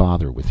Flannery would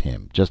bother with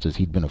him, just as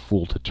he'd been a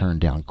fool to turn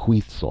down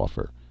Queeth's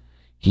offer.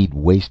 He'd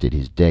wasted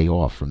his day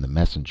off from the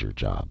messenger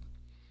job.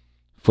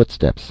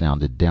 Footsteps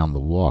sounded down the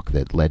walk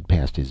that led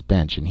past his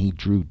bench, and he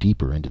drew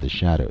deeper into the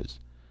shadows.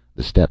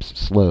 The steps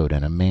slowed,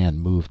 and a man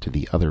moved to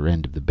the other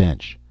end of the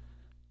bench.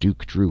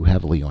 Duke drew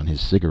heavily on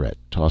his cigarette,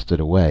 tossed it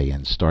away,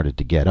 and started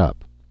to get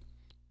up.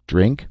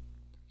 "Drink?"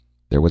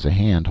 There was a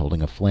hand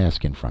holding a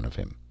flask in front of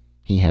him.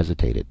 He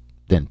hesitated,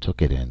 then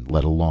took it and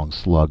let a long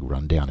slug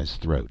run down his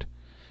throat.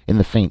 In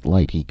the faint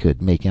light he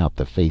could make out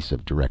the face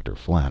of Director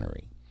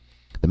Flannery.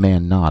 The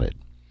man nodded.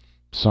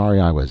 "Sorry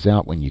I was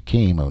out when you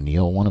came,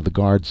 O'Neill. One of the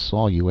guards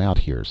saw you out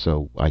here,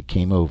 so I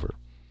came over."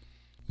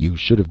 "You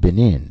should have been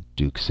in,"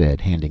 Duke said,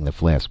 handing the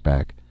flask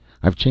back.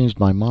 "I've changed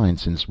my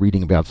mind since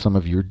reading about some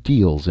of your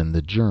deals in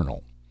the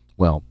journal.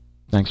 Well,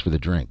 thanks for the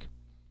drink."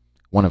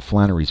 One of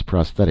Flannery's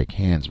prosthetic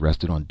hands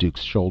rested on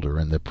Duke's shoulder,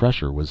 and the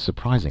pressure was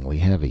surprisingly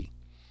heavy.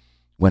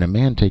 "When a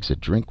man takes a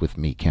drink with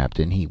me,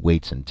 Captain, he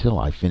waits until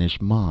I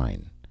finish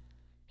mine."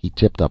 He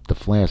tipped up the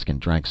flask and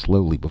drank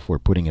slowly before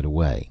putting it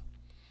away.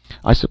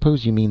 "I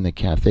suppose you mean the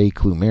Cathay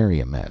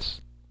Klumeria mess."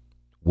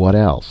 What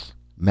else?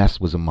 Mess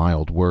was a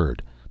mild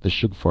word. The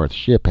Shugfarth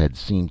ship had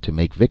seemed to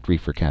make victory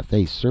for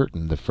Cathay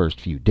certain the first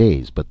few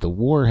days, but the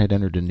war had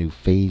entered a new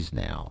phase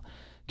now.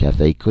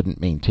 Cathay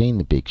couldn't maintain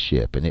the big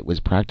ship, and it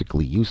was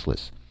practically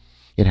useless.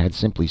 It had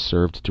simply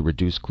served to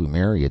reduce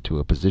Klumeria to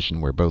a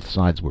position where both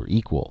sides were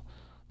equal.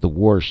 The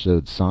war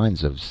showed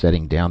signs of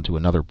setting down to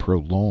another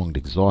prolonged,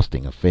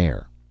 exhausting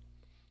affair.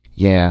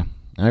 "Yeah,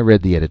 I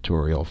read the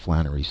editorial,"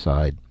 Flannery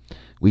sighed.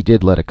 "We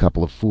did let a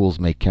couple of fools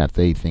make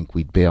Cathay think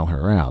we'd bail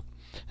her out.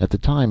 At the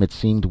time it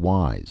seemed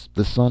wise.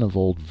 The son of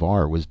old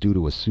Var was due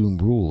to assume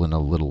rule in a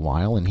little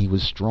while, and he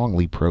was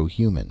strongly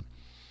pro-human.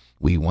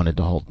 We wanted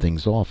to hold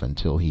things off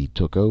until he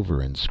took over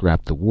and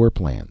scrapped the war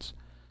plans.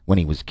 When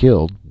he was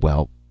killed,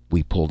 well,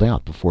 we pulled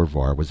out before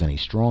Var was any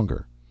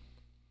stronger."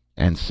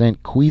 "And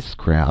sent Queeth's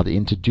crowd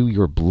in to do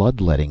your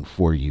bloodletting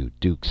for you,"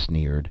 Duke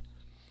sneered.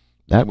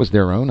 "That was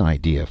their own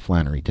idea,"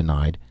 Flannery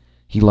denied.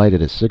 He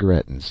lighted a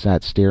cigarette and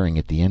sat staring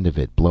at the end of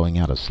it, blowing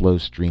out a slow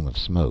stream of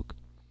smoke.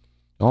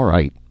 "All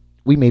right,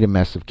 we made a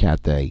mess of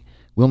Cathay.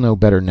 We'll know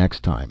better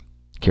next time.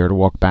 Care to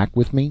walk back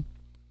with me?"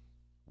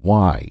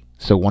 "Why?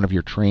 So one of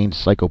your trained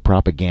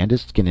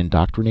psychopropagandists can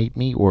indoctrinate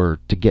me, or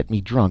to get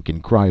me drunk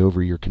and cry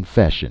over your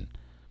confession?"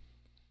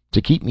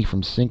 "To keep me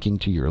from sinking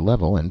to your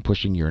level and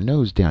pushing your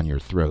nose down your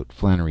throat,"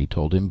 Flannery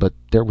told him, but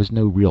there was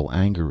no real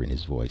anger in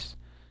his voice.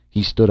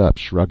 He stood up,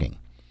 shrugging.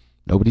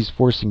 "Nobody's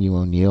forcing you,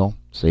 O'Neill.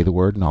 Say the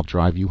word and I'll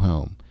drive you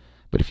home.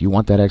 But if you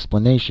want that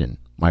explanation,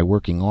 My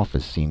working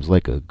office seems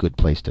like a good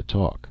place to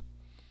talk."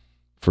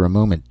 For a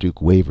moment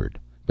Duke wavered,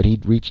 but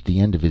he'd reached the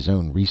end of his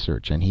own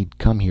research and he'd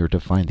come here to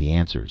find the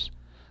answers.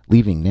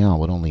 Leaving now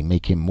would only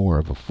make him more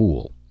of a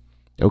fool.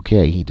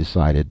 "Okay," he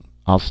decided.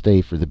 "I'll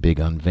stay for the big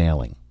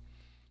unveiling."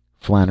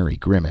 Flannery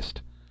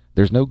grimaced.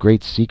 "There's no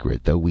great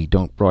secret, though we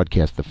don't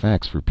broadcast the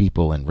facts for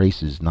people and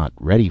races not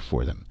ready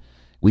for them.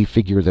 We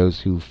figure those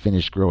who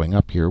finish growing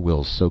up here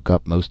will soak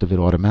up most of it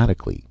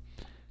automatically.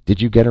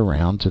 Did you get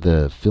around to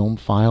the film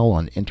file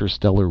on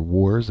interstellar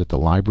wars at the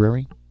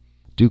library?"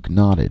 Duke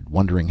nodded,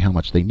 wondering how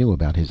much they knew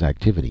about his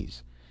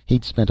activities.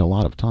 He'd spent a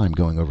lot of time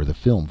going over the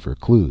film for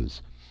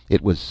clues.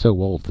 It was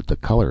so old that the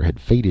color had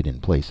faded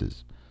in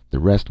places. The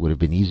rest would have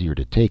been easier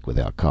to take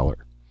without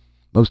color.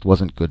 Most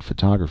wasn't good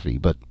photography,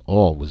 but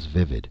all was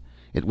vivid.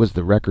 It was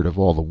the record of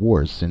all the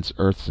wars since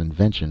Earth's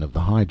invention of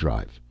the high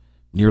drive.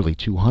 Nearly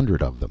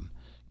 200 of them.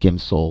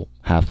 Gimsol,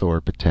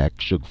 Hathor, Patek,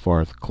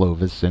 Shugfarth,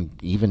 Clovis, and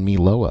even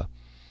Meloa.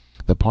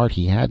 The part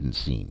he hadn't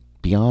seen,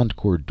 beyond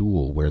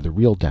Kordul, where the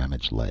real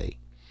damage lay.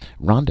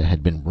 Rhonda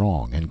had been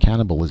wrong, and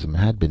cannibalism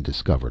had been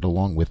discovered,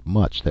 along with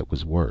much that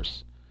was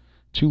worse.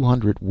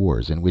 200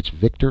 wars in which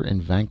victor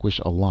and vanquish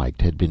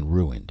alike had been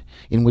ruined,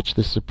 in which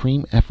the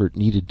supreme effort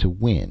needed to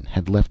win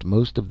had left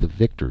most of the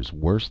victors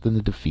worse than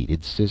the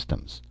defeated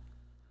systems.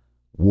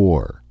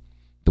 War.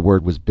 The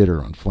word was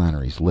bitter on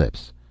Flannery's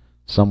lips.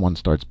 Someone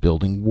starts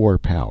building war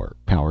power,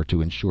 power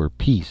to ensure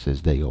peace,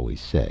 as they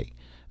always say.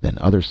 Then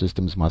other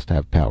systems must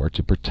have power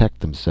to protect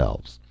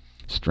themselves.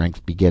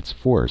 Strength begets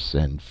force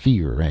and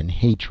fear and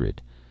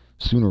hatred.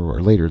 Sooner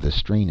or later the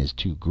strain is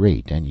too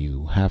great, and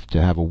you have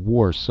to have a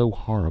war so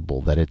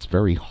horrible that its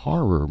very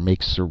horror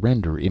makes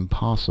surrender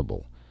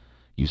impossible.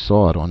 You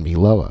saw it on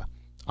Meloa.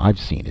 I've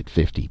seen it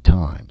 50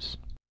 times.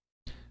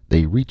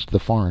 They reached the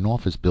Foreign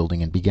Office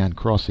building and began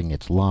crossing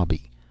its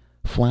lobby.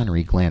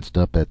 Flannery glanced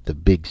up at the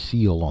big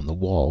seal on the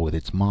wall with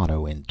its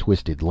motto in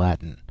twisted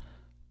Latin,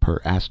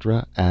 Per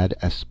Astra ad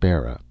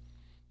Aspera,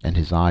 and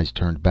his eyes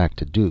turned back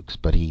to Duke's,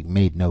 but he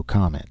made no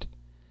comment.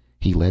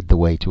 He led the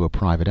way to a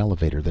private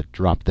elevator that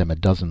dropped them a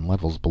dozen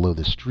levels below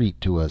the street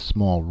to a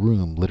small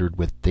room littered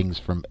with things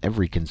from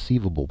every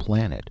conceivable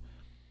planet.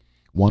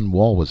 One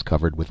wall was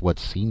covered with what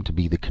seemed to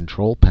be the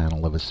control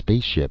panel of a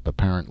spaceship,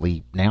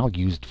 apparently now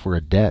used for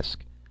a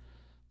desk.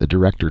 The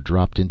director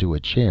dropped into a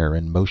chair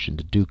and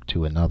motioned Duke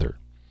to another.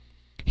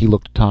 He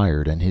looked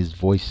tired, and his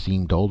voice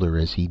seemed older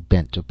as he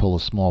bent to pull a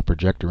small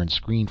projector and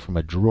screen from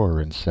a drawer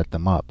and set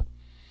them up.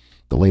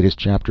 "The latest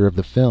chapter of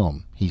the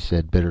film," he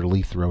said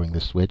bitterly, throwing the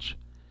switch.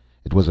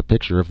 It was a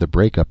picture of the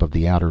breakup of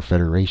the Outer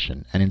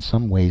Federation, and in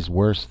some ways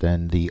worse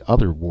than the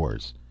other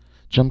wars.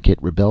 Chumkit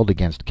rebelled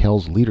against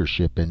Kel's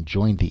leadership and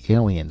joined the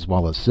aliens,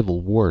 while a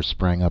civil war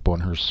sprang up on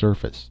her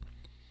surface.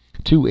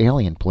 2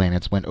 alien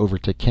planets went over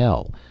to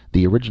Kel.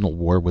 The original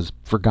war was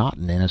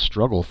forgotten in a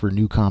struggle for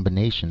new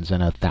combinations,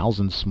 and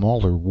 1,000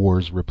 smaller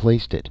wars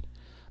replaced it.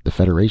 The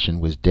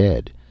Federation was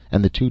dead,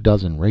 and the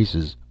 24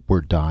 races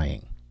were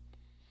dying.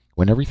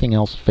 "When everything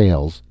else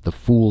fails, the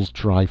fools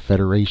try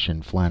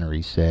Federation,"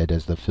 Flannery said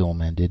as the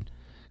film ended.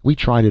 "We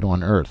tried it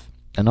on Earth.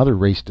 Another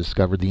race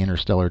discovered the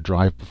interstellar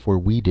drive before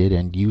we did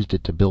and used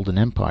it to build an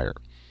empire.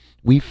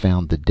 We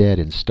found the dead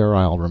and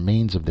sterile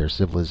remains of their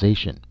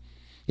civilization.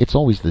 It's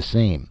always the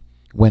same.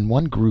 When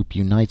one group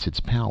unites its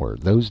power,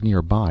 those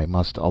nearby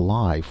must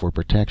ally for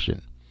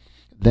protection.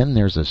 Then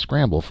there's a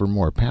scramble for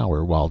more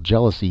power, while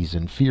jealousies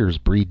and fears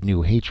breed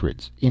new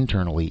hatreds,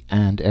 internally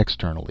and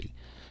externally.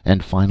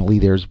 And finally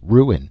there's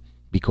ruin,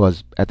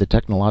 because at the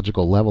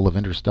technological level of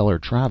interstellar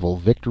travel,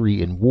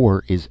 victory in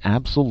war is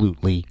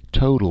absolutely,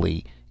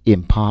 totally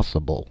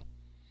impossible."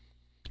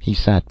 He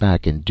sat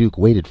back, and Duke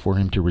waited for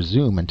him to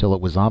resume until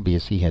it was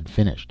obvious he had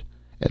finished.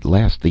 At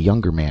last the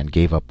younger man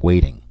gave up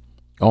waiting.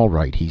 "All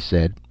right," he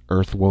said.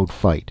 "Earth won't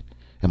fight.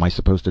 Am I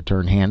supposed to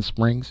turn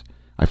handsprings?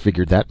 I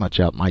figured that much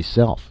out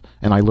myself,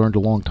 and I learned a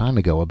long time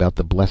ago about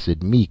the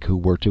blessed meek who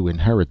were to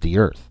inherit the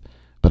Earth.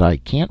 But I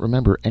can't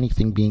remember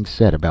anything being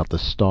said about the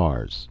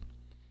stars."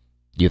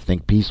 "You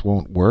think peace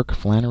won't work?"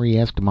 Flannery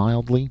asked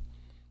mildly.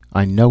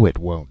 "I know it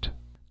won't."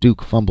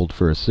 Duke fumbled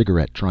for a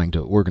cigarette, trying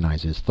to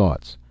organize his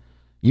thoughts.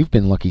 "You've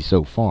been lucky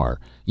so far.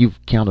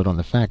 You've counted on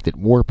the fact that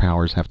war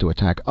powers have to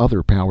attack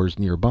other powers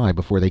nearby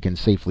before they can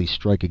safely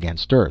strike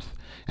against Earth.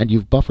 And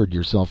you've buffered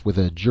yourself with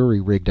a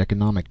jury-rigged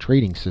economic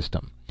trading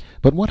system.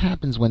 But what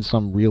happens when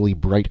some really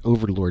bright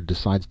overlord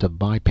decides to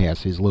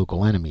bypass his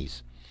local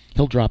enemies?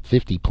 He'll drop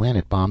 50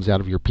 planet bombs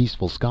out of your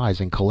peaceful skies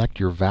and collect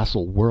your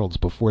vassal worlds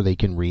before they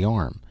can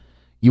rearm.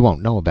 You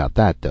won't know about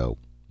that, though.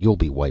 You'll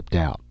be wiped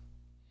out."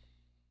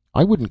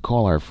 "I wouldn't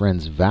call our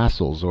friends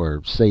vassals,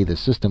 or say the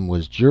system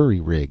was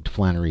jury-rigged,"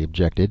 Flannery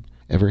objected.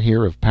 "Ever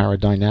hear of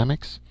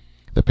paradynamics?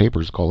 The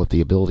papers call it the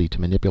ability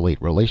to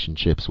manipulate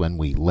relationships when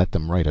we let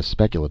them write a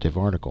speculative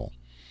article.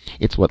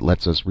 It's what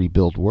lets us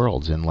rebuild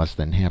worlds in less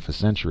than half a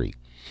century,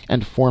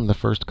 and form the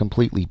first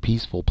completely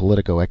peaceful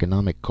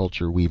politico-economic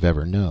culture we've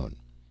ever known.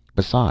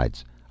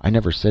 Besides, I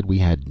never said we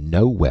had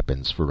no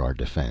weapons for our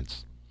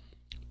defense."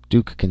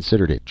 Duke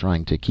considered it,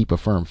 trying to keep a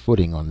firm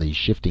footing on the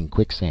shifting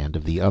quicksand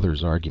of the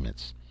other's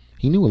arguments.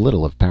 He knew a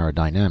little of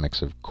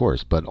paradynamics, of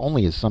course, but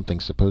only as something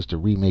supposed to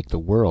remake the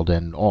world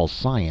and all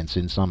science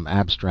in some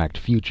abstract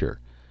future.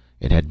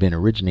 It had been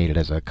originated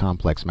as a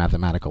complex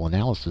mathematical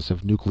analysis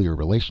of nuclear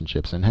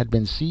relationships and had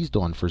been seized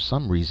on for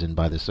some reason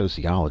by the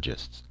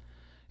sociologists.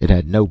 It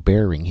had no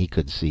bearing, he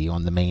could see,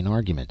 on the main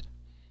argument.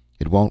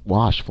 It won't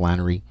wash,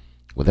 Flannery.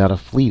 Without a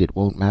fleet, it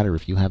won't matter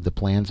if you have the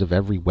plans of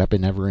every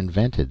weapon ever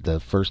invented. The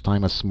first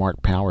time a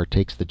smart power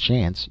takes the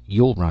chance,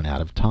 you'll run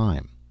out of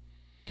time.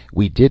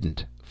 We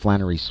didn't.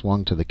 Flannery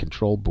swung to the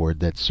control board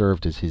that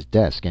served as his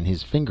desk, and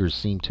his fingers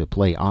seemed to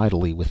play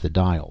idly with the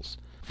dials.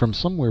 From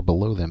somewhere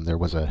below them there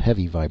was a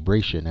heavy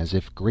vibration, as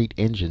if great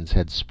engines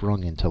had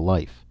sprung into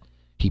life.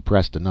 He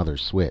pressed another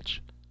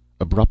switch.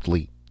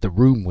 Abruptly, the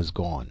room was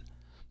gone.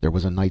 There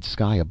was a night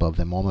sky above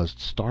them, almost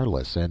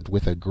starless, and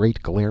with a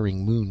great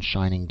glaring moon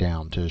shining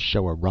down to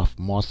show a rough,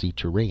 mossy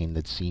terrain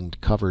that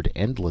seemed covered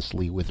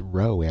endlessly with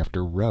row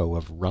after row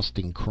of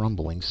rusting,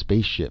 crumbling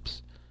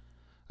spaceships.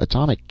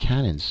 Atomic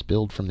cannons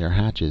spilled from their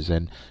hatches,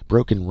 and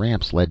broken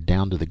ramps led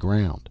down to the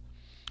ground.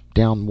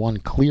 Down one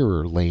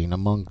clearer lane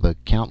among the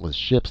countless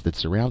ships that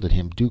surrounded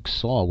him, Duke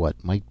saw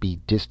what might be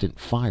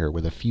distant fire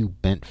with a few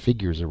bent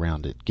figures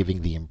around it,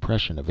 giving the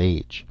impression of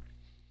age.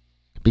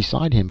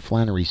 Beside him,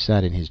 Flannery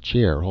sat in his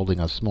chair, holding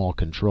a small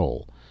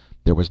control.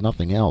 There was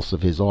nothing else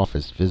of his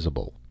office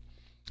visible.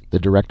 The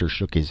director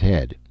shook his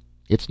head.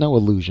 "It's no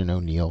illusion,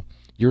 O'Neill.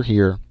 You're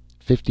here,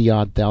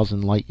 50-odd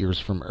thousand light years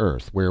from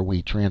Earth, where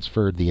we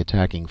transferred the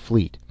attacking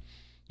fleet.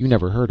 You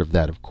never heard of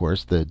that, of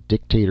course. The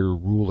dictator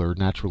ruler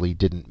naturally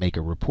didn't make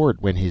a report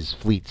when his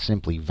fleet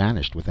simply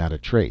vanished without a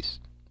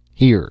trace.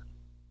 Here."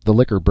 The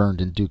liquor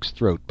burned in Duke's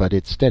throat, but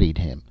it steadied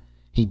him.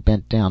 He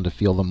bent down to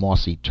feel the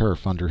mossy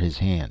turf under his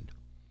hand.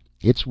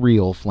 "It's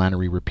real,"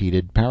 Flannery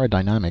repeated.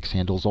 "Paradynamics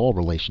handles all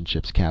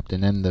relationships,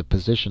 Captain, and the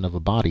position of a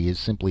body is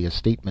simply a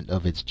statement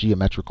of its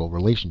geometrical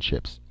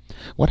relationships.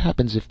 What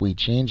happens if we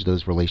change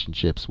those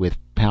relationships, with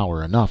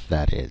power enough,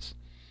 that is?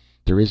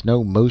 There is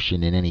no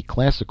motion in any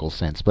classical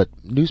sense, but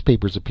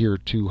newspapers appear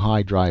 2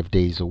 high drive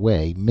days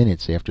away,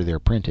 minutes after they're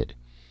printed.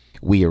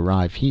 We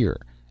arrive here,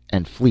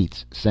 and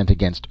fleets sent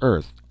against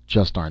Earth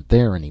just aren't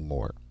there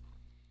anymore."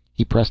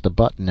 He pressed a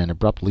button, and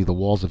abruptly the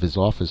walls of his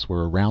office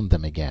were around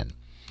them again.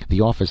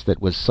 The office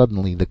that was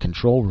suddenly the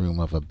control room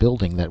of a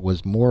building that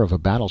was more of a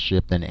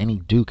battleship than any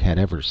Duke had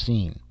ever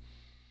seen.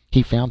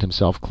 He found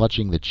himself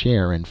clutching the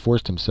chair and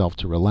forced himself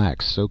to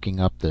relax, soaking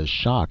up the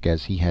shock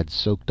as he had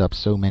soaked up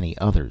so many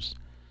others.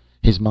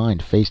 His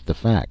mind faced the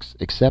facts,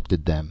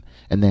 accepted them,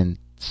 and then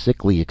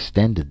sickly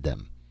extended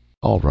them.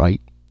 "All right,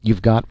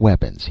 you've got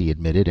weapons," he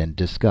admitted, and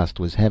disgust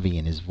was heavy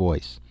in his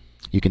voice.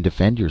 "You can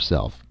defend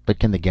yourself, but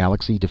can the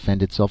galaxy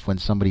defend itself when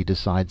somebody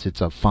decides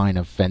it's a fine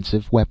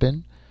offensive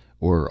weapon?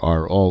 Or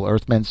are all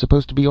Earthmen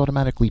supposed to be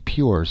automatically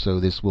pure, so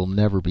this will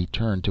never be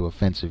turned to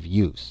offensive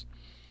use?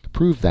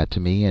 Prove that to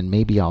me, and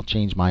maybe I'll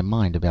change my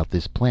mind about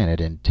this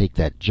planet and take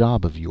that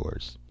job of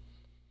yours."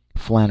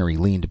 Flannery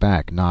leaned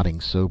back,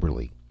 nodding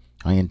soberly.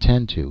 "I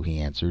intend to," he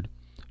answered.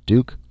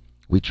 "Duke,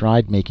 we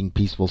tried making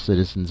peaceful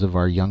citizens of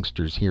our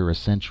youngsters here a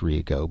century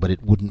ago, but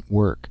it wouldn't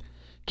work.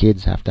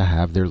 Kids have to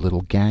have their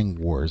little gang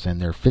wars and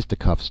their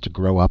fisticuffs to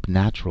grow up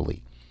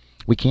naturally.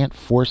 We can't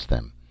force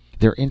them.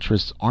 Their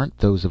interests aren't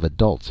those of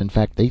adults. In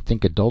fact, they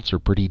think adults are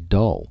pretty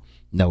dull.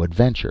 No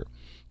adventure.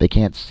 They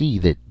can't see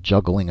that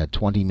juggling a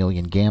 20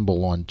 million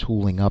gamble on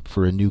tooling up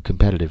for a new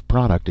competitive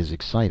product is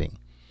exciting.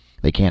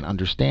 They can't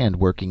understand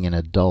working in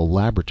a dull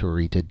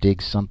laboratory to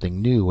dig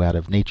something new out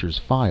of nature's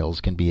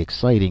files can be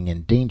exciting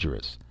and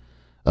dangerous.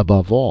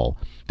 Above all,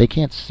 they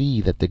can't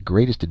see that the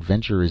greatest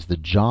adventure is the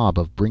job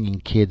of bringing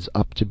kids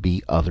up to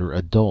be other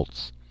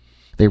adults.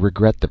 They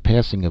regret the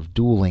passing of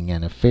dueling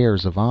and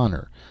affairs of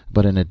honor,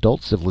 but an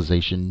adult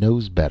civilization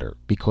knows better,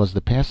 because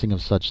the passing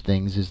of such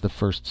things is the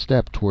first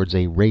step towards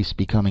a race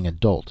becoming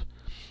adult,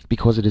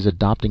 because it is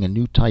adopting a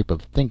new type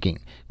of thinking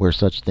where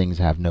such things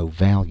have no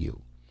value.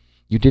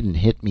 You didn't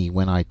hit me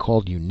when I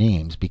called you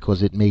names,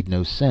 because it made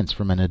no sense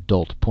from an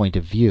adult point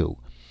of view.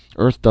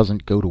 Earth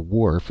doesn't go to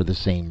war for the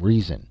same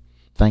reason.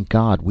 Thank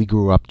God we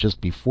grew up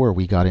just before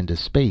we got into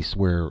space,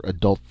 where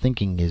adult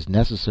thinking is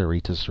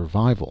necessary to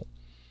survival.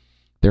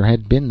 There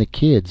had been the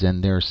kids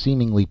and their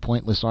seemingly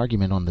pointless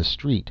argument on the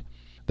street.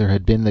 There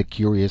had been the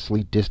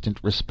curiously distant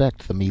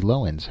respect the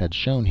Meloans had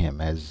shown him,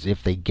 as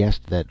if they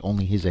guessed that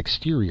only his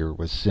exterior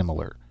was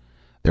similar.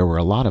 There were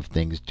a lot of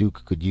things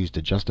Duke could use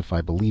to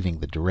justify believing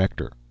the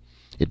director.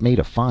 It made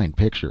a fine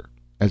picture,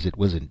 as it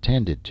was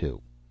intended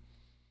to.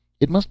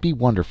 "It must be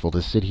wonderful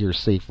to sit here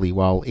safely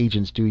while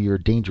agents do your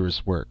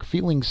dangerous work,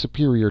 feeling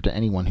superior to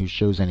anyone who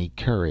shows any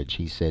courage,"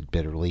 he said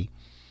bitterly.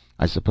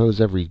 "I suppose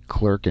every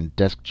clerk and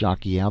desk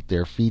jockey out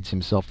there feeds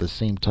himself the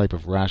same type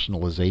of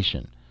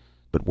rationalization.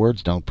 But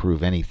words don't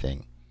prove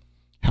anything.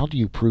 How do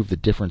you prove the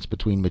difference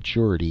between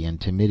maturity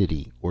and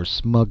timidity or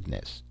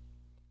smugness?"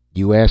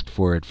 "You asked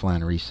for it,"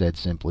 Flannery said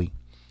simply.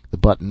 The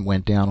button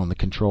went down on the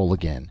control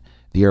again.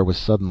 The air was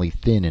suddenly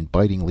thin and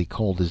bitingly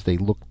cold as they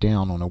looked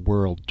down on a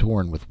world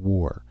torn with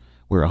war,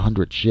 where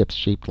 100 ships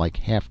shaped like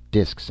half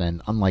disks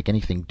and unlike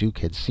anything Duke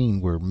had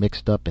seen were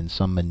mixed up in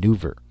some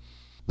maneuver.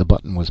 The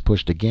button was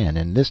pushed again,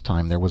 and this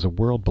time there was a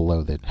world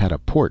below that had a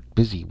port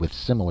busy with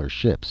similar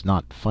ships,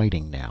 not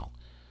fighting now.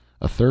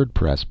 A third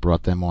press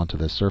brought them onto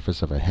the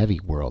surface of a heavy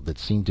world that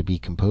seemed to be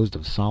composed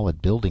of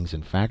solid buildings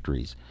and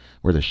factories,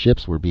 where the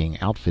ships were being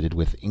outfitted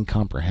with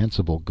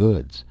incomprehensible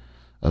goods.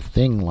 A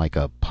thing like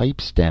a pipe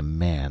stem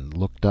man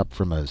looked up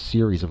from a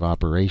series of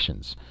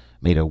operations,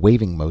 made a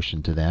waving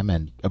motion to them,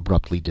 and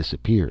abruptly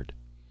disappeared.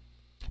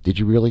 "Did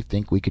you really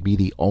think we could be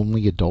the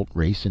only adult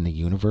race in the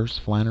universe?"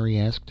 Flannery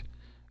asked.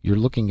 "You're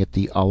looking at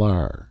the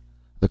Alar,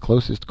 the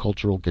closest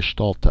cultural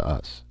gestalt to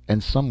us,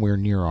 and somewhere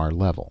near our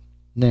level.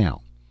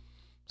 Now."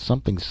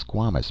 Something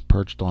squamous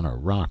perched on a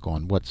rock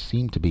on what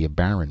seemed to be a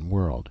barren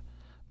world.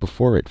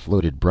 Before it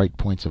floated bright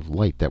points of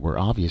light that were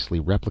obviously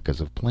replicas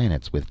of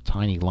planets, with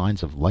tiny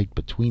lines of light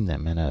between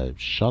them and a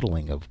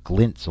shuttling of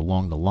glints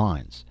along the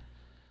lines.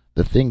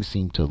 The thing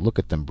seemed to look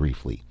at them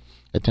briefly.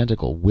 A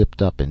tentacle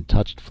whipped up and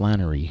touched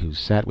Flannery, who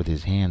sat with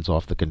his hands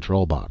off the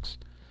control box.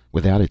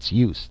 Without its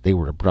use, they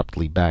were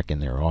abruptly back in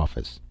their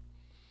office.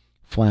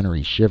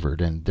 Flannery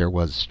shivered, and there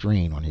was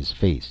strain on his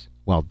face,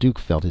 while Duke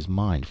felt his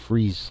mind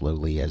freeze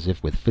slowly, as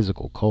if with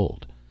physical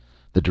cold.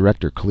 The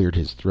director cleared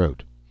his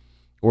throat.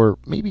 "Or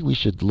maybe we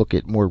should look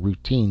at more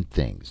routine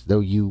things, though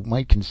you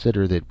might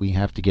consider that we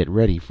have to get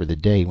ready for the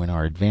day when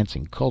our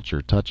advancing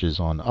culture touches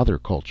on other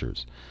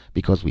cultures,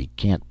 because we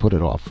can't put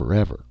it off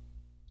forever."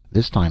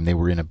 This time they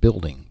were in a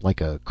building,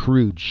 like a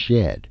crude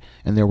shed,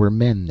 and there were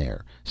men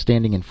there,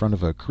 standing in front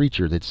of a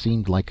creature that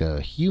seemed like a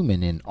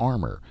human in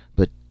armor,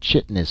 but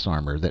chitinous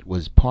armor that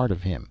was part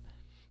of him.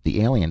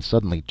 The alien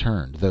suddenly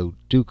turned, though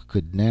Duke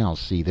could now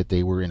see that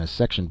they were in a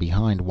section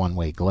behind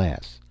one-way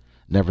glass.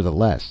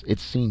 Nevertheless, it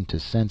seemed to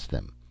sense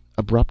them.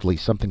 Abruptly,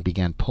 something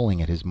began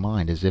pulling at his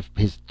mind, as if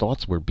his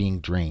thoughts were being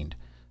drained.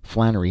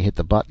 Flannery hit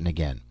the button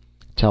again.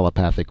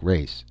 "Telepathic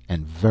race,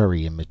 and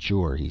very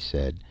immature," he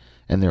said,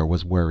 and there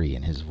was worry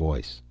in his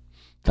voice.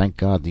 "Thank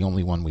God, the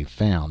only one we've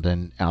found,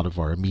 and out of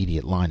our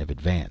immediate line of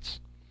advance."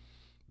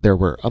 There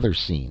were other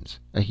scenes.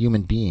 A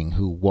human being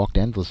who walked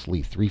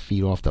endlessly 3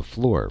 feet off the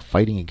floor,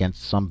 fighting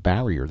against some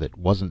barrier that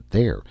wasn't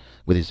there,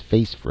 with his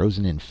face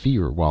frozen in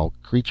fear, while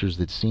creatures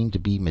that seemed to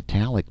be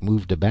metallic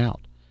moved about.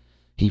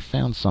 "He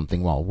found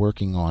something while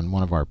working on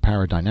one of our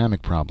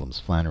paradynamic problems,"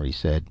 Flannery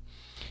said.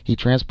 "He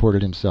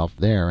transported himself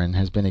there, and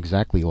has been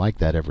exactly like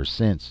that ever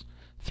since.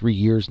 3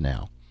 years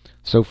now.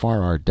 So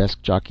far, our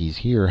desk jockeys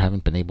here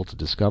haven't been able to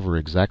discover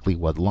exactly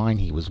what line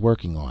he was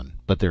working on,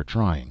 but they're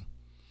trying."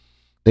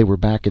 They were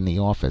back in the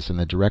office, and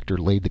the director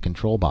laid the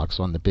control box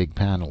on the big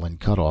panel and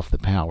cut off the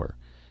power.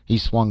 He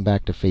swung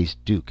back to face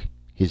Duke,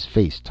 his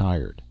face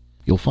tired.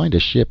 "You'll find a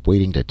ship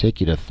waiting to take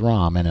you to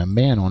Throm, and a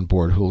man on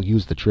board who'll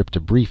use the trip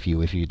to brief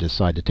you if you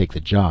decide to take the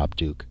job,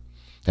 Duke.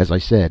 As I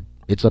said,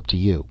 it's up to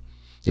you.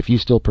 If you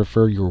still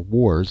prefer your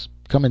wars,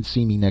 come and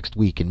see me next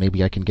week, and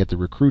maybe I can get the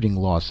recruiting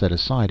law set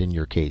aside in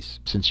your case,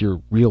 since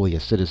you're really a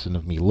citizen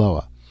of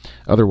Meloa.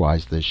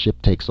 Otherwise, the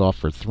ship takes off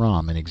for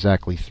Throm in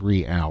exactly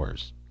 3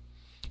 hours.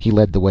 He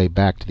led the way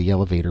back to the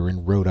elevator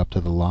and rode up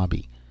to the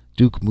lobby.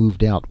 Duke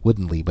moved out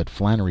woodenly, but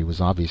Flannery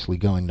was obviously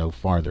going no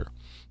farther.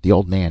 The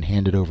old man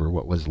handed over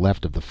what was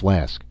left of the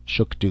flask,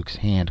 shook Duke's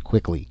hand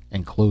quickly,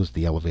 and closed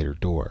the elevator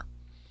door.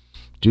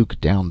 Duke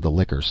downed the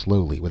liquor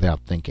slowly, without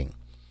thinking.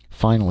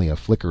 Finally, a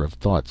flicker of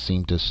thought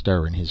seemed to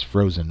stir in his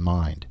frozen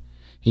mind.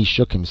 He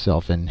shook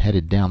himself and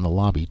headed down the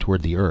lobby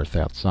toward the earth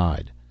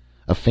outside.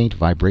 A faint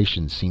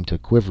vibration seemed to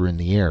quiver in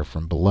the air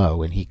from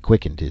below, and he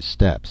quickened his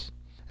steps.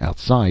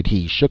 Outside,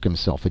 he shook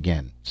himself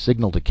again,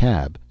 signaled a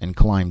cab, and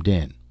climbed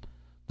in.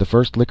 "The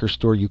first liquor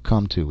store you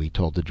come to," he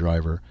told the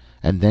driver,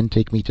 "and then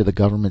take me to the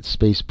government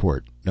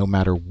spaceport, no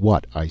matter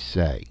what I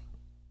say."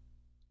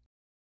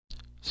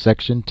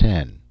 Section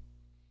 10.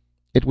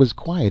 It was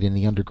quiet in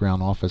the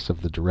underground office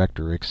of the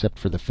director, except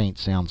for the faint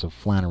sounds of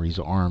Flannery's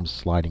arms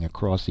sliding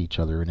across each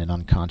other in an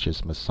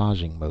unconscious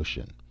massaging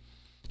motion.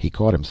 He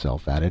caught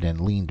himself at it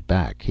and leaned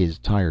back, his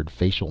tired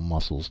facial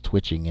muscles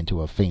twitching into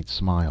a faint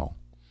smile.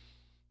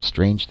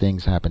 Strange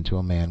things happen to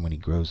a man when he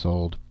grows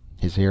old.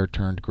 His hair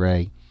turned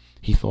gray.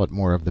 He thought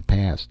more of the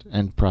past,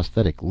 and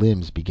prosthetic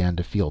limbs began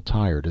to feel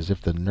tired, as if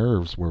the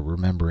nerves were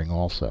remembering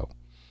also.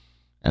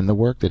 And the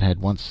work that had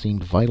once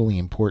seemed vitally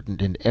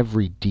important in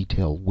every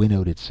detail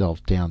winnowed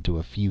itself down to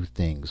a few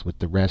things, with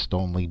the rest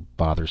only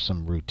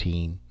bothersome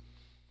routine.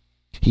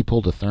 He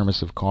pulled a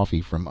thermos of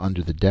coffee from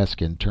under the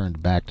desk and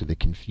turned back to the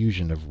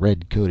confusion of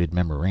red-coated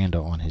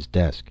memoranda on his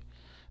desk.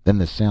 Then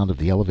the sound of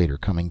the elevator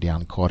coming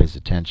down caught his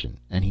attention,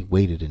 and he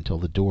waited until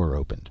the door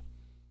opened.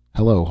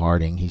 "Hello,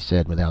 Harding," he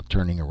said without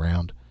turning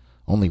around.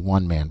 Only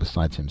one man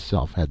besides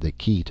himself had the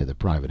key to the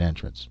private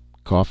entrance.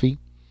 "Coffee?"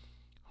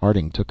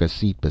 Harding took a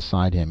seat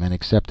beside him and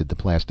accepted the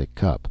plastic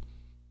cup.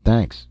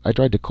 "Thanks. I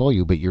tried to call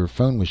you, but your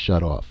phone was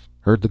shut off.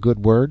 Heard the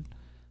good word?"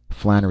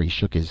 Flannery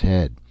shook his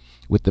head.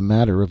 With the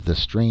matter of the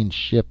strange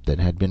ship that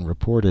had been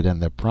reported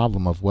and the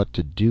problem of what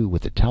to do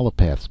with the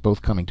telepaths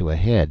both coming to a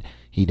head,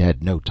 he'd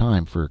had no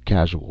time for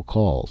casual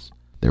calls.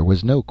 There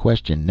was no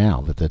question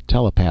now that the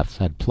telepaths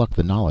had plucked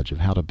the knowledge of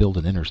how to build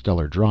an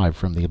interstellar drive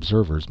from the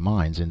observers'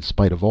 minds in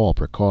spite of all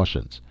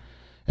precautions.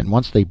 And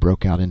once they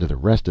broke out into the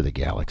rest of the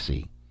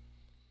galaxy.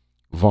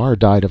 "Var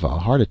died of a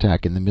heart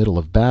attack in the middle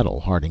of battle,"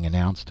 Harding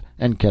announced,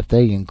 "and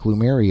Cathay and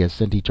Klumeria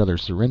sent each other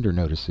surrender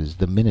notices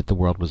the minute the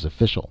word was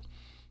official.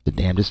 The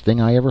damnedest thing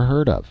I ever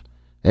heard of.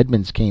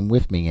 Edmonds came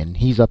with me, and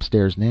he's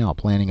upstairs now,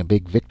 planning a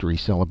big victory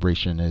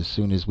celebration as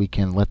soon as we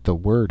can let the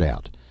word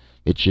out.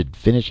 It should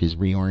finish his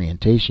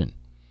reorientation."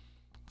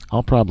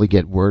 "I'll probably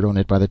get word on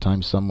it by the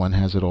time someone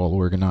has it all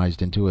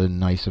organized into a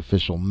nice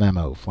official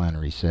memo,"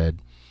 Flannery said.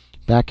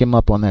 "Back him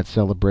up on that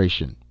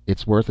celebration.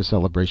 It's worth a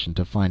celebration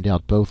to find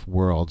out both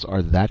worlds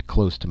are that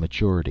close to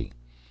maturity.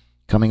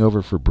 Coming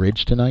over for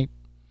bridge tonight?"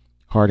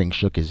 Harding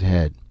shook his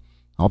head.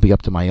 "I'll be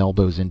up to my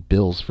elbows in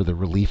bills for the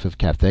relief of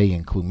Cathay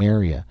and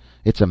Klumeria.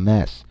 It's a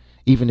mess,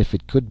 even if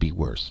it could be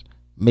worse.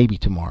 Maybe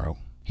tomorrow."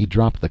 He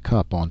dropped the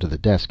cup onto the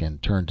desk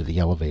and turned to the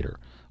elevator,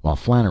 while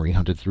Flannery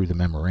hunted through the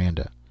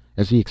memoranda.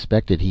 As he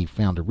expected, he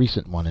found a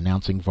recent one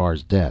announcing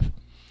Var's death.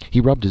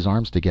 He rubbed his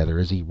arms together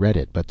as he read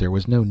it, but there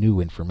was no new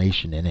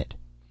information in it.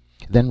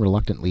 Then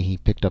reluctantly he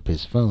picked up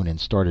his phone and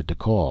started to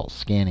call,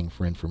 scanning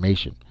for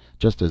information,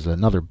 just as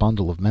another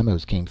bundle of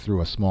memos came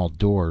through a small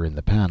door in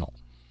the panel.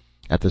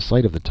 At the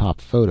sight of the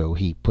top photo,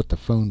 he put the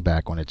phone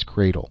back on its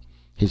cradle.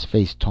 His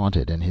face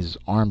taunted and his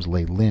arms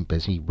lay limp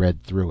as he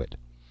read through it.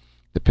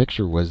 The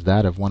picture was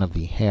that of one of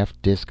the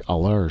half-disk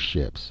Allure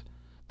ships.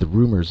 The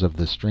rumors of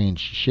the strange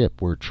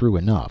ship were true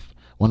enough.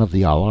 One of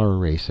the Allure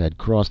race had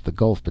crossed the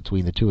gulf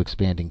between the two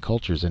expanding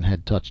cultures and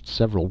had touched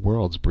several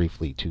worlds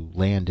briefly to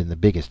land in the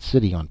biggest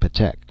city on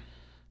Patek,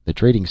 the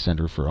trading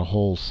center for a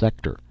whole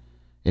sector.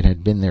 It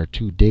had been there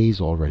 2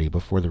 days already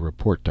before the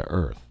report to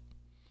Earth.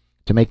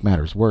 To make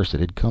matters worse, it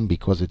had come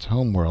because its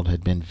homeworld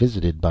had been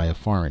visited by a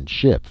foreign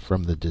ship,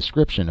 from the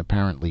description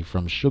apparently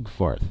from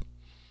Shugfarth.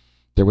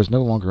 There was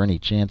no longer any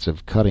chance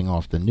of cutting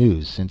off the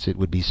news, since it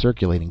would be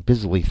circulating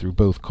busily through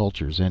both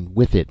cultures, and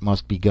with it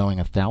must be going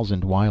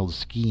 1,000 wild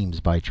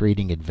schemes by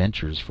trading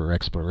adventures for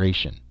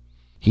exploration.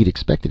 He'd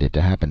expected it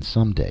to happen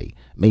someday,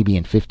 maybe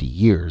in 50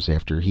 years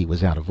after he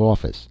was out of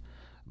office.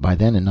 By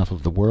then enough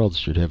of the worlds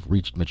should have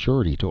reached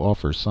maturity to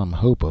offer some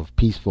hope of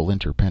peaceful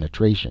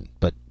interpenetration.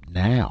 But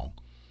now...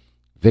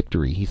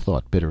 Victory, he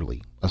thought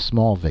bitterly. A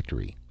small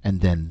victory,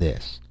 and then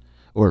this.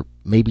 Or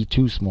maybe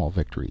 2 small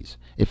victories,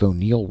 if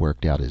O'Neill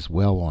worked out as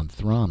well on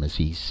Throm as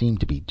he seemed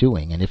to be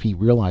doing, and if he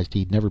realized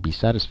he'd never be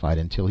satisfied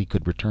until he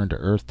could return to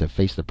Earth to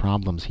face the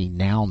problems he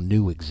now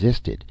knew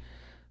existed.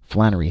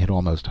 Flannery had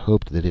almost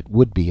hoped that it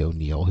would be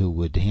O'Neill who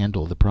would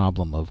handle the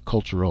problem of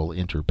cultural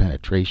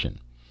interpenetration.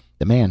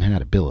 The man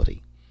had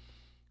ability.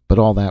 But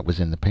all that was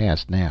in the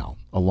past now,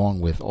 along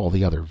with all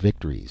the other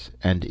victories,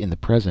 and in the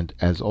present,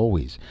 as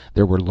always,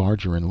 there were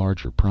larger and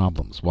larger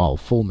problems, while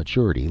full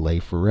maturity lay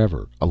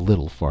forever a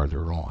little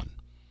farther on.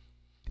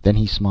 Then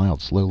he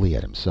smiled slowly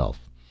at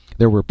himself.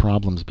 There were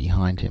problems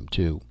behind him,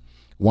 too,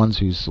 ones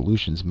whose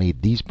solutions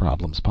made these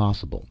problems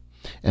possible.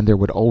 And there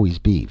would always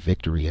be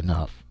victory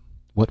enough.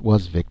 What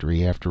was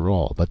victory, after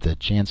all, but the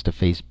chance to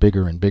face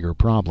bigger and bigger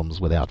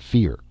problems without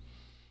fear?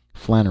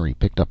 Flannery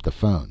picked up the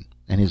phone,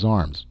 and his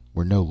arms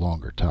were no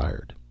longer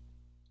tired.